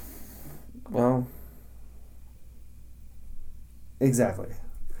 Well, exactly.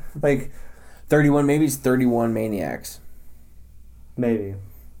 Like 31, maybe it's 31 maniacs. Maybe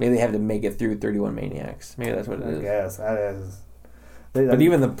they have to make it through 31 maniacs. Maybe that's what it is. Yes, that is. But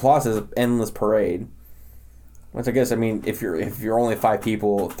even the plot is endless parade. Which I guess, I mean, if you're only 5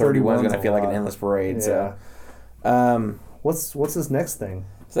 people, 31 is going to feel like an endless parade. Yeah. So, what's this next thing?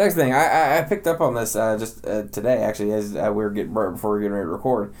 So next thing, I picked up on this just today, actually, as before we were getting ready to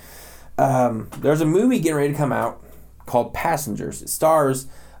record. There's a movie getting ready to come out called Passengers. It stars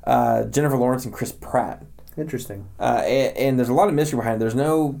Jennifer Lawrence and Chris Pratt. Interesting. And there's a lot of mystery behind it. There's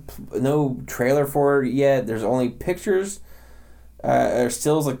no trailer for it yet. There's only pictures, or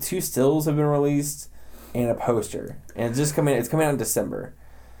stills, like 2 stills have been released, and a poster. And it's coming out in December.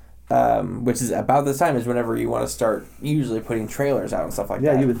 Which is about the time is whenever you want to start usually putting trailers out and stuff like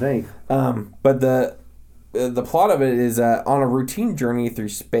that. Yeah, you would think. But the plot of it is on a routine journey through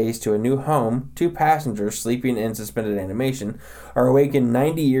space to a new home, 2 passengers sleeping in suspended animation are awakened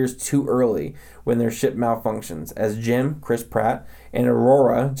 90 years too early when their ship malfunctions. As Jim, Chris Pratt, and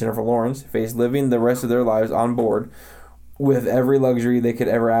Aurora, Jennifer Lawrence, face living the rest of their lives on board with every luxury they could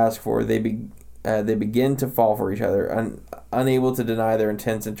ever ask for, they begin to fall for each other, unable to deny their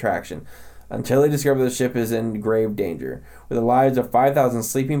intense attraction, until they discover the ship is in grave danger. With the lives of 5,000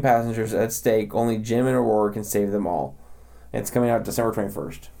 sleeping passengers at stake, only Jim and Aurora can save them all. It's coming out December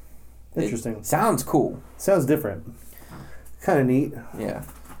 21st. Interesting. It sounds cool. Sounds different. Kind of neat. Yeah.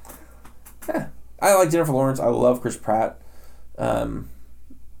 I like Jennifer Lawrence. I love Chris Pratt. And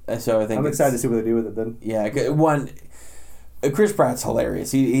so I think I'm excited to see what they do with it then. Yeah. Chris Pratt's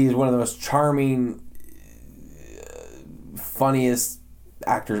hilarious. He's one of the most charming, funniest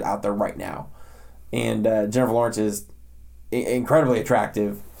actors out there right now. And Jennifer Lawrence is incredibly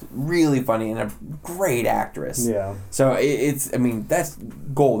attractive, really funny, and a great actress. Yeah. So that's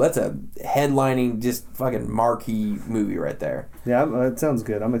gold. That's a headlining, just fucking marquee movie right there. Yeah, it sounds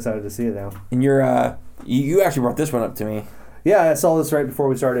good. I'm excited to see it now. And you actually brought this one up to me. Yeah, I saw this right before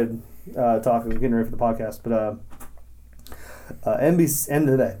we started getting ready for the podcast. But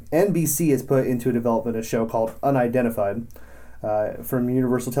NBC has put into development a show called Unidentified from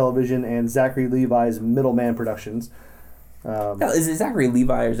Universal Television and Zachary Levi's Middleman Productions. Is it Zachary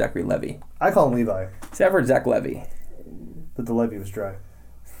Levi or Zachary Levy? I call him Levi. See, I've heard Zach Levy. But the Levy was dry.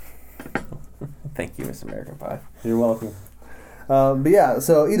 Thank you, Miss American Pie. You're welcome. But yeah,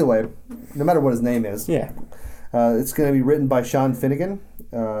 so either way, no matter what his name is, yeah, it's going to be written by Sean Finnegan.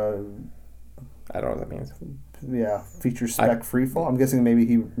 I don't know what that means. Yeah, feature spec freefall. I'm guessing maybe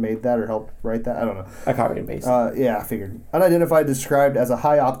he made that or helped write that. I don't know. I copied and pasted. Yeah, I figured. Unidentified described as a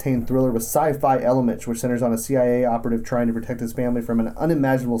high-octane thriller with sci-fi elements, which centers on a CIA operative trying to protect his family from an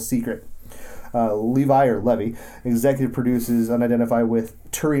unimaginable secret. Levi, or Levy, executive produces Unidentified with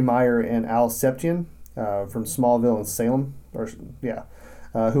Turi Meyer and Al Septian from Smallville and Salem,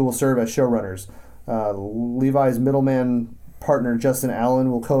 who will serve as showrunners. Levi's middleman partner Justin Allen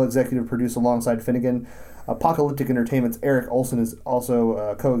will co-executive produce alongside Finnegan. Apocalyptic Entertainment's Eric Olson is also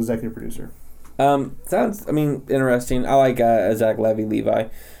a co-executive producer. Sounds, interesting. I like Zach Levi,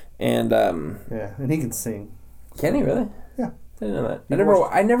 and and he can sing. Can he really? Yeah, I didn't know that.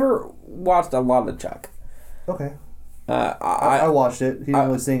 I never watched a lot of Chuck. Okay. I I watched it. He didn't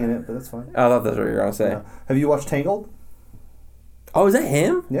really sing in it, but that's fine. I thought that's what you were gonna say. Yeah. Have you watched Tangled? Oh, is that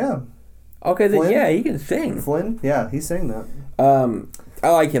him? Yeah. Okay, then Flynn? yeah, he can sing. Flynn? Yeah, he sang that. I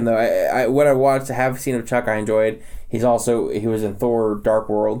like him though. I what I watched, I have seen of Chuck. I enjoyed. He was in Thor: Dark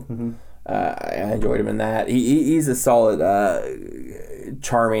World. Mm-hmm. I enjoyed him in that. He's a solid,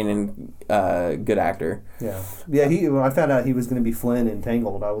 charming and good actor. Yeah. Yeah, when I found out he was going to be Flynn in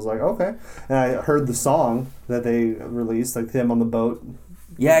Tangled, I was like, okay. And I heard the song that they released, like him on the boat.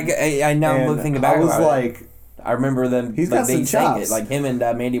 Yeah, I now And thinking back I was about like... it. I remember them. He's got they some sang chops. it. Like him and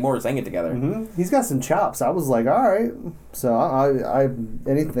Mandy Moore sang it together. Mm-hmm. He's got some chops. I was like, all right. So I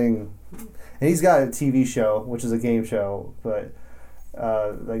anything... And he's got a TV show, which is a game show, but...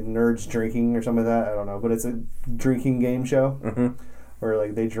 like Nerds Drinking or something like that. I don't know. But it's a drinking game show. Mm-hmm. Where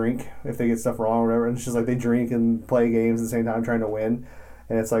like they drink if they get stuff wrong or whatever. And it's just like they drink and play games at the same time trying to win.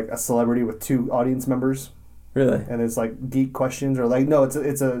 And it's like a celebrity with 2 audience members. Really? And it's like geek questions or like... No, it's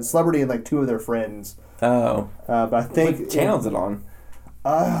a celebrity and like 2 of their friends. Oh. But I think... What channel is it on?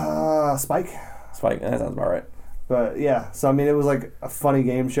 Spike. Spike. That sounds about right. But yeah, so I mean, it was like a funny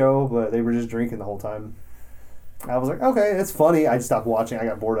game show, but they were just drinking the whole time. I was like, okay, it's funny. I stopped watching. I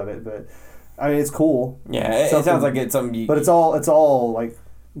got bored of it, but I mean, it's cool. Yeah, it sounds like it's something. But it's all like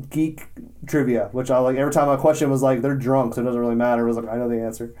geek trivia, which I like. Every time my question was like, they're drunk, so it doesn't really matter. It was like, I know the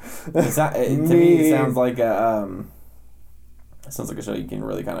answer. To me, it sounds like a. It sounds like a show you can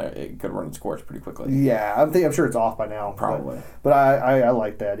really it could run its course pretty quickly. Yeah, I'm sure it's off by now. Probably. But I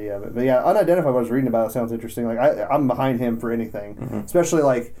like the idea of it. But yeah, Unidentified, what I was reading about it sounds interesting. Like I'm behind him for anything, especially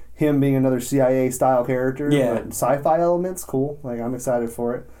like him being another CIA style character. Yeah. But sci-fi elements, cool. Like I'm excited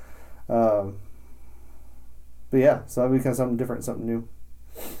for it. But yeah, so that'll be kind of something different, something new.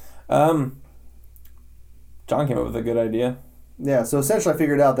 John came up with a good idea. Yeah, so essentially I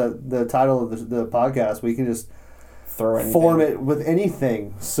figured out that the title of the podcast, we can just Throw anything. form it with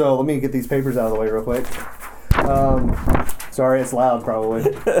anything. So let me get these papers out of the way real quick. Sorry, it's loud probably.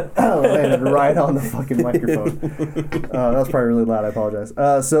 Landed right on the fucking microphone. That was probably really loud. I apologize.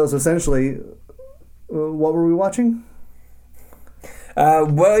 So essentially, what were we watching?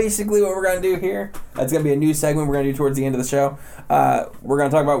 Basically what we're going to do here, that's going to be a new segment we're going to do towards the end of the show. We're going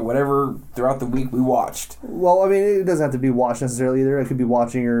to talk about whatever throughout the week we watched. Well, I mean, it doesn't have to be watched necessarily either. It could be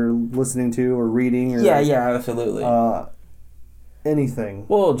watching or listening to or reading. Or, Yeah, absolutely. Anything.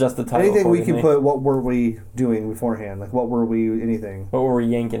 We'll adjust the title. Anything we can put, what were we doing beforehand? Like, what were we, anything. What were we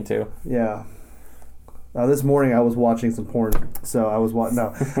yanking to? Yeah. This morning I was watching some porn, so I was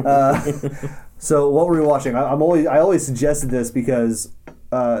no. So what were we watching? I always suggested this because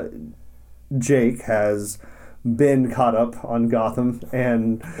Jake has been caught up on Gotham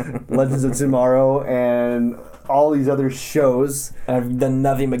and Legends of Tomorrow and all these other shows. And I've done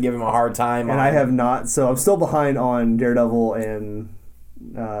nothing but give him a hard time. And I have not, so I'm still behind on Daredevil and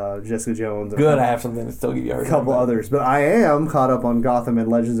Jessica Jones. Good, I have something to still give you a hard time. A couple others, but I am caught up on Gotham and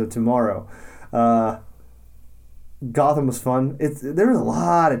Legends of Tomorrow. Gotham was fun. There was a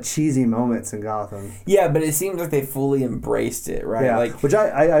lot of cheesy moments in Gotham. Yeah, but it seems like they fully embraced it, right? Yeah, Like, which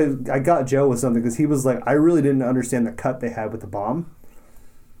I got Joe with something because he was like, I really didn't understand the cut they had with the bomb.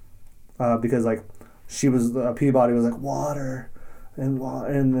 Because like Peabody was like water, and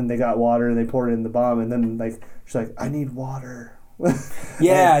then they got water and they poured it in the bomb, and then like she's like, I need water.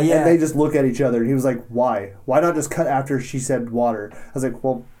 Yeah. And they just look at each other, and he was like, why? Why not just cut after she said water? I was like,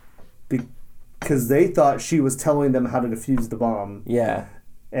 well, because they thought she was telling them how to defuse the bomb. Yeah.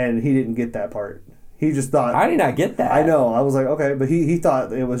 And he didn't get that part. He just thought... I did not get that. I know. I was like, okay. But he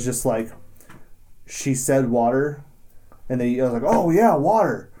thought it was just like, she said water. And then I was like, oh, yeah,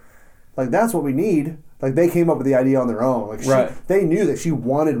 water. Like, that's what we need. Like, they came up with the idea on their own. Like, right. They knew that she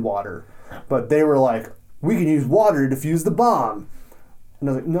wanted water. But they were like, we can use water to defuse the bomb. And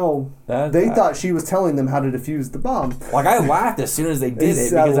I was like, no. They thought she was telling them how to defuse the bomb. Like, I laughed as soon as they did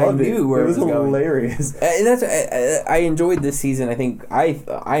it because I knew where it was going. It was hilarious. And that's I enjoyed this season. I think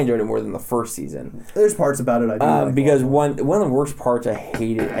I enjoyed it more than the first season. There's parts about it I do like. Because one of the worst parts I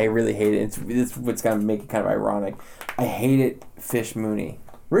hated. I really hated. It's what's going to make it kind of ironic. I hated Fish Mooney.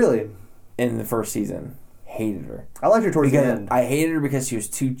 Really? In the first season. Hated her. I liked her towards the end. I hated her because she was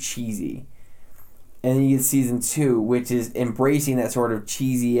too cheesy. And then you get season 2, which is embracing that sort of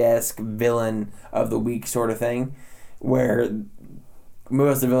cheesy-esque villain of the week sort of thing, where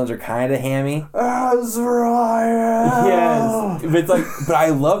most of the villains are kind of hammy. Azrael. Yes, but it's like, but I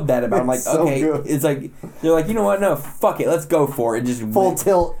love that about. I'm like, so okay, good. It's like they're like, you know what? No, fuck it, let's go for it. Just full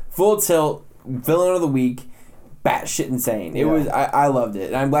tilt, villain of the week, batshit insane. It was. I loved it,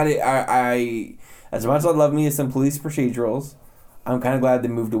 and I'm glad it. I as much as I love me some police procedurals. I'm kind of glad they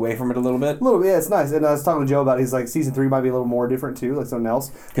moved away from it a little bit. A little bit, yeah, it's nice. And I was talking to Joe about it. He's like, season 3 might be a little more different too, like something else.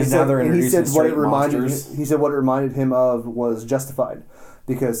 Because now they're introducing straight monsters. He said what it reminded him of was Justified,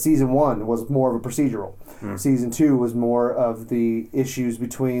 because season 1 was more of a procedural. Season 2 was more of the issues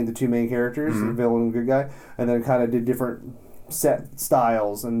between the two main characters, the villain and the good guy, and then kind of did different set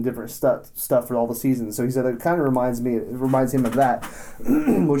styles and different stuff for all the seasons. So he said it kind of reminds him of that.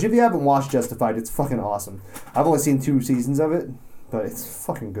 Which, if you haven't watched Justified, it's fucking awesome. I've only seen 2 seasons of it, but it's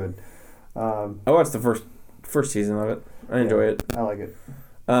fucking good. I watched the first season of it. I enjoy it. I like it.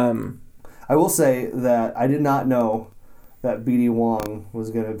 I will say that I did not know that BD Wong was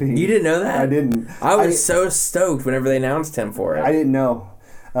going to be... You didn't know that? I didn't. I was so stoked whenever they announced him for it. I didn't know.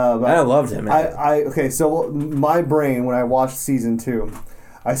 But I loved him. Okay, so my brain, when I watched season 2,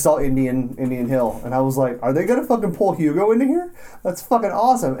 I saw Indian Hill, and I was like, are they going to fucking pull Hugo into here? That's fucking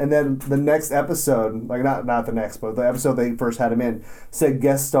awesome. And then the next episode, like not the next, but the episode they first had him in, said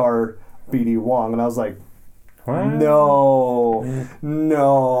guest star BD Wong, and I was like, what? No.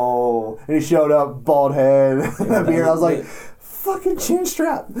 And he showed up, bald head, beard. I was like, fucking chin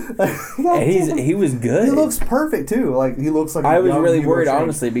strap. And he was good. He looks perfect too. Like he looks like. I was really worried,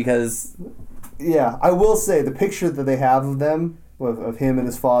 honestly, because. Yeah, I will say the picture that they have of them, of him and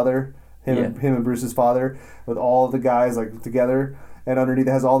his father, him and Bruce's father, with all of the guys like together, and underneath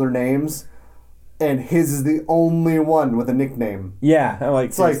it has all their names. And his is the only one with a nickname. Yeah, I like.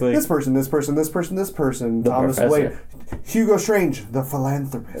 It's like this person. Thomas Wade, Hugo Strange, the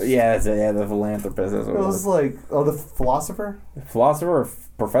philanthropist. Yeah, the philanthropist. That's what it was like. Oh, the philosopher. Philosopher or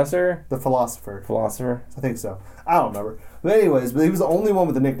professor? The philosopher. Philosopher. I think so. I don't remember. But anyways, he was the only one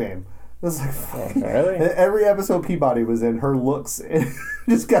with a nickname. It was like really? And every episode Peabody was in, her looks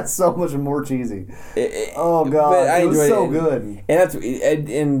just got so much more cheesy. Oh god, it was so good. And that's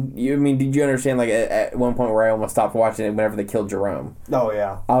and you. I mean, did you understand? Like at one point where I almost stopped watching it whenever they killed Jerome. Oh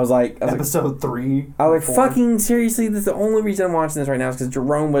yeah. I was like episode 3. I was like, fucking seriously. This is the only reason I'm watching this right now is because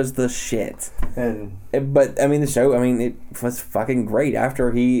Jerome was the shit. But I mean, the show. I mean, it was fucking great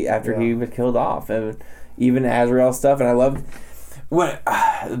after he was killed off, and even Azrael stuff. And I loved. What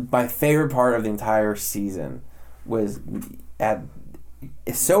my favorite part of the entire season was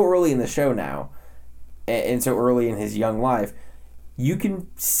it's so early in the show now, and so early in his young life, you can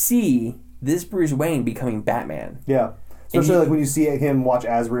see this Bruce Wayne becoming Batman. Yeah, especially like when you see him watch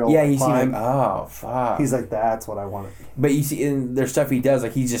Azrael. Yeah, you see like, oh fuck. He's like, that's what I wanted. But you see, in there's stuff he does,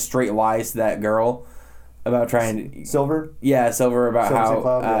 like he just straight lies to that girl about trying to Silver. Yeah, Silver about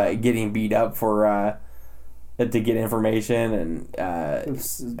Silver how getting beat up for. To get information and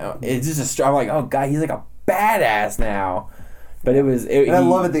it's just I'm like, oh god, he's like a badass now. But I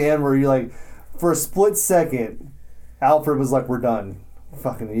love at the end where you like, for a split second, Alfred was like, we're done.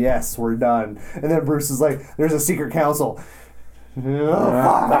 Fucking yes, we're done. And then Bruce is like, there's a secret council.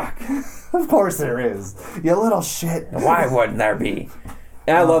 Oh, fuck. Of course there is, you little shit. Why wouldn't there be?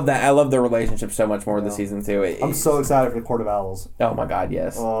 And I love that. I love their relationship so much more this season too. I'm so excited for the Court of Owls. Oh my god,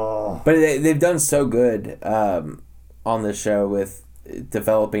 yes. Oh. But they've done so good on this show with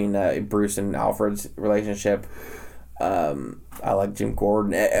developing Bruce and Alfred's relationship. I like Jim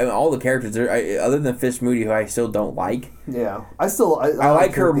Gordon and all the characters. Other than Fish Moody, who I still don't like. Yeah, I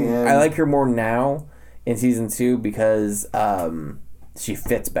like her. I like her more now in season 2 because she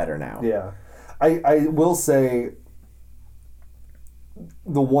fits better now. Yeah, I will say.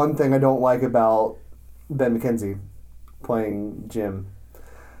 The one thing I don't like about Ben McKenzie playing Jim,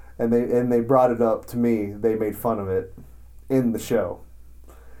 and they brought it up to me. They made fun of it in the show.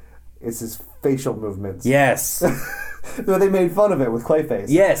 It's his facial movements. Yes. No, they made fun of it with Clayface.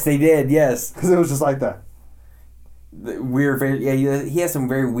 Yes, they did. Yes, because it was just like that. The weird face. Yeah, he has some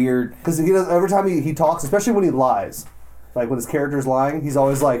very weird. Because he does every time he talks, especially when he lies, like when his character's lying, he's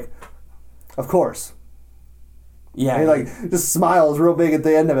always like, "Of course." Yeah, and he like just smiles real big at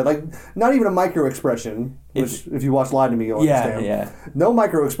the end of it, like not even a micro expression. Which, if you watch Lie to Me, you'll understand. Yeah, no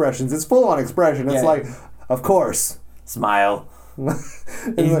micro expressions. It's full on expression. It's like, of course, smile. and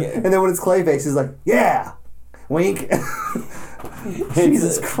then when it's Clayface, he's like, yeah, wink.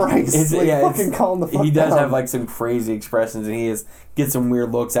 Jesus Christ! Fucking calm the fuck down. He does have like some crazy expressions, and he gets some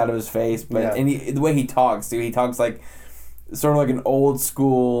weird looks out of his face. But and the way he talks, dude, he talks like sort of like an old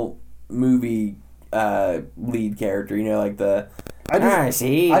school movie. Lead character, like the. I just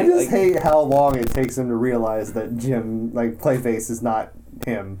hate how long it takes him to realize that Jim, like Clayface, is not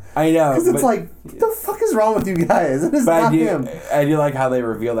him. I know, because it's like, the fuck is wrong with you guys? It's not him. I do like how they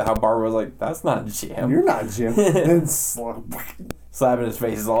reveal that. How Barbara was like, "That's not Jim. You're not Jim." And slapping his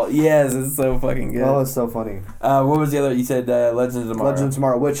face is all. Yes, it's so fucking good. Oh, it's so funny. What was the other? You said Legends of Tomorrow. Legends of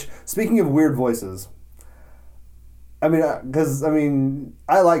Tomorrow. Which, speaking of weird voices, I mean, because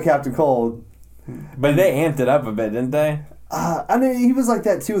I like Captain Cold. But they amped it up a bit, didn't they? I mean, he was like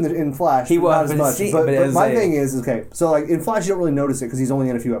that too in Flash. He was, not as much. But my thing is okay. So like in Flash, you don't really notice it because he's only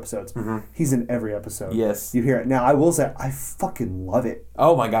in a few episodes. Mm-hmm. He's in every episode. Yes, you hear it. Now I will say I fucking love it.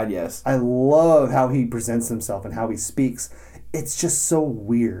 Oh my god, yes. I love how he presents himself and how he speaks. It's just so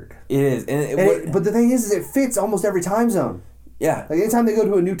weird. It is, but the thing is it fits almost every time zone. Yeah. Like anytime they go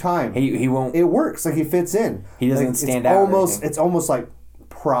to a new time, he won't. It works. Like he fits in. He doesn't stand out. It's almost like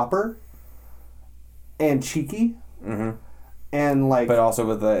proper and cheeky. Mm-hmm. And like, but also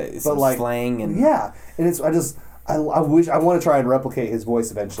with some slang and and I wish I want to try and replicate his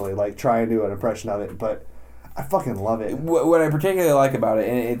voice eventually, like try and do an impression of it, but I fucking love it. What I particularly like about it,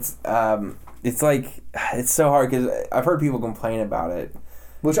 and it's like it's so hard because I've heard people complain about it,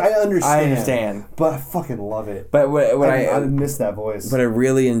 which I understand, but I fucking love it. But what I miss that voice. What I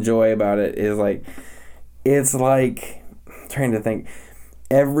really enjoy about it is like it's like I'm trying to think.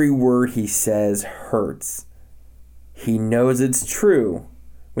 Every word he says hurts. He knows it's true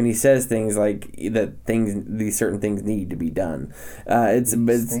when he says things like these certain things need to be done.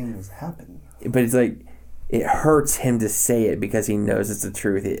 Things happen. But it's like it hurts him to say it because he knows it's the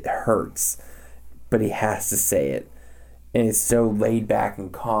truth. It hurts, but he has to say it, and it's so laid back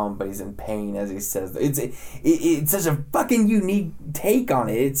and calm. But he's in pain as he says it. It's such a fucking unique take on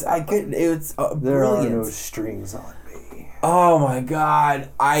it. It's there brilliant. Are no strings on me. Oh my god!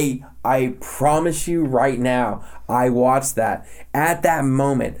 I promise you right now, I watched that. At that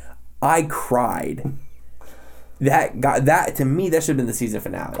moment, I cried. That to me, that should have been the season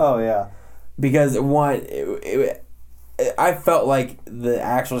finale. Oh yeah, because I felt like the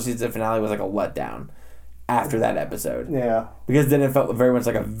actual season finale was like a letdown after that episode. Yeah, because then it felt very much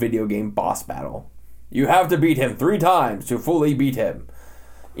like a video game boss battle. You have to beat him 3 times to fully beat him.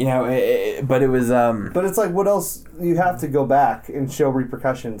 You know, but it was. But it's like, what else? You have to go back and show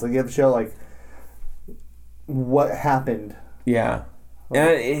repercussions. Like you have to show like what happened. Yeah,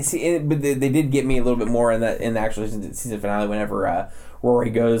 and but they did get me a little bit more in the actual season finale. Whenever Rory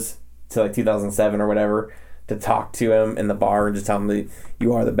goes to like 2007 or whatever to talk to him in the bar and just tell him that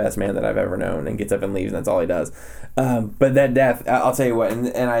you are the best man that I've ever known, and gets up and leaves, and that's all he does. But that death, I'll tell you what,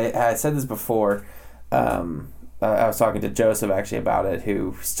 and I said this before. I was talking to Joseph actually about it,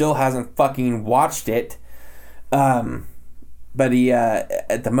 who still hasn't fucking watched it. But he,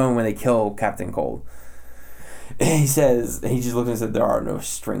 at the moment when they kill Captain Cold, he just looked and said, "There are no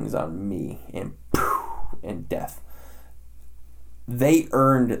strings on me," and death. They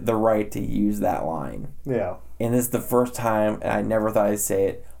earned the right to use that line. Yeah. And this is the first time, and I never thought I'd say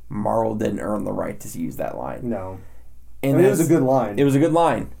it, Marvel didn't earn the right to use that line. No. And it was a good line. It was a good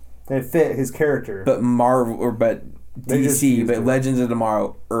line. It fit his character. But DC, but Legends of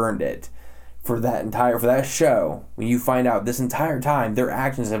Tomorrow earned it for that show. When you find out this entire time, their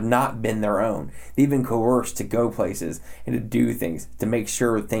actions have not been their own. They've been coerced to go places and to do things to make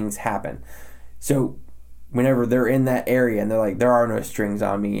sure things happen. So whenever they're in that area and they're like, there are no strings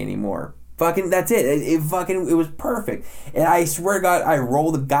on me anymore. Fucking, that's it. It was perfect. And I swear to God, I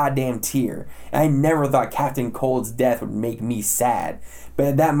rolled a goddamn tear. And I never thought Captain Cold's death would make me sad. But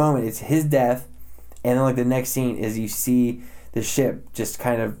at that moment, it's his death. And then like the next scene is you see the ship just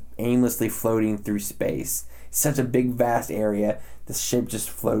kind of aimlessly floating through space. Such a big, vast area. The ship just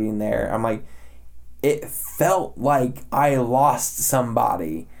floating there. I'm like, it felt like I lost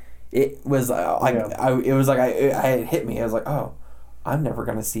somebody. It was like, it hit me. I was like, oh, I'm never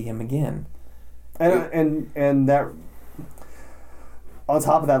gonna see him again. And that on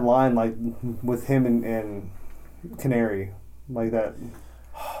top of that line, like with him and Canary, like that, you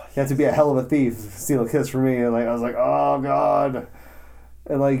have to be a hell of a thief to steal a kiss from me. And like I was like, oh god,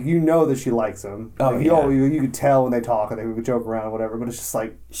 and like that she likes him. Oh like, yeah, you could tell when they talk and they would joke around or whatever. But it's just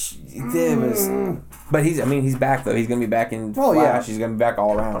like it was. But he's back though. He's gonna be back in Flash. Yeah. He's gonna be back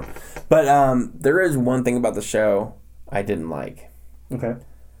all around. But there is one thing about the show I didn't like. Okay.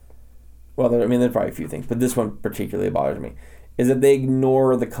 Well, there's probably a few things, but this one particularly bothers me, is that they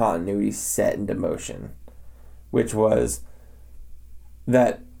ignore the continuity set into motion, which was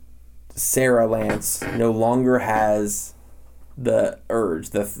that Sarah Lance no longer has the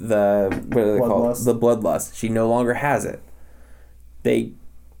urge, the what are they called? The bloodlust. She no longer has it. They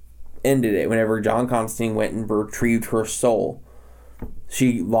ended it whenever John Constantine went and retrieved her soul.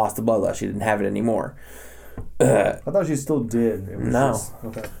 She lost the bloodlust. She didn't have it anymore. I thought she still did. No.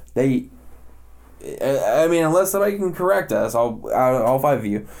 Okay. Unless somebody can correct us, all 5 of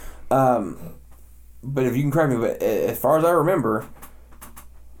you. But if you can correct me, but as far as I remember,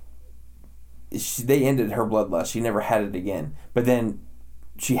 they ended her bloodlust. She never had it again. But then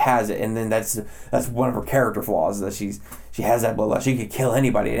she has it, and then that's one of her character flaws, that she has that bloodlust. She could kill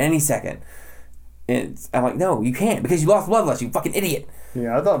anybody at any second. And I'm like, no, you can't, because you lost bloodlust, you fucking idiot.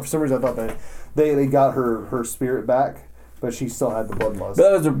 Yeah, I thought for some reason that they got her spirit back, but she still had the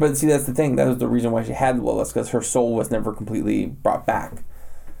bloodlust. But see, that's the thing. That was the reason why she had the bloodlust, because her soul was never completely brought back.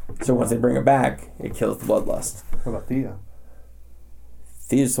 So once they bring her back, it kills the bloodlust. What about Thea?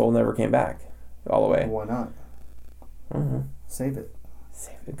 Thea's soul never came back all the way. Why not? Mm-hmm. Save it.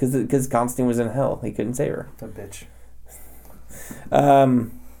 Because Constantine was in hell. He couldn't save her. That bitch.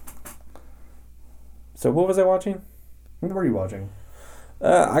 So what was I watching? What were you watching?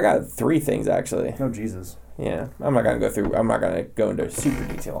 I got 3 things, actually. Oh, Jesus. Yeah. I'm not going to go into super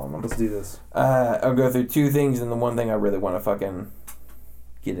detail on them. Let's do this. I'll go through 2 things and the one thing I really want to fucking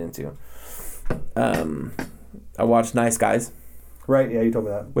get into. I watched Nice Guys. Right, yeah, you told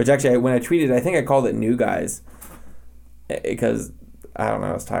me that. Which actually, when I tweeted, I think I called it New Guys. Because, I don't know,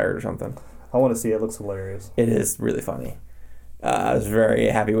 I was tired or something. I want to see it. It looks hilarious. It is really funny. I was very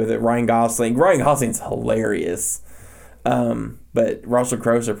happy with it. Ryan Gosling's hilarious. But Russell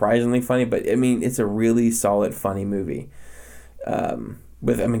Crowe surprisingly funny. But I mean, it's a really solid, funny movie.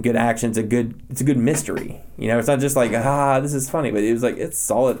 With good action. It's a good mystery. You know, it's not just like this is funny, but it was like it's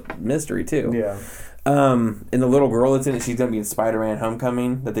solid mystery too. Yeah. And the little girl that's in it, she's gonna be in Spider-Man: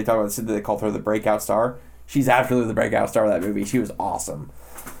 Homecoming. That they talk about. That they called her the breakout star. She's absolutely the breakout star of that movie. She was awesome.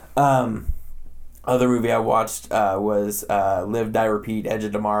 Other movie I watched was Live, Die, Repeat, Edge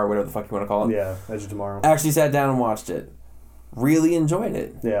of Tomorrow, whatever the fuck you want to call it. Yeah, Edge of Tomorrow. Actually sat down and watched it. Really enjoyed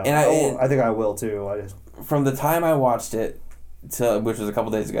it. Yeah, and I think I will too. From the time I watched it, which was a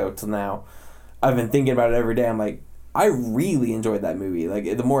couple days ago, till now, I've been thinking about it every day. I'm like, I really enjoyed that movie. Like,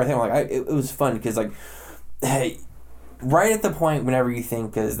 the more I think, I'm like, it was fun because, like, hey, right at the point whenever you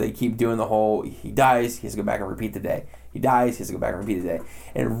think, because they keep doing the whole, he dies, he has to go back and repeat the day. He dies, he has to go back and repeat the day.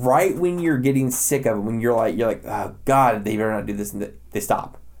 And right when you're getting sick of it, when you're like, oh God, they better not do this, and they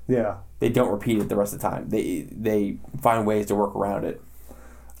stop. Yeah. They don't repeat it the rest of the time. They find ways to work around it.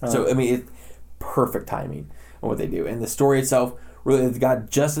 So I mean, it's perfect timing on what they do, and the story itself really, it's got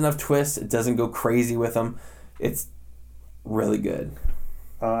just enough twists. It doesn't go crazy with them. It's really good.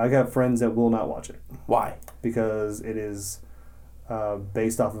 I got friends that will not watch it. Why? Because it is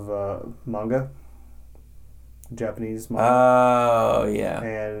based off of a manga. Japanese manga. Oh, yeah.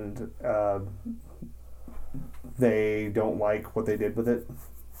 And they don't like what they did with it.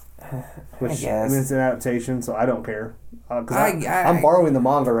 Which, I guess. It's an adaptation, so I don't care. Because I'm borrowing the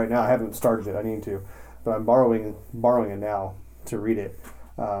manga right now. I haven't started it. I need to. But I'm borrowing it now to read it.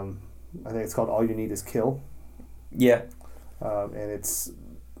 I think it's called All You Need Is Kill. Yeah. And it's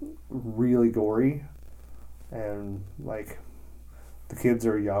really gory. And, like, the kids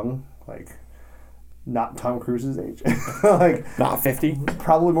are young. Like, not Tom Cruise's age. Like, not 50?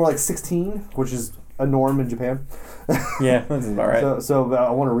 Probably more like 16, which is a norm in Japan. Yeah, that's about right. So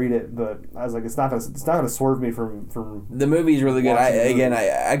I want to read it, but I was like, it's not gonna swerve me from. The movie's really good.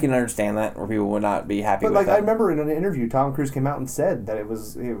 I can understand that, or people would not be happy. But with that. I remember in an interview, Tom Cruise came out and said that it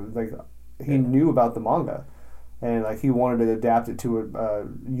was like he knew about the manga, and like he wanted to adapt it to a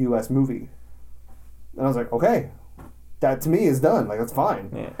U.S. movie, and I was like, okay, that to me is done. Like that's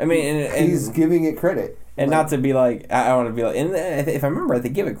fine. Yeah. I mean, and he's giving it credit, and not to be like I want to be like. If I remember, they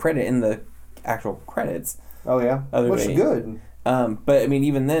give it credit in the actual credits. Oh yeah, which is good. But I mean,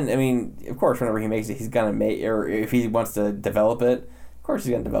 even then, I mean, of course, whenever he makes it, he's gonna make, or if he wants to develop it, of course,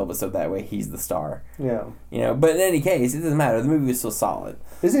 he's gonna develop it so that way he's the star. Yeah. You know, but in any case, it doesn't matter. The movie is still solid.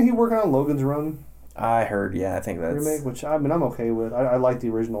 Isn't he working on Logan's Run? I heard, yeah, I think that's remake, which I mean, I'm okay with. I like the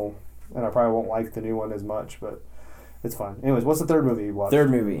original, and I probably won't like the new one as much, but it's fine. Anyways, what's the third movie you watched? Third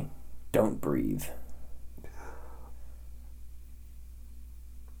movie, Don't Breathe.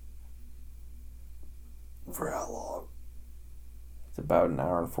 For how long? It's about an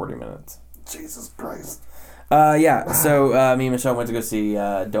hour and 40 minutes. Jesus Christ. Yeah, so me and Michelle went to go see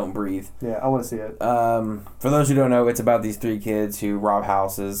Don't Breathe. Yeah, I want to see it. For those who don't know, it's about these 3 kids who rob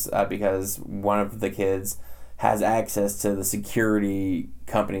houses because one of the kids has access to the security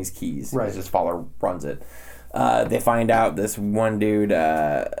company's keys. Right. His father runs it. They find out this one dude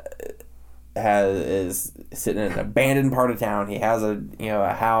is sitting in an abandoned part of town. He has a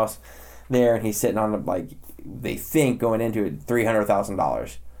house there, and he's sitting on they think going into it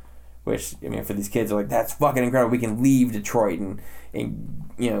 $300,000, which I mean for these kids are like, that's fucking incredible. We can leave Detroit and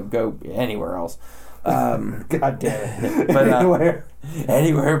go anywhere else. God damn it! But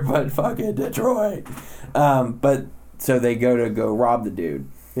anywhere but fucking Detroit. But so they go rob the dude.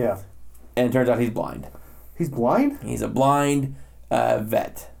 Yeah. And it turns out he's blind. He's blind? He's a blind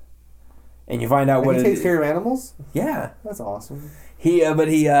vet. And you find out he takes care of animals? Yeah. That's awesome. he I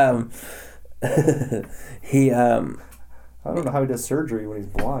don't know how he does surgery when he's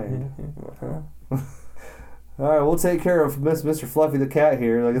blind. All right, we'll take care of Mr. Fluffy the cat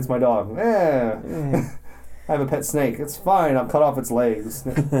here. Like, it's my dog. I have a pet snake. It's fine. I'll cut off its legs.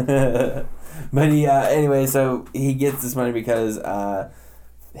 But anyway, so he gets this money because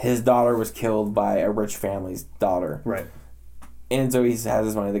his daughter was killed by a rich family's daughter. Right. And so he has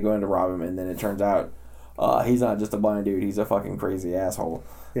this money to go in to rob him, and then it turns out he's not just a blind dude. He's a fucking crazy asshole.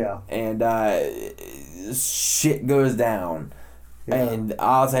 Yeah. And shit goes down. Yeah. And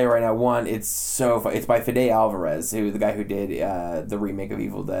I'll tell you right now, one, it's so fun. It's by Fede Alvarez, the guy who did the remake of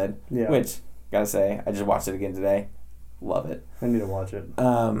Evil Dead. Yeah. Which, gotta say, I just watched it again today. Love it. I need to watch it.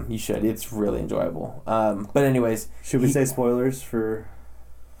 You should. It's really enjoyable. But anyways, should we say spoilers for?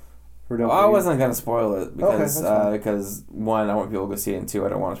 I wasn't gonna spoil it because okay, because one, I want people to go see it, and two, I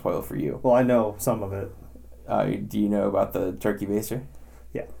don't want to spoil it for you. Well, I know some of it. Do you know about the turkey baster?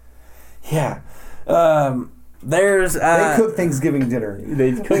 Yeah. Yeah. There's they cook Thanksgiving dinner.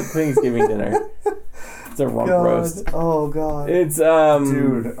 They cook Thanksgiving dinner. It's a rump roast. Oh God. It's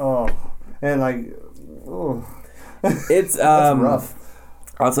dude. Oh, and like, oh. It's that's rough.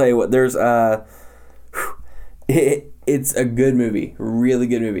 I'll tell you what. There's it's a good movie. Really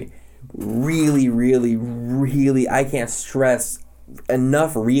good movie. Really, really, really. I can't stress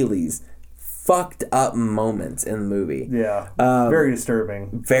enough. Reallys. Fucked up moments in the movie. Yeah. Very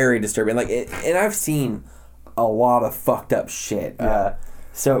disturbing. Very disturbing. Like, and I've seen a lot of fucked up shit. Yeah.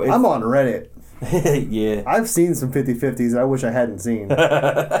 So I'm on Reddit. Yeah. I've seen some 50-50s I wish I hadn't seen.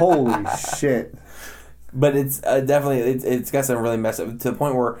 Holy shit. But it's definitely it's got some really messed up to the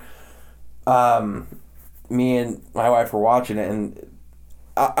point where me and my wife were watching it, and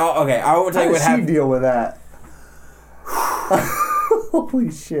okay, I won't tell you what happened. How did she deal with that?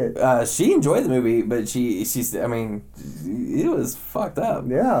 Holy shit. She enjoyed the movie, but she's I mean, it was fucked up.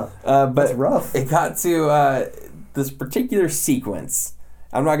 Yeah. But that's rough. It got to this particular sequence.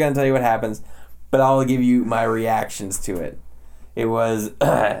 I'm not going to tell you what happens, but I'll give you my reactions to it. It was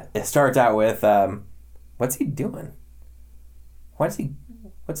it starts out with what's he doing? What's in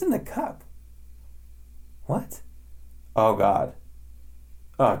the cup? What? Oh God.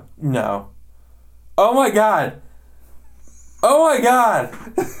 Oh no. Oh my God. Oh my God!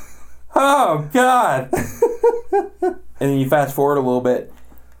 Oh God! And then you fast forward a little bit,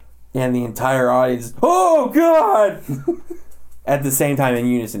 and the entire audience, oh God! At the same time in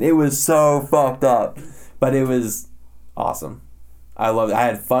unison. It was so fucked up, but it was awesome. I loved it. I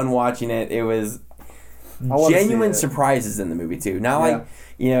had fun watching it. It was genuine surprises in the movie too. Not like,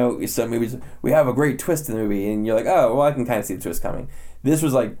 some movies, we have a great twist in the movie, and you're like, oh, well, I can kind of see the twist coming. This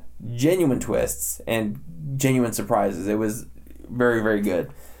was like genuine twists and genuine surprises. It was very, very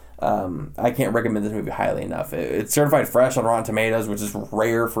good. I can't recommend this movie highly enough. It's certified fresh on Rotten Tomatoes, which is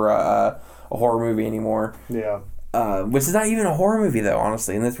rare for a horror movie anymore. Yeah. Which is not even a horror movie though,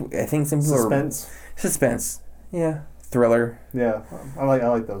 honestly. And I think some people suspense. Yeah. Thriller. Yeah. I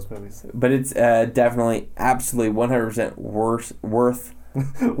like those movies. But it's definitely absolutely 100% worst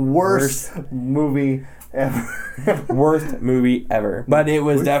movie ever. Worst movie ever. But it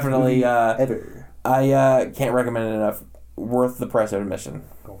was definitely ever. I can't recommend it enough. Worth the price of admission.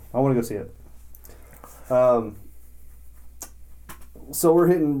 Cool. I want to go see it. So we're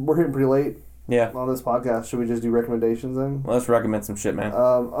hitting pretty late. Yeah. On this podcast, should we just do recommendations then? Well, let's recommend some shit, man.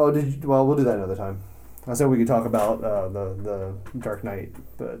 Well, we'll do that another time. I said we could talk about the Dark Knight,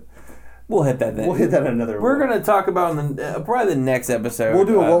 but we'll hit that then. We'll hit that another. We're gonna talk about in probably the next episode. We'll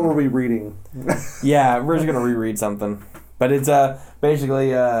do what were we reading? Yeah, we're just gonna reread something, but it's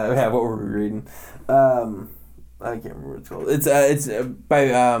basically what were we reading? I can't remember what it's called. It's by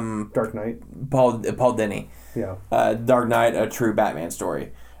Dark Knight. Paul Denny. Yeah. Dark Knight, a true Batman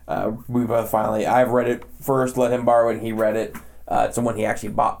story. We both I've read it first, let him borrow it, and he read it. It's the one he actually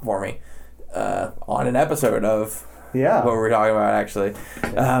bought for me on an episode of what we were talking about, actually.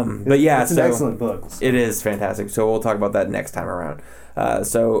 But yeah, it's an excellent book. It is fantastic. So we'll talk about that next time around.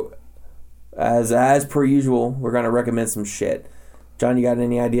 So as per usual, we're going to recommend some shit. John, you got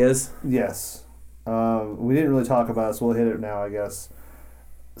any ideas? Yes. We didn't really talk about it, so we'll hit it now, I guess.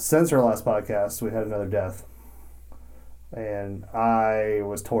 Since our last podcast, we had another death. And I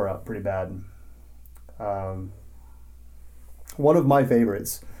was tore up pretty bad. One of my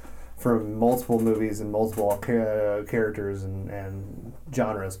favorites from multiple movies and multiple characters and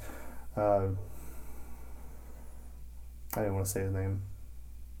genres. I didn't want to say his name.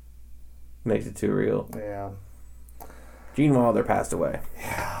 Makes it too real. Yeah. Gene Wilder passed away.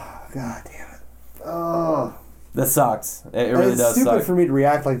 Yeah. God damn it. Oh. That sucks. It And really it's does stupid suck. for me to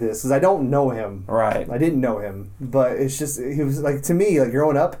react like this because I don't know him. Right. I didn't know him, but it's just he was like to me like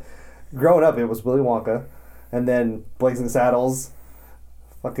growing up, it was Willy Wonka, and then Blazing Saddles,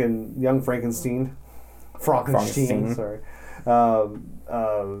 fucking Young Frankenstein. Sorry.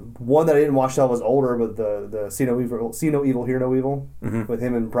 One that I didn't watch till I was older, but the See No Evil, Hear No Evil with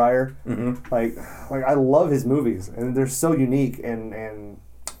him and Pryor. Mm-hmm. Like I love his movies, and they're so unique and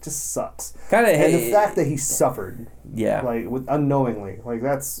just sucks. Kind of, And the fact that he suffered, yeah, like unknowingly, like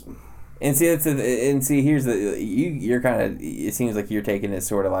that's. And see, here's you're kind of. It seems like you're taking it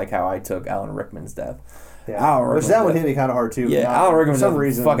sort of like how I took Alan Rickman's death. Yeah, Alan which Rickman's that one death. hit me kind of hard too. Yeah, Alan Rickman's for some death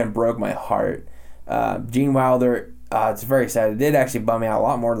reason fucking broke my heart. Gene Wilder, it's very sad. It did actually bum me out a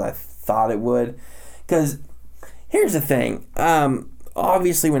lot more than I thought it would. Because here's the thing.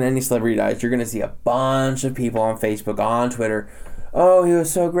 Obviously, when any celebrity dies, you're going to see a bunch of people on Facebook, on Twitter. Oh, he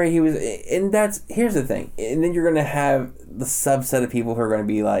was so great. Here's the thing. And then you're going to have the subset of people who are going to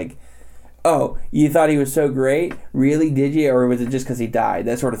be like, oh, you thought he was so great? Really? Did you? Or was it just because he died?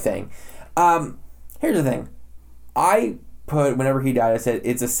 That sort of thing. Here's the thing. I put, whenever he died, I said,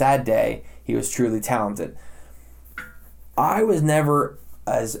 it's a sad day. He was truly talented. I was never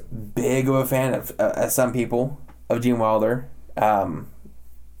as big of a fan of as some people of Gene Wilder. But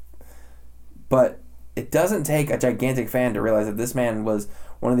it doesn't take a gigantic fan to realize that this man was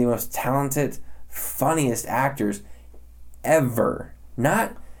one of the most talented, funniest actors ever.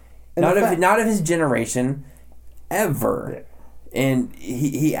 Not of his generation, ever. Yeah. And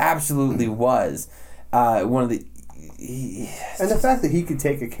he absolutely was one of the. And the fact that he could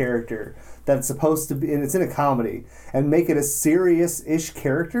take a character that's supposed to be, and it's in a comedy, and make it a serious-ish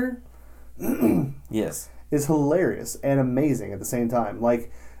character, yes, is hilarious and amazing at the same time.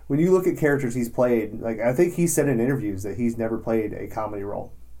 Like when you look at characters he's played, like I think he said in interviews that he's never played a comedy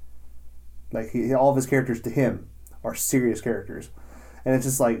role. Like all of his characters to him are serious characters, and it's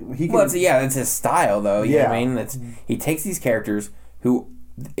just like he can. Well, that's his style, though. You know what I mean? He takes these characters who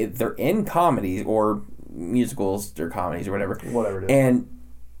they're in comedies or musicals or comedies or whatever it is, and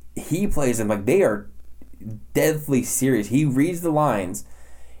he plays them like they are deadly serious. He reads the lines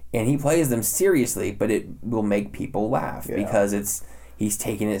and he plays them seriously, but it will make people laugh because he's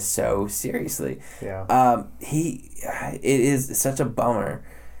taking it so seriously. Yeah. It is such a bummer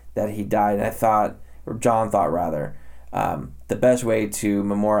that he died, and I thought, or John thought rather, the best way to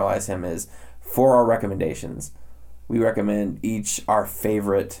memorialize him is for our recommendations. We recommend each our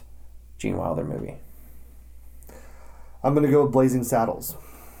favorite Gene Wilder movie. I'm going to go with Blazing Saddles.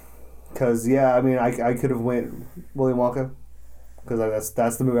 Because, I could have went Willy Wonka. Because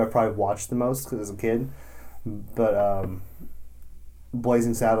that's the movie I probably watched the most because as a kid. But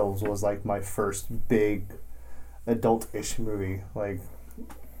Blazing Saddles was like my first big adult-ish movie. Like,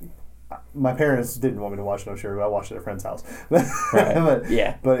 my parents didn't want me to watch it, I'm sure, but I watched it at a friend's house.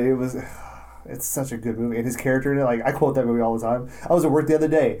 Right. But it was... It's such a good movie. And his character in it, like, I quote that movie all the time. I was at work the other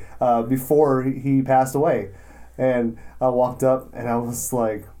day before he passed away. And I walked up and I was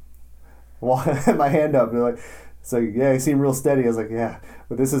like, I had my hand up. And they're like, it's like, yeah, you seem real steady. I was like, yeah,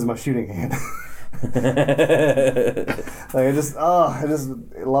 but this is my shooting hand. Like, I just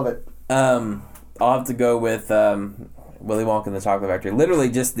love it. I'll have to go with Willy Wonka and the Chocolate Factory. Literally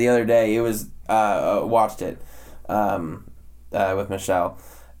just the other day, it was watched it with Michelle.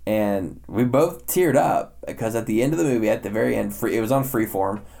 And we both teared up because at the end of the movie, at the very end, it was on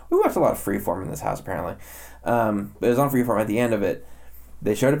Freeform. We watched a lot of Freeform in this house, apparently. But it was on Freeform. At the end of it,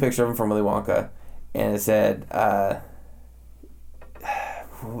 they showed a picture of him from Willy Wonka, and it said,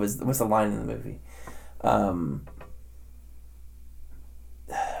 what's the line in the movie?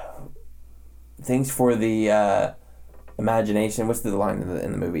 Things for the imagination. What's the line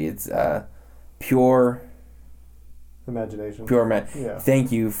in the movie? It's pure... Imagination.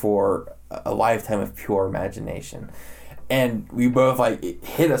 Thank you for a lifetime of pure imagination. And we both, like, it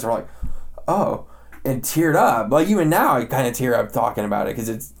hit us. We're like, oh, and teared up. Like, even now, I kind of tear up talking about it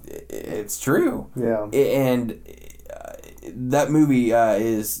because it's true. Yeah. And that movie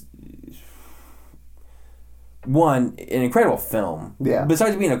is, one, an incredible film. Yeah.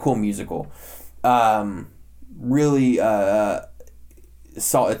 Besides being a cool musical. Really,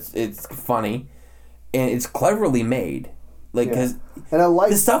 it's funny. And it's cleverly made, like because and I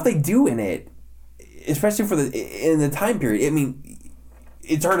like the stuff they do in it, especially in the time period. I mean,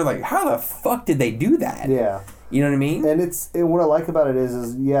 it's hard to like, how the fuck did they do that? Yeah, you know what I mean. And what I like about it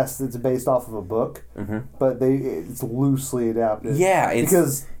is yes, it's based off of a book, but it's loosely adapted. Yeah,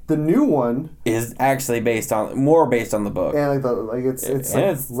 because the new one is actually more based on the book, and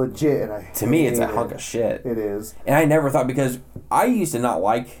it's legit. And to me, it's a hunk of shit. It is, and I never thought because I used to not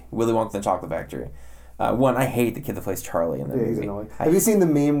like Willy Wonka and the Chocolate Factory. One, I hate the kid that plays Charlie in the Yeah, movie. he's annoying. Have you seen the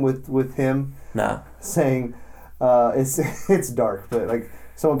meme with him? No. Saying, it's dark, but like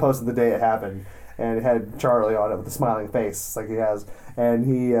someone posted the day it happened, and it had Charlie on it with a smiling face, like he has, and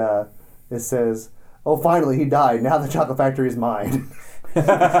it says, "Oh, finally he died. Now the chocolate factory is mine." And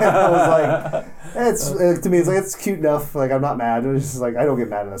I was like, to me, it's like it's cute enough. Like I'm not mad. It's just like I don't get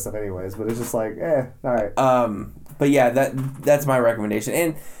mad at that stuff anyways, but it's just like, all right. But yeah, that's my recommendation.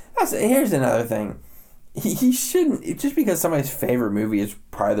 And here's another thing. He shouldn't, just because somebody's favorite movie is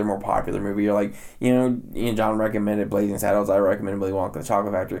probably their more popular movie. You're like, John recommended Blazing Saddles. I recommended Willy Wonka and the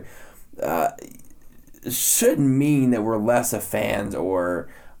Chocolate Factory. Shouldn't mean that we're less of fans or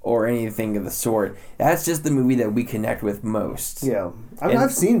anything of the sort. That's just the movie that we connect with most. Yeah.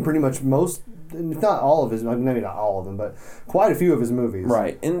 I've seen pretty much most, if not all of his, maybe not all of them, but quite a few of his movies.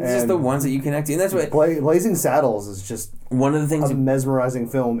 Right. And just the ones that you connect to. And that's what... Blazing Saddles is just one of the things... a mesmerizing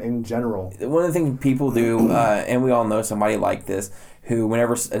film in general. One of the things people do, and we all know somebody like this, who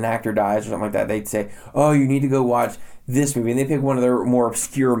whenever an actor dies or something like that, they'd say, oh, you need to go watch this movie. And they pick one of their more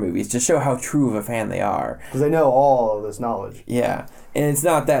obscure movies to show how true of a fan they are. Because they know all of this knowledge. Yeah. And it's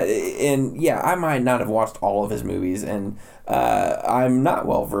not that... And yeah, I might not have watched all of his movies, and I'm not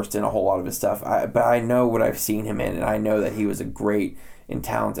well versed in a whole lot of his stuff, but I know what I've seen him in, and I know that he was a great and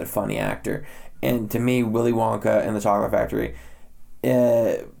talented, funny actor. And to me, Willy Wonka and the Chocolate Factory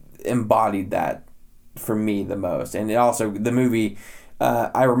embodied that for me the most. And it also, the movie,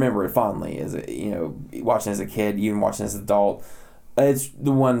 I remember it fondly as watching as a kid, even watching as an adult. It's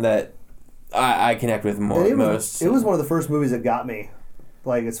the one that I connect with most. It was one of the first movies that got me,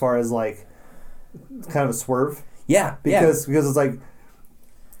 like as far as like kind of a swerve. Yeah, because it's like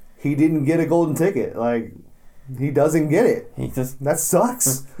he didn't get a golden ticket. Like he doesn't get it. That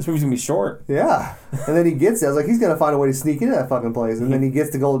sucks. This movie's gonna be short. Yeah, and then he gets it. I was like, he's gonna find a way to sneak into that fucking place, and then he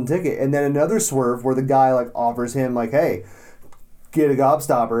gets the golden ticket, and then another swerve where the guy like offers him like, hey, get a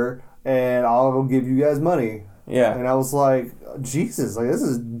gobstopper, and I'll give you guys money. Yeah, and I was like, Jesus, like this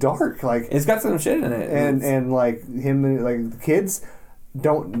is dark. Like it's got some shit in it, and like him and like the kids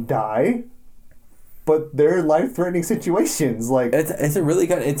don't die. But they're in life-threatening situations. Like it's a really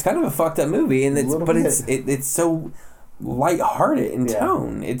good. It's kind of a fucked up movie, and it's so lighthearted in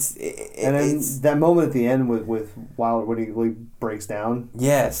tone. It's that moment at the end with Wilder when he breaks down.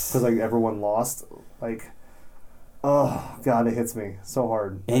 Yes, because like everyone lost. Like, oh god, it hits me so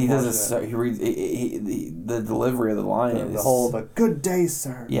hard. He does it. So he reads the delivery of the line. The whole good day,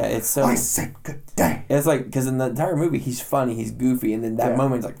 sir. Yeah, it's so. I said good day. It's like because in the entire movie he's funny, he's goofy, and then that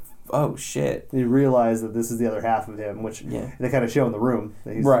moment's like. Oh shit! You realize that this is the other half of him, which they kind of show in the room.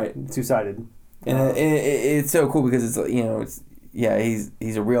 That he's two-sided, and it's so cool because he's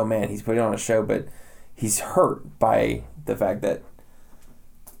a real man. He's putting on a show, but he's hurt by the fact that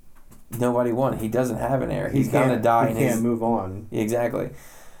nobody won. He doesn't have an heir. He's gonna die. He can't move on. Exactly.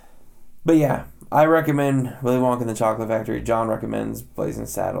 But yeah, I recommend Willy Wonka and the Chocolate Factory. John recommends Blazing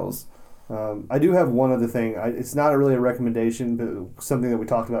Saddles. I do have one other thing. It's not really a recommendation, but something that we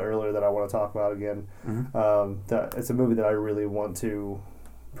talked about earlier that I want to talk about again. Mm-hmm. That it's a movie that I really want to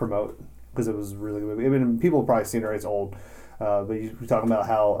promote because it was a really good movie. I mean, people have probably seen it. It's old, but you're talking about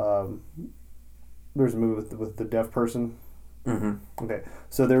how there's a movie with the deaf person. Mm-hmm. Okay,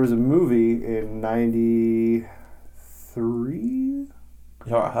 so there was a movie in '93. You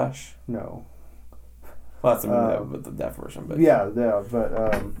talking about Hush? No. Well, that's the movie with the deaf version, but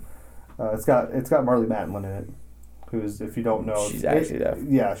but. It's got Marlee Matlin in it, who's, if you don't know, she's actually deaf.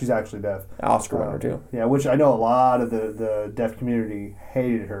 Yeah, she's actually deaf. Oscar winner too. Yeah, which I know a lot of the deaf community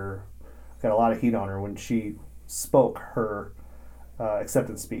hated her. Got a lot of heat on her when she spoke her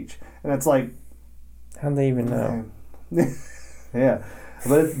acceptance speech, and it's like, how'd they even know? Yeah,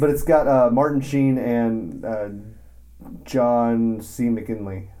 but it's got Martin Sheen and John C.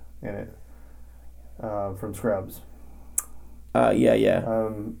 McGinley in it from Scrubs.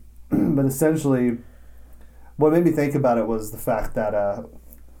 Yeah. But essentially, what made me think about it was the fact that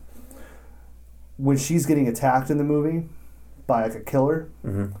when she's getting attacked in the movie by like a killer,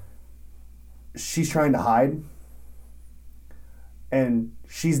 mm-hmm. she's trying to hide, and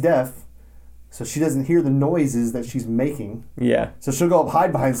she's deaf, so she doesn't hear the noises that she's making. Yeah. So she'll go up,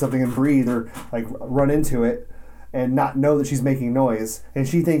 hide behind something, and breathe, or like run into it, and not know that she's making noise, and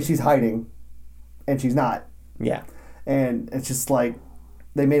she thinks she's hiding, and she's not. Yeah. And it's just like.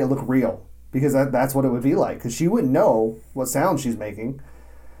 They made it look real because that's what it would be like because she wouldn't know what sound she's making,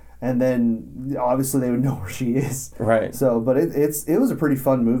 and then obviously they would know where she is. Right. So, but it was a pretty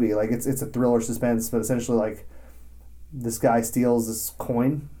fun movie. Like it's a thriller suspense, but essentially like this guy steals this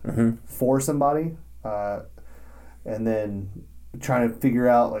coin mm-hmm. for somebody, and then trying to figure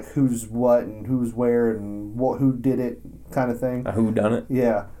out like who's what and who's where and who did it kind of thing. A who done it?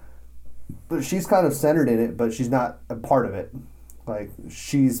 Yeah. But she's kind of centered in it, but she's not a part of it. Like,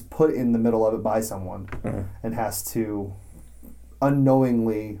 she's put in the middle of it by someone and has to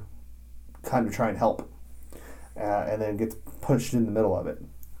unknowingly kind of try and help. And then gets pushed in the middle of it.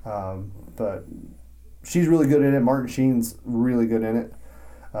 But she's really good in it. Martin Sheen's really good in it.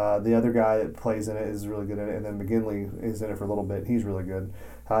 The other guy that plays in it is really good in it. And then McGinley is in it for a little bit. He's really good.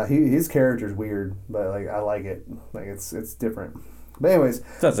 His character's weird, but like I like it. Like it's different. But anyways,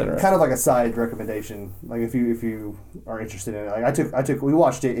 that's interesting. Kind of like a side recommendation. Like if you are interested in it, like we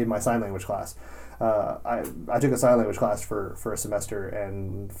watched it in my sign language class. I took a sign language class for a semester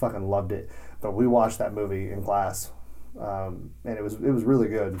and fucking loved it. But we watched that movie in class, and it was really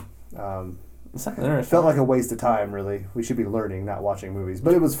good. It felt like a waste of time. Really, we should be learning, not watching movies.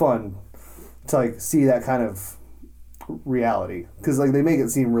 But it was fun to like see that kind of reality because like they make it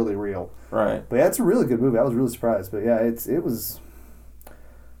seem really real. Right. But yeah, it's a really good movie. I was really surprised. But yeah, it was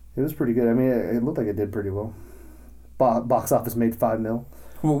pretty good. I mean, it looked like it did pretty well. Box office made $5 million.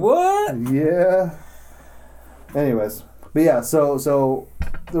 What? Yeah. Anyways, but yeah, so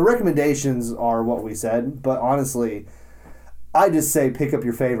the recommendations are what we said, but honestly, I just say pick up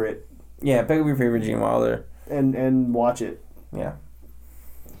your favorite. Yeah, pick up your favorite Gene Wilder. And watch it. Yeah.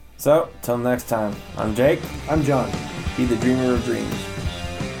 So, till next time, I'm Jake. I'm John. Be the dreamer of dreams.